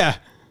doing. Oh, yeah.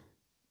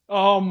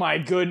 Oh, my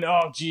goodness.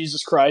 Oh,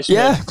 Jesus Christ.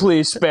 Yeah. Man.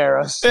 Please spare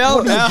us.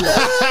 What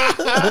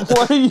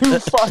are you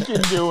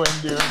fucking doing,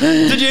 dude?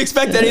 Did you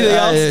expect anything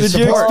else?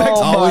 Did you expect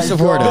always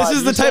supportive? This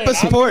is the type of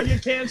support.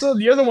 Get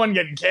canceled? You're the one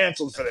getting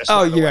canceled for this.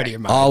 Oh, you're out of your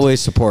mind. Always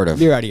supportive.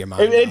 You're out of your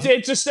mind.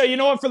 It's just, you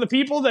know what, for the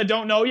people that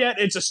don't know yet,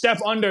 it's a step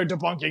under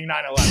debunking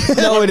 9/11.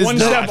 No, it is One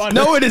not. step under.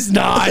 No, it is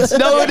not.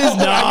 No, it is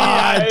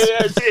not.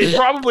 It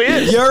probably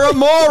is. You're a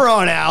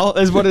moron, Al,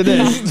 is what it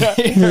is.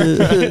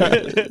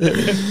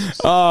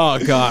 Oh,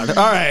 God.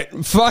 All right.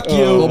 Fuck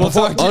you. No.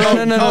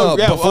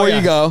 Before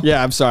you go.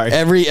 Yeah, I'm sorry.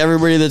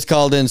 Everybody that's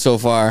called in so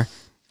far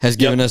has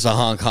given us a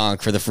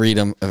honk for the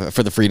freedom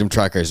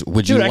truckers.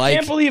 Would you I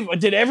can't believe.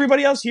 Did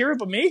everybody else hear it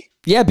but me?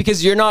 Yeah,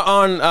 because you're not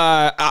on.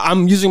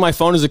 I'm using my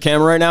phone as a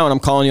camera right now, and I'm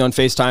calling you on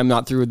FaceTime,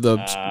 not through the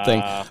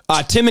thing.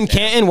 Tim in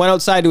Canton went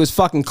outside to his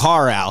fucking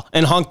car, Al,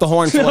 and honked the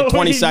horn for like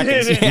 20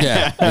 seconds.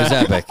 Yeah, it was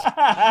epic.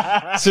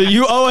 So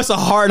you owe us a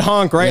hard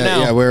honk right now.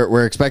 Yeah,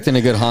 we're expecting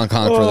a good honk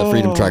for the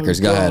freedom truckers.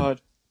 Go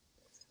ahead.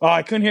 Oh,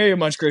 I couldn't hear you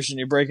much, Christian.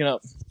 You're breaking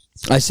up.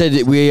 I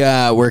said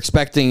we're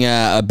expecting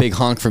a big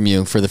honk from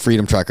you for the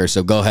freedom truckers.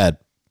 So go ahead.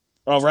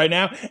 Oh, right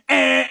now.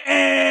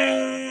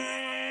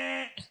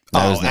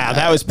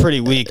 That was pretty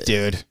weak,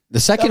 dude.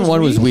 The second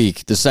one was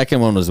weak. It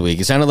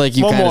sounded like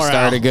you kind of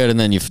started good and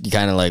then you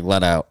kind of like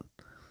let out.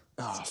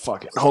 Oh,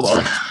 fuck it. Hold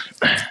on.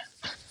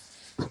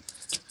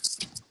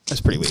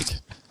 That's pretty weak.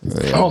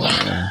 Yeah. Hold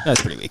on.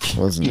 That's pretty weak.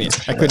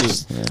 I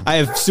couldn't. Yeah. I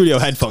have studio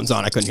headphones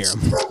on. I couldn't hear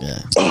them. Yeah.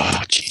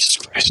 Oh, Jesus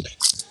Christ.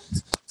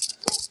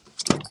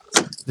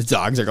 The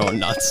dogs are going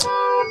nuts.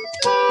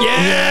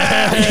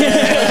 Yeah!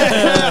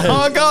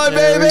 Honk on,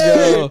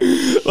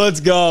 baby!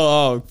 Let's go.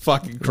 Oh,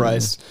 fucking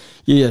Christ.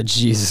 Yeah,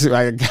 Jesus.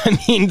 I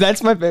mean,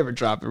 that's my favorite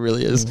drop. It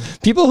really is.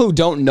 People who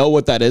don't know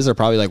what that is are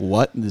probably like,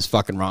 what is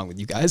fucking wrong with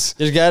you guys?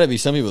 There's got to be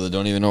some people that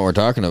don't even know what we're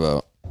talking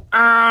about.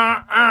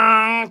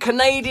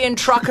 Canadian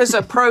truckers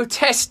are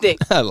protesting.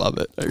 I love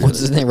it. What's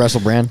his name?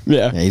 Russell Brand?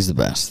 Yeah. He's the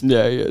best.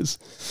 Yeah, he is.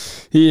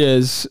 He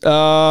is.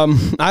 I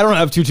don't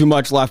have too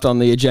much left on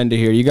the agenda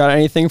here. You got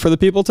anything for the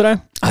people today?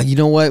 You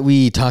know what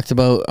we talked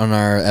about on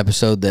our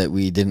episode that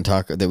we didn't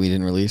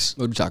release?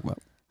 What did we talk about?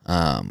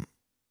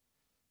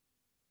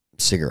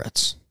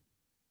 Cigarettes.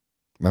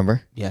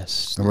 Remember?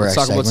 Yes. Remember Let's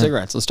talk about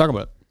cigarettes. Let's talk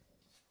about it.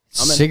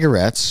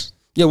 Cigarettes.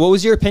 Yeah, what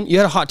was your opinion? You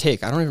had a hot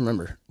take. I don't even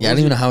remember. I don't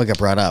even know how it got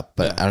brought up,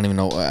 but I don't even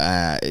know.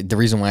 The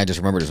reason why I just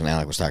remembered is when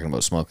Alec was talking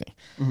about smoking.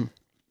 Mm-hmm.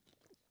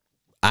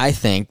 I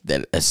think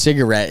that a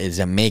cigarette is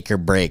a make or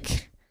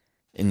break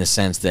in the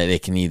sense that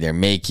it can either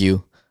make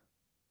you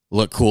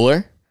look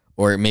cooler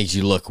or it makes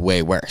you look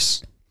way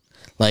worse.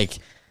 Like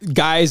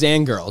guys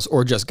and girls,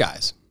 or just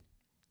guys?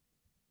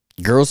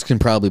 Girls can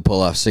probably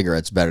pull off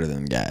cigarettes better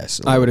than guys.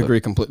 I would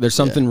agree completely. There's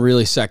something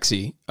really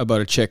sexy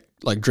about a chick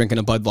like drinking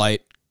a Bud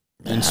Light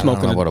and smoking.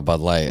 I don't know what a Bud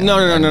Light. No.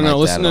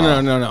 Listen,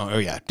 no. Oh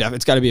yeah,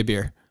 it's got to be a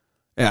beer.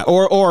 Yeah,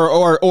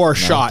 or a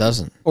shot. It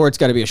doesn't. Or it's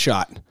got to be a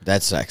shot.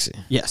 That's sexy.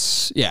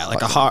 Yes. Yeah,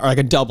 like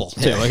a double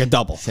too, like a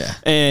double. Yeah.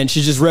 And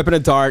she's just ripping a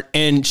dart,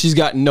 and she's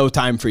got no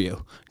time for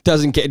you.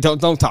 Doesn't get.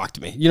 Don't talk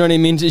to me. You know what I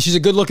mean? She's a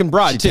good looking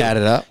broad too.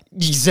 Tatted up.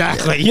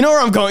 Exactly. Yeah. You know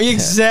where I'm going.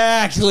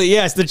 Exactly.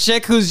 Yes. The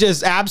chick who's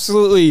just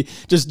absolutely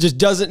just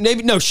doesn't.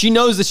 Maybe no. She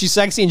knows that she's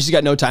sexy and she's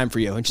got no time for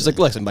you. And she's like,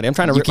 "Listen, buddy, I'm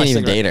trying to." You can't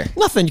even date her.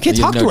 Nothing. You can't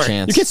talk to her.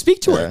 Chance. You can't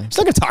speak to her. She's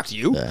not gonna talk to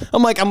you. Yeah.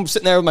 I'm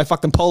sitting there with my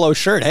fucking polo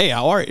shirt. Hey,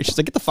 how are you? She's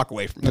like, "Get the fuck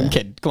away from me,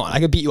 kid. Come on, I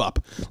can beat you up.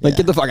 Like,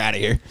 get the fuck out of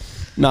here.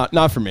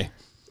 Not for me."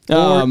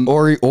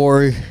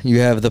 Or you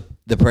have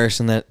the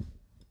person that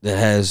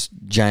has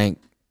giant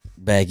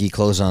baggy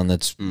clothes on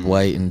that's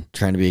white and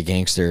trying to be a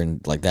gangster,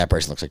 and like that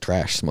person looks like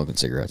trash smoking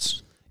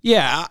cigarettes.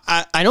 Yeah,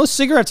 I know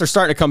cigarettes are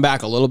starting to come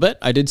back a little bit.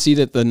 I did see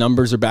that the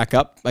numbers are back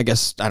up. I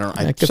guess, I don't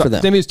know.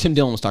 Maybe it was Tim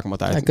Dillon was talking about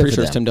that. I'm pretty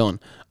sure it's Tim Dillon.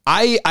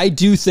 I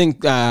do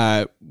think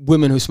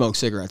women who smoke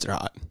cigarettes are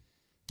hot.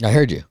 I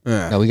heard you.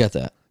 Yeah. No, we got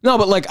that. No,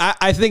 but like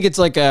I think it's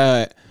like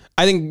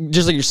I think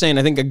just like you're saying,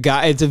 I think a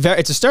guy, it's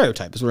a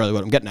stereotype is really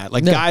what I'm getting at.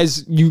 Like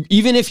guys,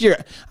 even if you're,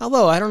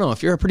 although I don't know,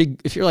 if you're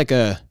like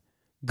a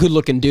good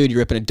looking dude, you're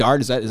ripping a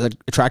dart. Is that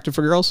attractive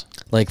for girls?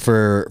 Like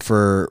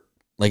for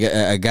like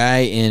a guy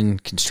in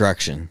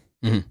construction.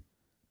 Mm-hmm.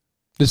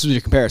 This was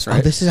your comparison, right?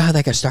 Oh, this is how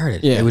that got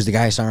started. Yeah. It was the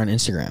guy I saw on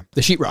Instagram. The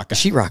sheetrock guy. The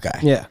sheetrock guy.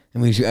 Yeah.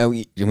 And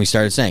we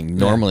started saying,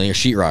 normally a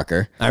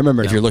sheetrocker. I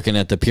remember if you're looking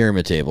at the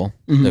pyramid table,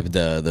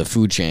 the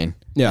food chain,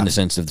 in the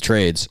sense of the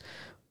trades,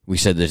 we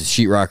said that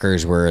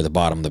sheetrockers were the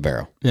bottom of the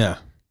barrel. Yeah.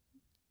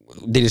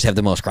 They just have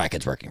the most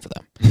crackheads working for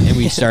them. And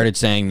we started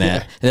saying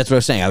that. That's what I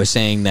was saying. I was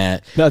saying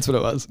that. That's what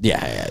it was.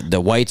 Yeah.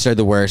 The whites are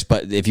the worst,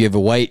 but if you have a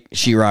white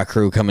sheetrock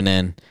crew coming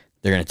in,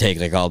 they're going to take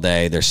like all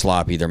day. They're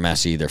sloppy. They're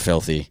messy. They're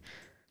filthy.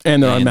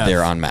 And they're on meth.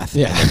 They're on meth.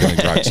 Yeah. And they're doing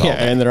drugs all day.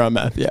 And they're on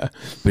meth, yeah.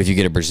 But if you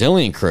get a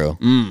Brazilian crew,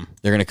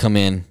 they're going to come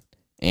in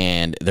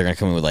and they're going to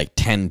come in with like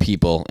 10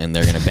 people and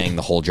they're going to bang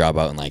the whole job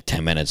out in like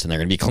 10 minutes and they're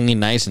going to be clean,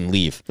 nice, and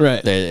leave. Right.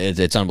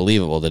 It's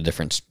unbelievable, the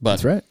difference. But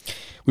that's right.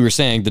 We were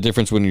saying the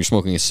difference when you're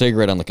smoking a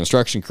cigarette on the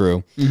construction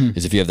crew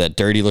is if you have that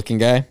dirty looking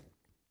guy.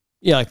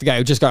 Yeah, like the guy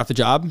who just got off the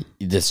job.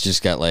 That's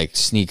just got like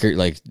sneaker,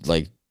 like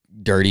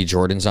dirty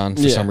Jordans on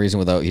for some reason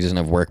he doesn't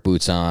have work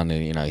boots on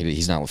and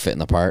he's not fitting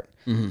the part.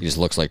 He just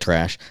looks like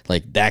trash.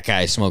 Like that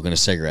guy smoking a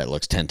cigarette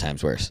looks 10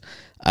 times worse.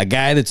 A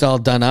guy that's all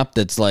done up,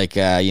 that's like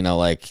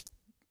like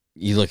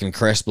he's looking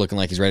crisp, looking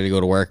like he's ready to go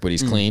to work, but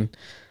he's clean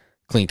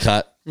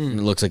cut. And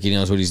it looks like he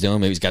knows what he's doing.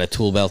 Maybe he's got a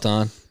tool belt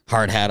on,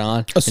 hard hat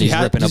on. Oh, so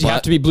does he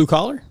have to be blue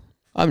collar?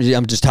 I'm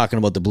just talking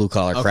about the blue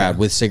collar crowd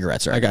with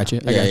cigarettes right I got you.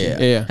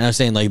 Yeah. And I'm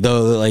saying like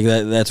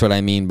that's what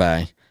I mean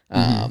by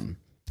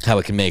how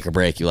it can make or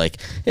break you. Like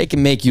it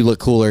can make you look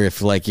cooler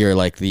if like you're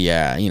like the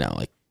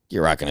like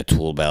you're rocking a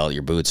tool belt,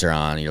 your boots are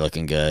on, you're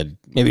looking good.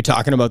 Maybe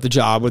talking about the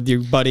job with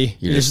your buddy.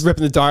 You're just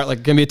ripping the dart,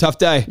 like, gonna be a tough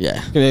day.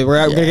 Yeah.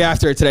 We're gonna get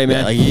after it today,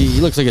 man. Yeah, like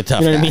he looks like a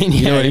tough you know guy. what I mean?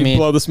 You know what I mean?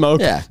 Blow the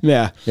smoke.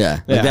 Yeah.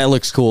 Like, that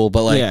looks cool,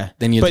 but like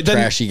then you're the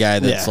trashy guy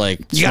that's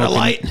like you got a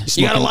light?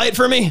 You got a light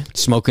for me?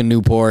 Smoking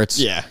Newports.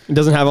 Yeah. He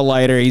doesn't have a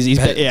lighter.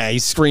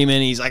 He's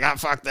screaming. He's like,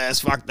 fuck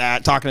this, fuck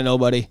that, talking to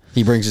nobody.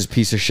 He brings his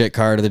piece of shit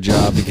car to the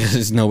job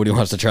because nobody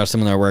wants to trust him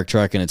in their work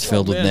truck and it's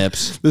filled with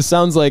nips. This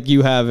sounds like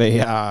you have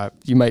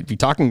you might be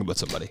talking with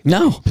somebody.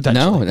 No,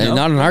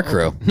 not in our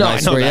crew. No,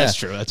 I know that's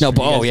true.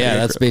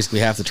 That's basically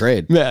half the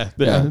trade. Yeah,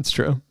 that's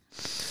true.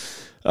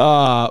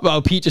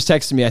 Well, Pete just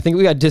texted me. I think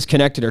we got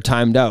disconnected or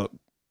timed out.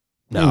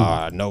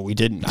 No, we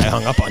didn't. I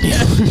hung up on you.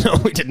 No,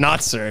 we did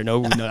not, sir.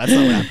 No, that's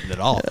not what happened at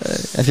all.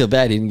 I feel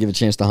bad. He didn't give a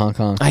chance to honk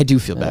honk. I do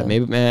feel bad.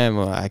 Maybe, man.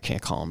 Well, I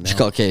can't call him now. Just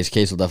call Case.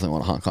 Case will definitely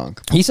want to honk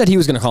honk. He said he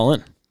was going to call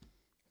in.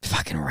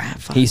 Fucking rat.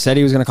 Fuck. He said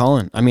he was going to call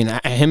in. I mean,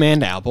 him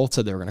and Al both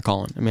said they were going to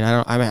call in. I mean,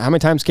 how many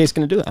times is Case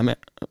going to do that?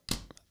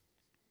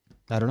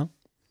 I don't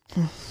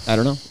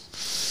know.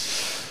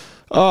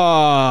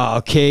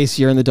 Oh, Case,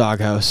 you're in the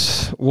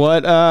doghouse.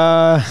 What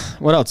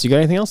else? You got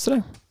anything else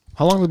today?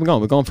 How long have we been going?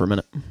 We're going for a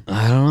minute.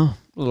 I don't know.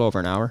 A little over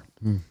an hour.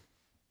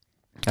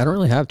 I don't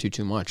really have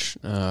too much.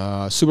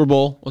 Super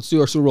Bowl. Let's do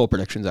our Super Bowl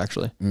predictions,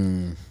 actually.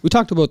 We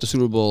talked about the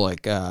Super Bowl,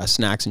 like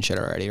snacks and shit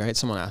already, right?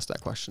 Someone asked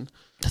that question.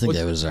 I think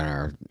that was on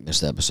our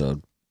this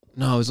episode.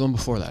 No, it was the one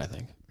before that, I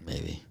think.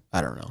 Maybe.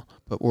 I don't know.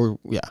 But who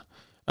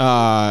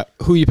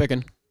are you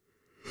picking?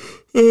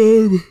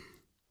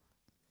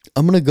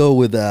 I'm going to go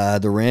with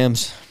the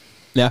Rams.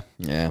 Yeah.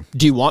 Yeah.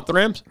 Do you want the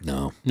Rams?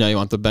 No. No, you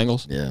want the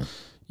Bengals? Yeah.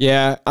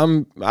 Yeah,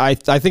 I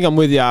think I'm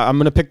with you. I'm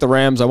going to pick the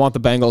Rams. I want the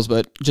Bengals,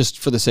 but just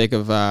for the sake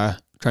of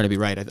trying to be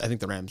right, I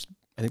think the Rams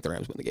win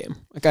the game.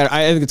 Like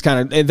I think it's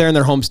kind of, they're in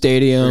their home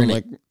stadium,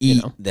 like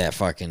eat that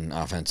fucking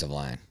offensive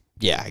line.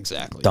 Yeah,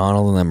 exactly.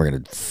 Donald and them are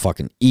going to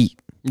fucking eat.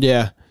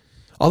 Yeah.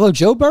 Although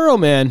Joe Burrow,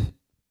 man,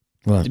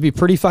 what? It'd be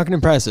pretty fucking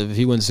impressive if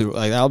he wins.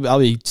 Like I'll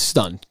be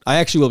stunned. I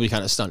actually will be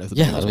kind of stunned if the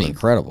Bengals that'd be win.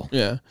 incredible.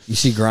 Yeah. You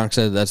see, Gronk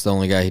said that's the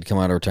only guy he'd come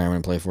out of retirement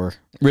and play for.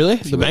 Really?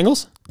 The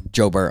Bengals?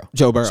 Joe Burrow.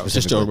 Joe Burrow.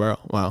 Just Joe Burrow.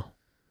 Wow.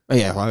 Oh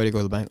yeah. Why would he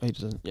go to the Bengals? He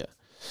doesn't. Yeah.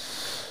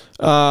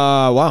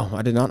 Wow.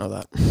 I did not know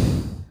that.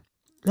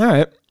 All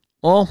right.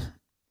 Well,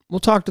 we'll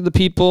talk to the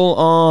people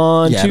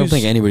on. Yeah, I don't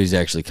think anybody's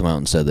actually come out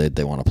and said that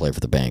they want to play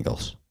for the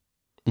Bengals.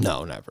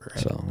 No, never.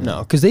 Right? So no,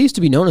 because they used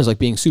to be known as like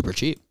being super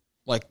cheap.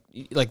 Like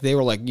they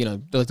were like, you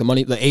know, like the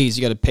money, the A's,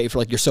 you got to pay for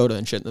like your soda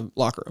and shit in the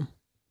locker room,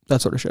 that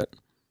sort of shit.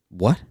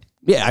 What?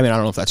 Yeah, I mean, I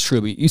don't know if that's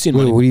true, but you seen.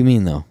 What do you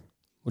mean though?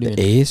 What do you mean?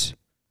 A's?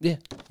 Yeah,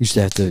 you used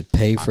to have to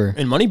pay for.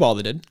 In Moneyball,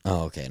 they did.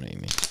 Oh, okay, I know what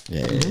you mean.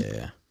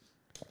 Yeah.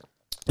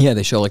 Yeah,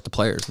 they show like the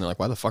players, and they're like,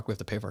 "Why the fuck we have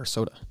to pay for our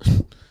soda?"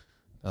 They're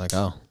like,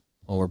 "Oh,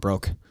 well, we're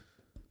broke."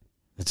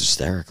 It's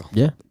hysterical.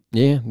 Yeah.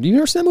 You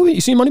ever seen that movie?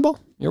 You seen Moneyball?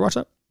 You ever watch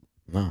that?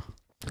 No.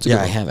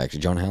 Yeah, I have actually.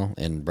 Jonah Hill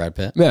and Brad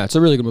Pitt. Yeah, it's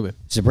a really good movie.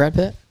 Is it Brad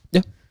Pitt?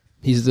 Yeah.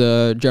 He's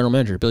the general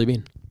manager, Billy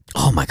Bean.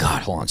 Oh my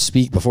God! Hold on.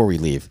 Speak before we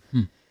leave.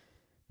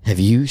 Have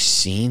you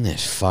seen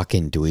this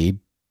fucking dweeb?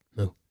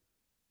 Who?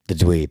 The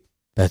dweeb.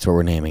 That's what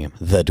we're naming him.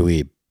 The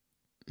dweeb.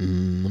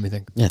 Let me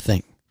think. Yeah,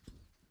 think.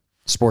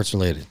 Sports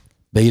related.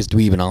 Biggest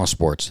dweeb in all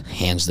sports,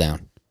 hands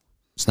down.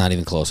 It's not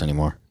even close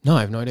anymore. No,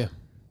 I have no idea.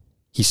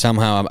 He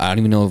somehow, I don't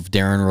even know if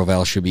Darren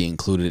Rovell should be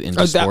included in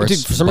sports.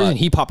 Dude, for some reason,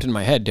 he popped in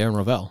my head, Darren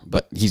Rovell.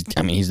 But he's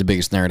the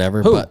biggest nerd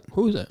ever. Who? But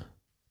Who is it?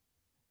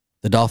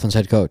 The Dolphins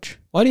head coach.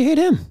 Why do you hate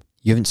him?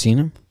 You haven't seen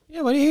him?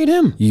 Yeah, why do you hate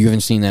him? You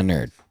haven't seen that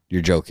nerd.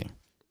 You're joking.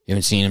 You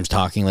haven't seen him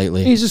talking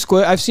lately? He's a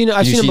squid. I've seen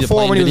him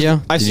before when he was.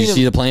 Did you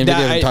see the plane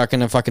video of him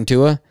talking to fucking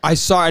Tua? I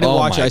saw it. I didn't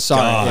watch it. I saw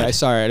it. Yeah, I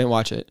saw it. I didn't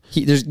watch it.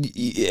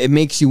 It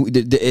makes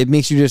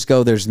you just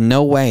go, there's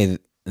no way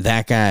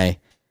that guy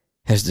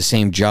has the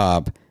same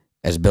job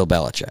as Bill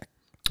Belichick.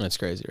 That's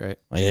crazy, right?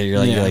 Like, you're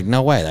like,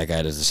 no way that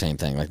guy does the same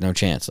thing. Like, no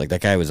chance. Like,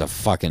 that guy was a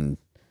fucking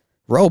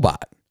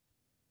robot.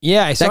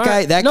 Yeah, I saw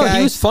that guy.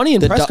 He was funny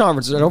in press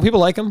conferences. Don't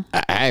people like him?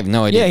 I have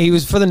no idea. Yeah, he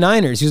was for the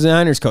Niners. He was the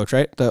Niners coach,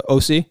 right? The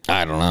OC.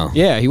 I don't know.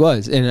 Yeah, he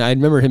was, and I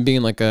remember him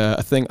being like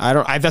a thing.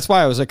 That's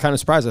why I was like kind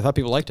of surprised. I thought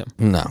people liked him.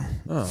 No.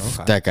 Oh,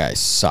 okay. That guy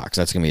sucks.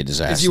 That's gonna be a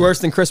disaster. Is he worse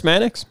than Chris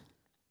Mannix?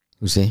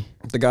 Who's he?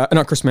 The guy,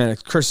 not Chris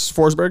Mannix. Chris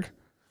Forsberg.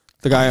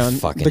 The guy on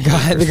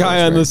the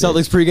guy on the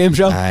Celtics pregame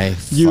show.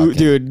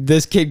 Dude,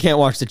 this kid can't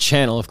watch the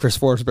channel if Chris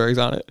Forsberg's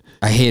on it.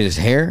 I hate his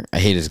hair. I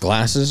hate his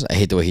glasses. I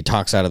hate the way he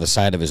talks out of the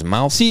side of his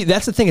mouth. See,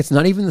 that's the thing. It's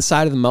not even the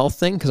side of the mouth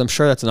thing because I'm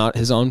sure that's not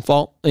his own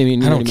fault. I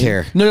mean, I don't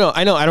care. No,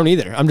 I know. I don't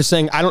either. I'm just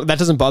saying. That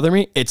doesn't bother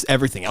me. It's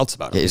everything else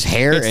about him. His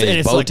hair and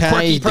his bow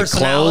tie, the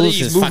clothes,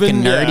 his fucking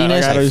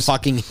nerdiness. I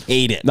fucking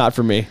hate it. Not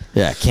for me.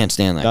 Yeah, can't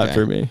stand that guy. Not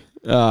for me.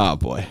 Oh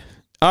boy.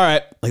 All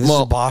right. Like, this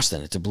is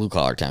Boston. It's a blue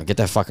collar town. Get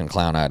that fucking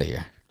clown out of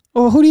here.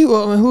 Well, who do you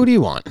want? Who do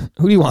you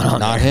want on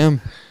Not there?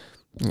 him.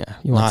 Yeah,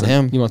 you want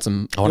him. You want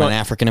some? I want an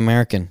African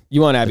American. You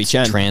want Abby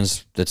Chen?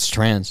 That's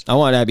trans. I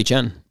want Abby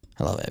Chen.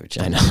 I love Abby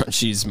Chen. I know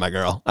she's my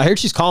girl. I heard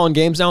she's calling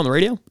games now on the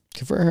radio.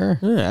 Good for her.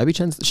 Yeah, Abby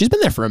Chen. She's been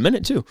there for a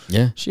minute too.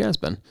 Yeah, she has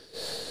been.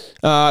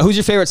 Who's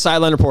your favorite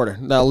sideline reporter?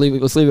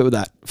 Let's leave it with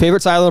that.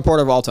 Favorite sideline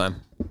reporter of all time.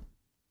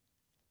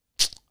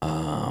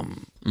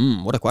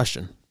 What a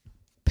question.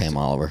 Pam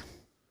Oliver.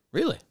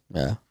 Really?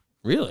 Yeah.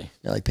 Really?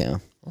 I like Pam.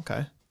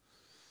 Okay.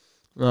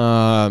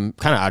 Kind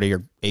of out of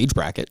your age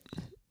bracket.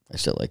 I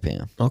still like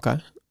Pam. Okay.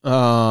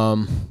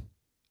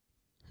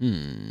 Do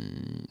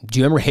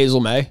you remember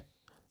Hazel May?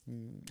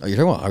 Oh, you're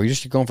talking about? Are you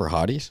just going for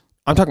hotties?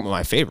 I'm talking about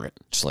my favorite.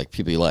 Just like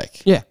people you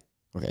like. Yeah.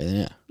 Okay.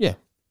 Then yeah.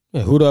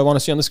 Who do I want to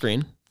see on the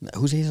screen?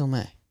 Who's Hazel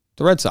May?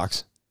 The Red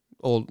Sox.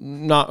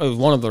 Not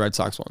one of the Red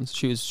Sox ones.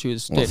 She was.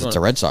 Well, if it's a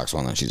Red Sox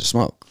one, then she's a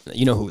smoke.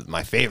 You know who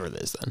my favorite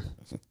is then?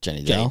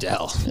 Jenny Dell.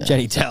 Yeah.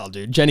 Jenny Dell,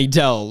 dude. Jenny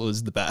Dell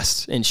was the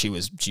best, and she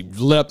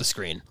lit up the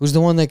screen. Who's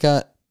the one that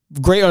got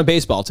great on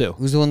baseball too?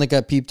 Who's the one that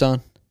got peeped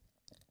on?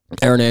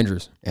 Aaron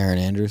Andrews.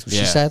 Was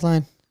she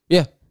sideline?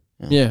 Yeah.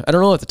 Yeah. I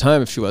don't know at the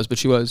time if she was, but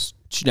she was.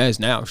 She does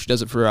now. She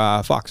does it for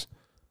Fox.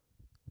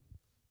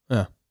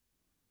 Yeah.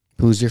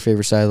 Who's your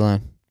favorite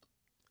sideline?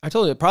 I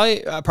told you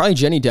probably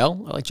Jenny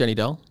Dell. I like Jenny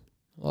Dell.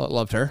 I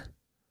loved her.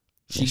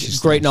 She's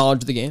great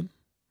knowledge of the game.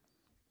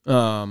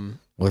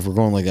 Well, if we're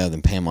going like that,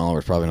 then Pam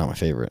Oliver's probably not my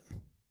favorite.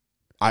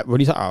 What do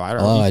you talk? I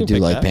don't know. I do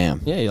like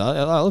Pam. Yeah,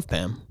 I love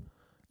Pam.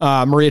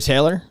 Maria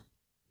Taylor.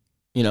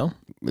 You know,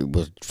 it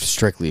was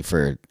strictly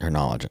for her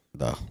knowledge,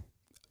 though.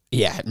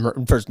 Yeah,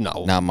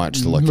 not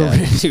much to look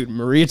at. Dude,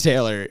 Maria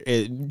Taylor,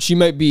 she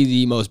might be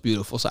the most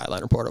beautiful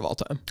sideline reporter of all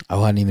time. I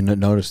hadn't even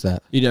noticed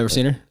that. You never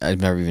seen her? I've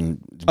never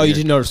even. Oh, you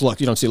didn't notice looks.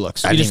 You don't see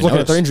looks. You just look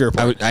at their injury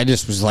report. I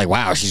just was like,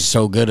 wow, she's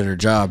so good at her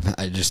job.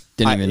 I just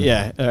didn't even.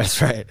 Yeah,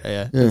 that's right.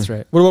 Yeah, that's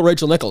right. What about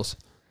Rachel Nichols?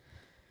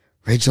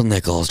 Rachel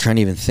Nichols. Trying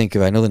to even think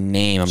of. I know the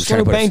name. I'm She's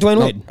trying to bang Dwayne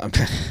Wade. I'm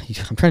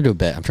trying to do a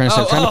bet. I'm trying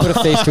to put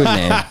a face to a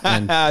name.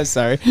 And,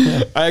 sorry,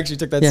 I actually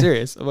took that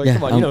serious. I'm like,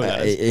 come on, you know who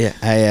that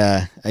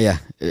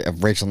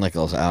is. Rachel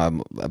Nichols.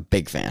 I'm a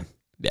big fan.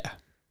 Yeah,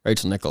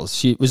 Rachel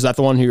Nichols. Was that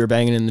the one who you were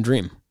banging in the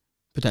dream,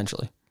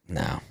 potentially?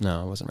 No,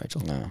 it wasn't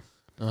Rachel. No.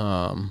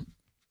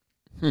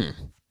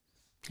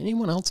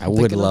 Anyone else? I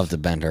would love to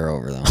bend her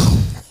over though.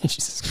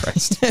 Jesus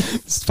Christ,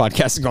 this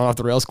podcast is going off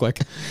the rails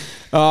quick.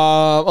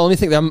 Well, let me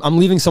think. I'm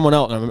leaving someone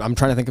out, and I'm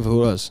trying to think of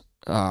who it was.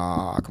 Come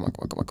on.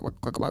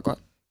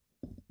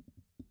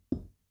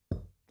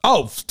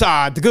 Oh,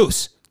 the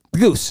Goose. The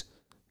Goose.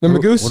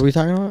 Remember Goose? What are we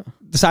talking about?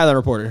 The sideline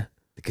reporter.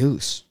 The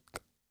Goose.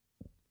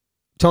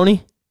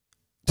 Tony,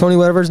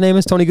 whatever his name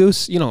is, Tony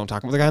Goose. You know what I'm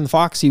talking about. The guy on the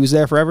Fox. He was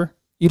there forever.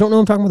 You don't know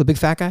who I'm talking about? The big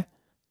fat guy?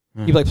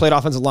 Mm-hmm. He played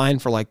offensive line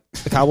for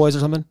the Cowboys or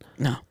something?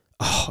 No.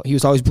 Oh, he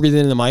was always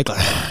breathing in the mic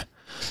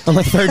I'm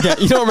like third guy.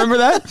 You don't remember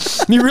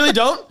that? You really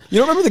don't? You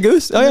don't remember the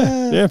Goose? Oh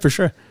yeah, yeah, for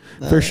sure,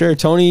 for sure.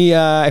 Tony,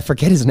 I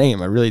forget his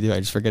name. I really do. I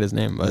just forget his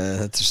name. But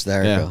that's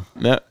hysterical.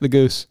 Yeah, the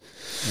Goose.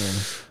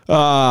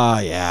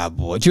 Yeah,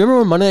 boy. Do you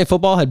remember when Monday Night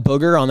Football had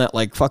Booger on that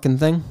fucking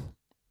thing?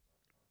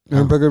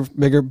 Remember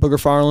Booger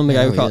Farland, the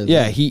guy who called?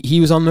 Yeah,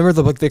 he was on. Remember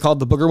the book they called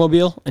the Booger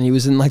Mobile, and he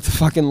was in the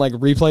fucking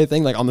replay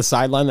thing, on the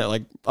sideline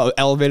that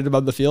elevated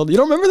above the field. You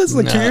don't remember this?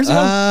 2 years ago?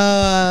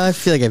 I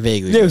feel like I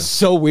vaguely. It was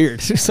so weird.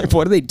 It's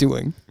what are they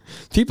doing?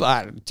 People,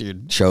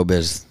 dude.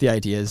 Showbiz. The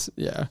ideas,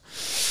 yeah.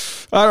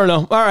 I don't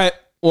know. All right.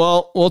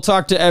 Well, we'll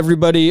talk to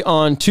everybody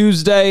on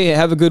Tuesday.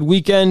 Have a good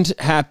weekend.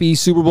 Happy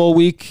Super Bowl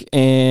week,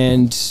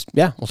 and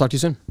yeah, we'll talk to you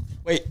soon.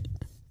 Wait.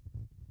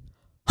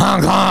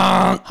 Honk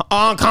honk,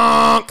 honk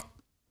honk.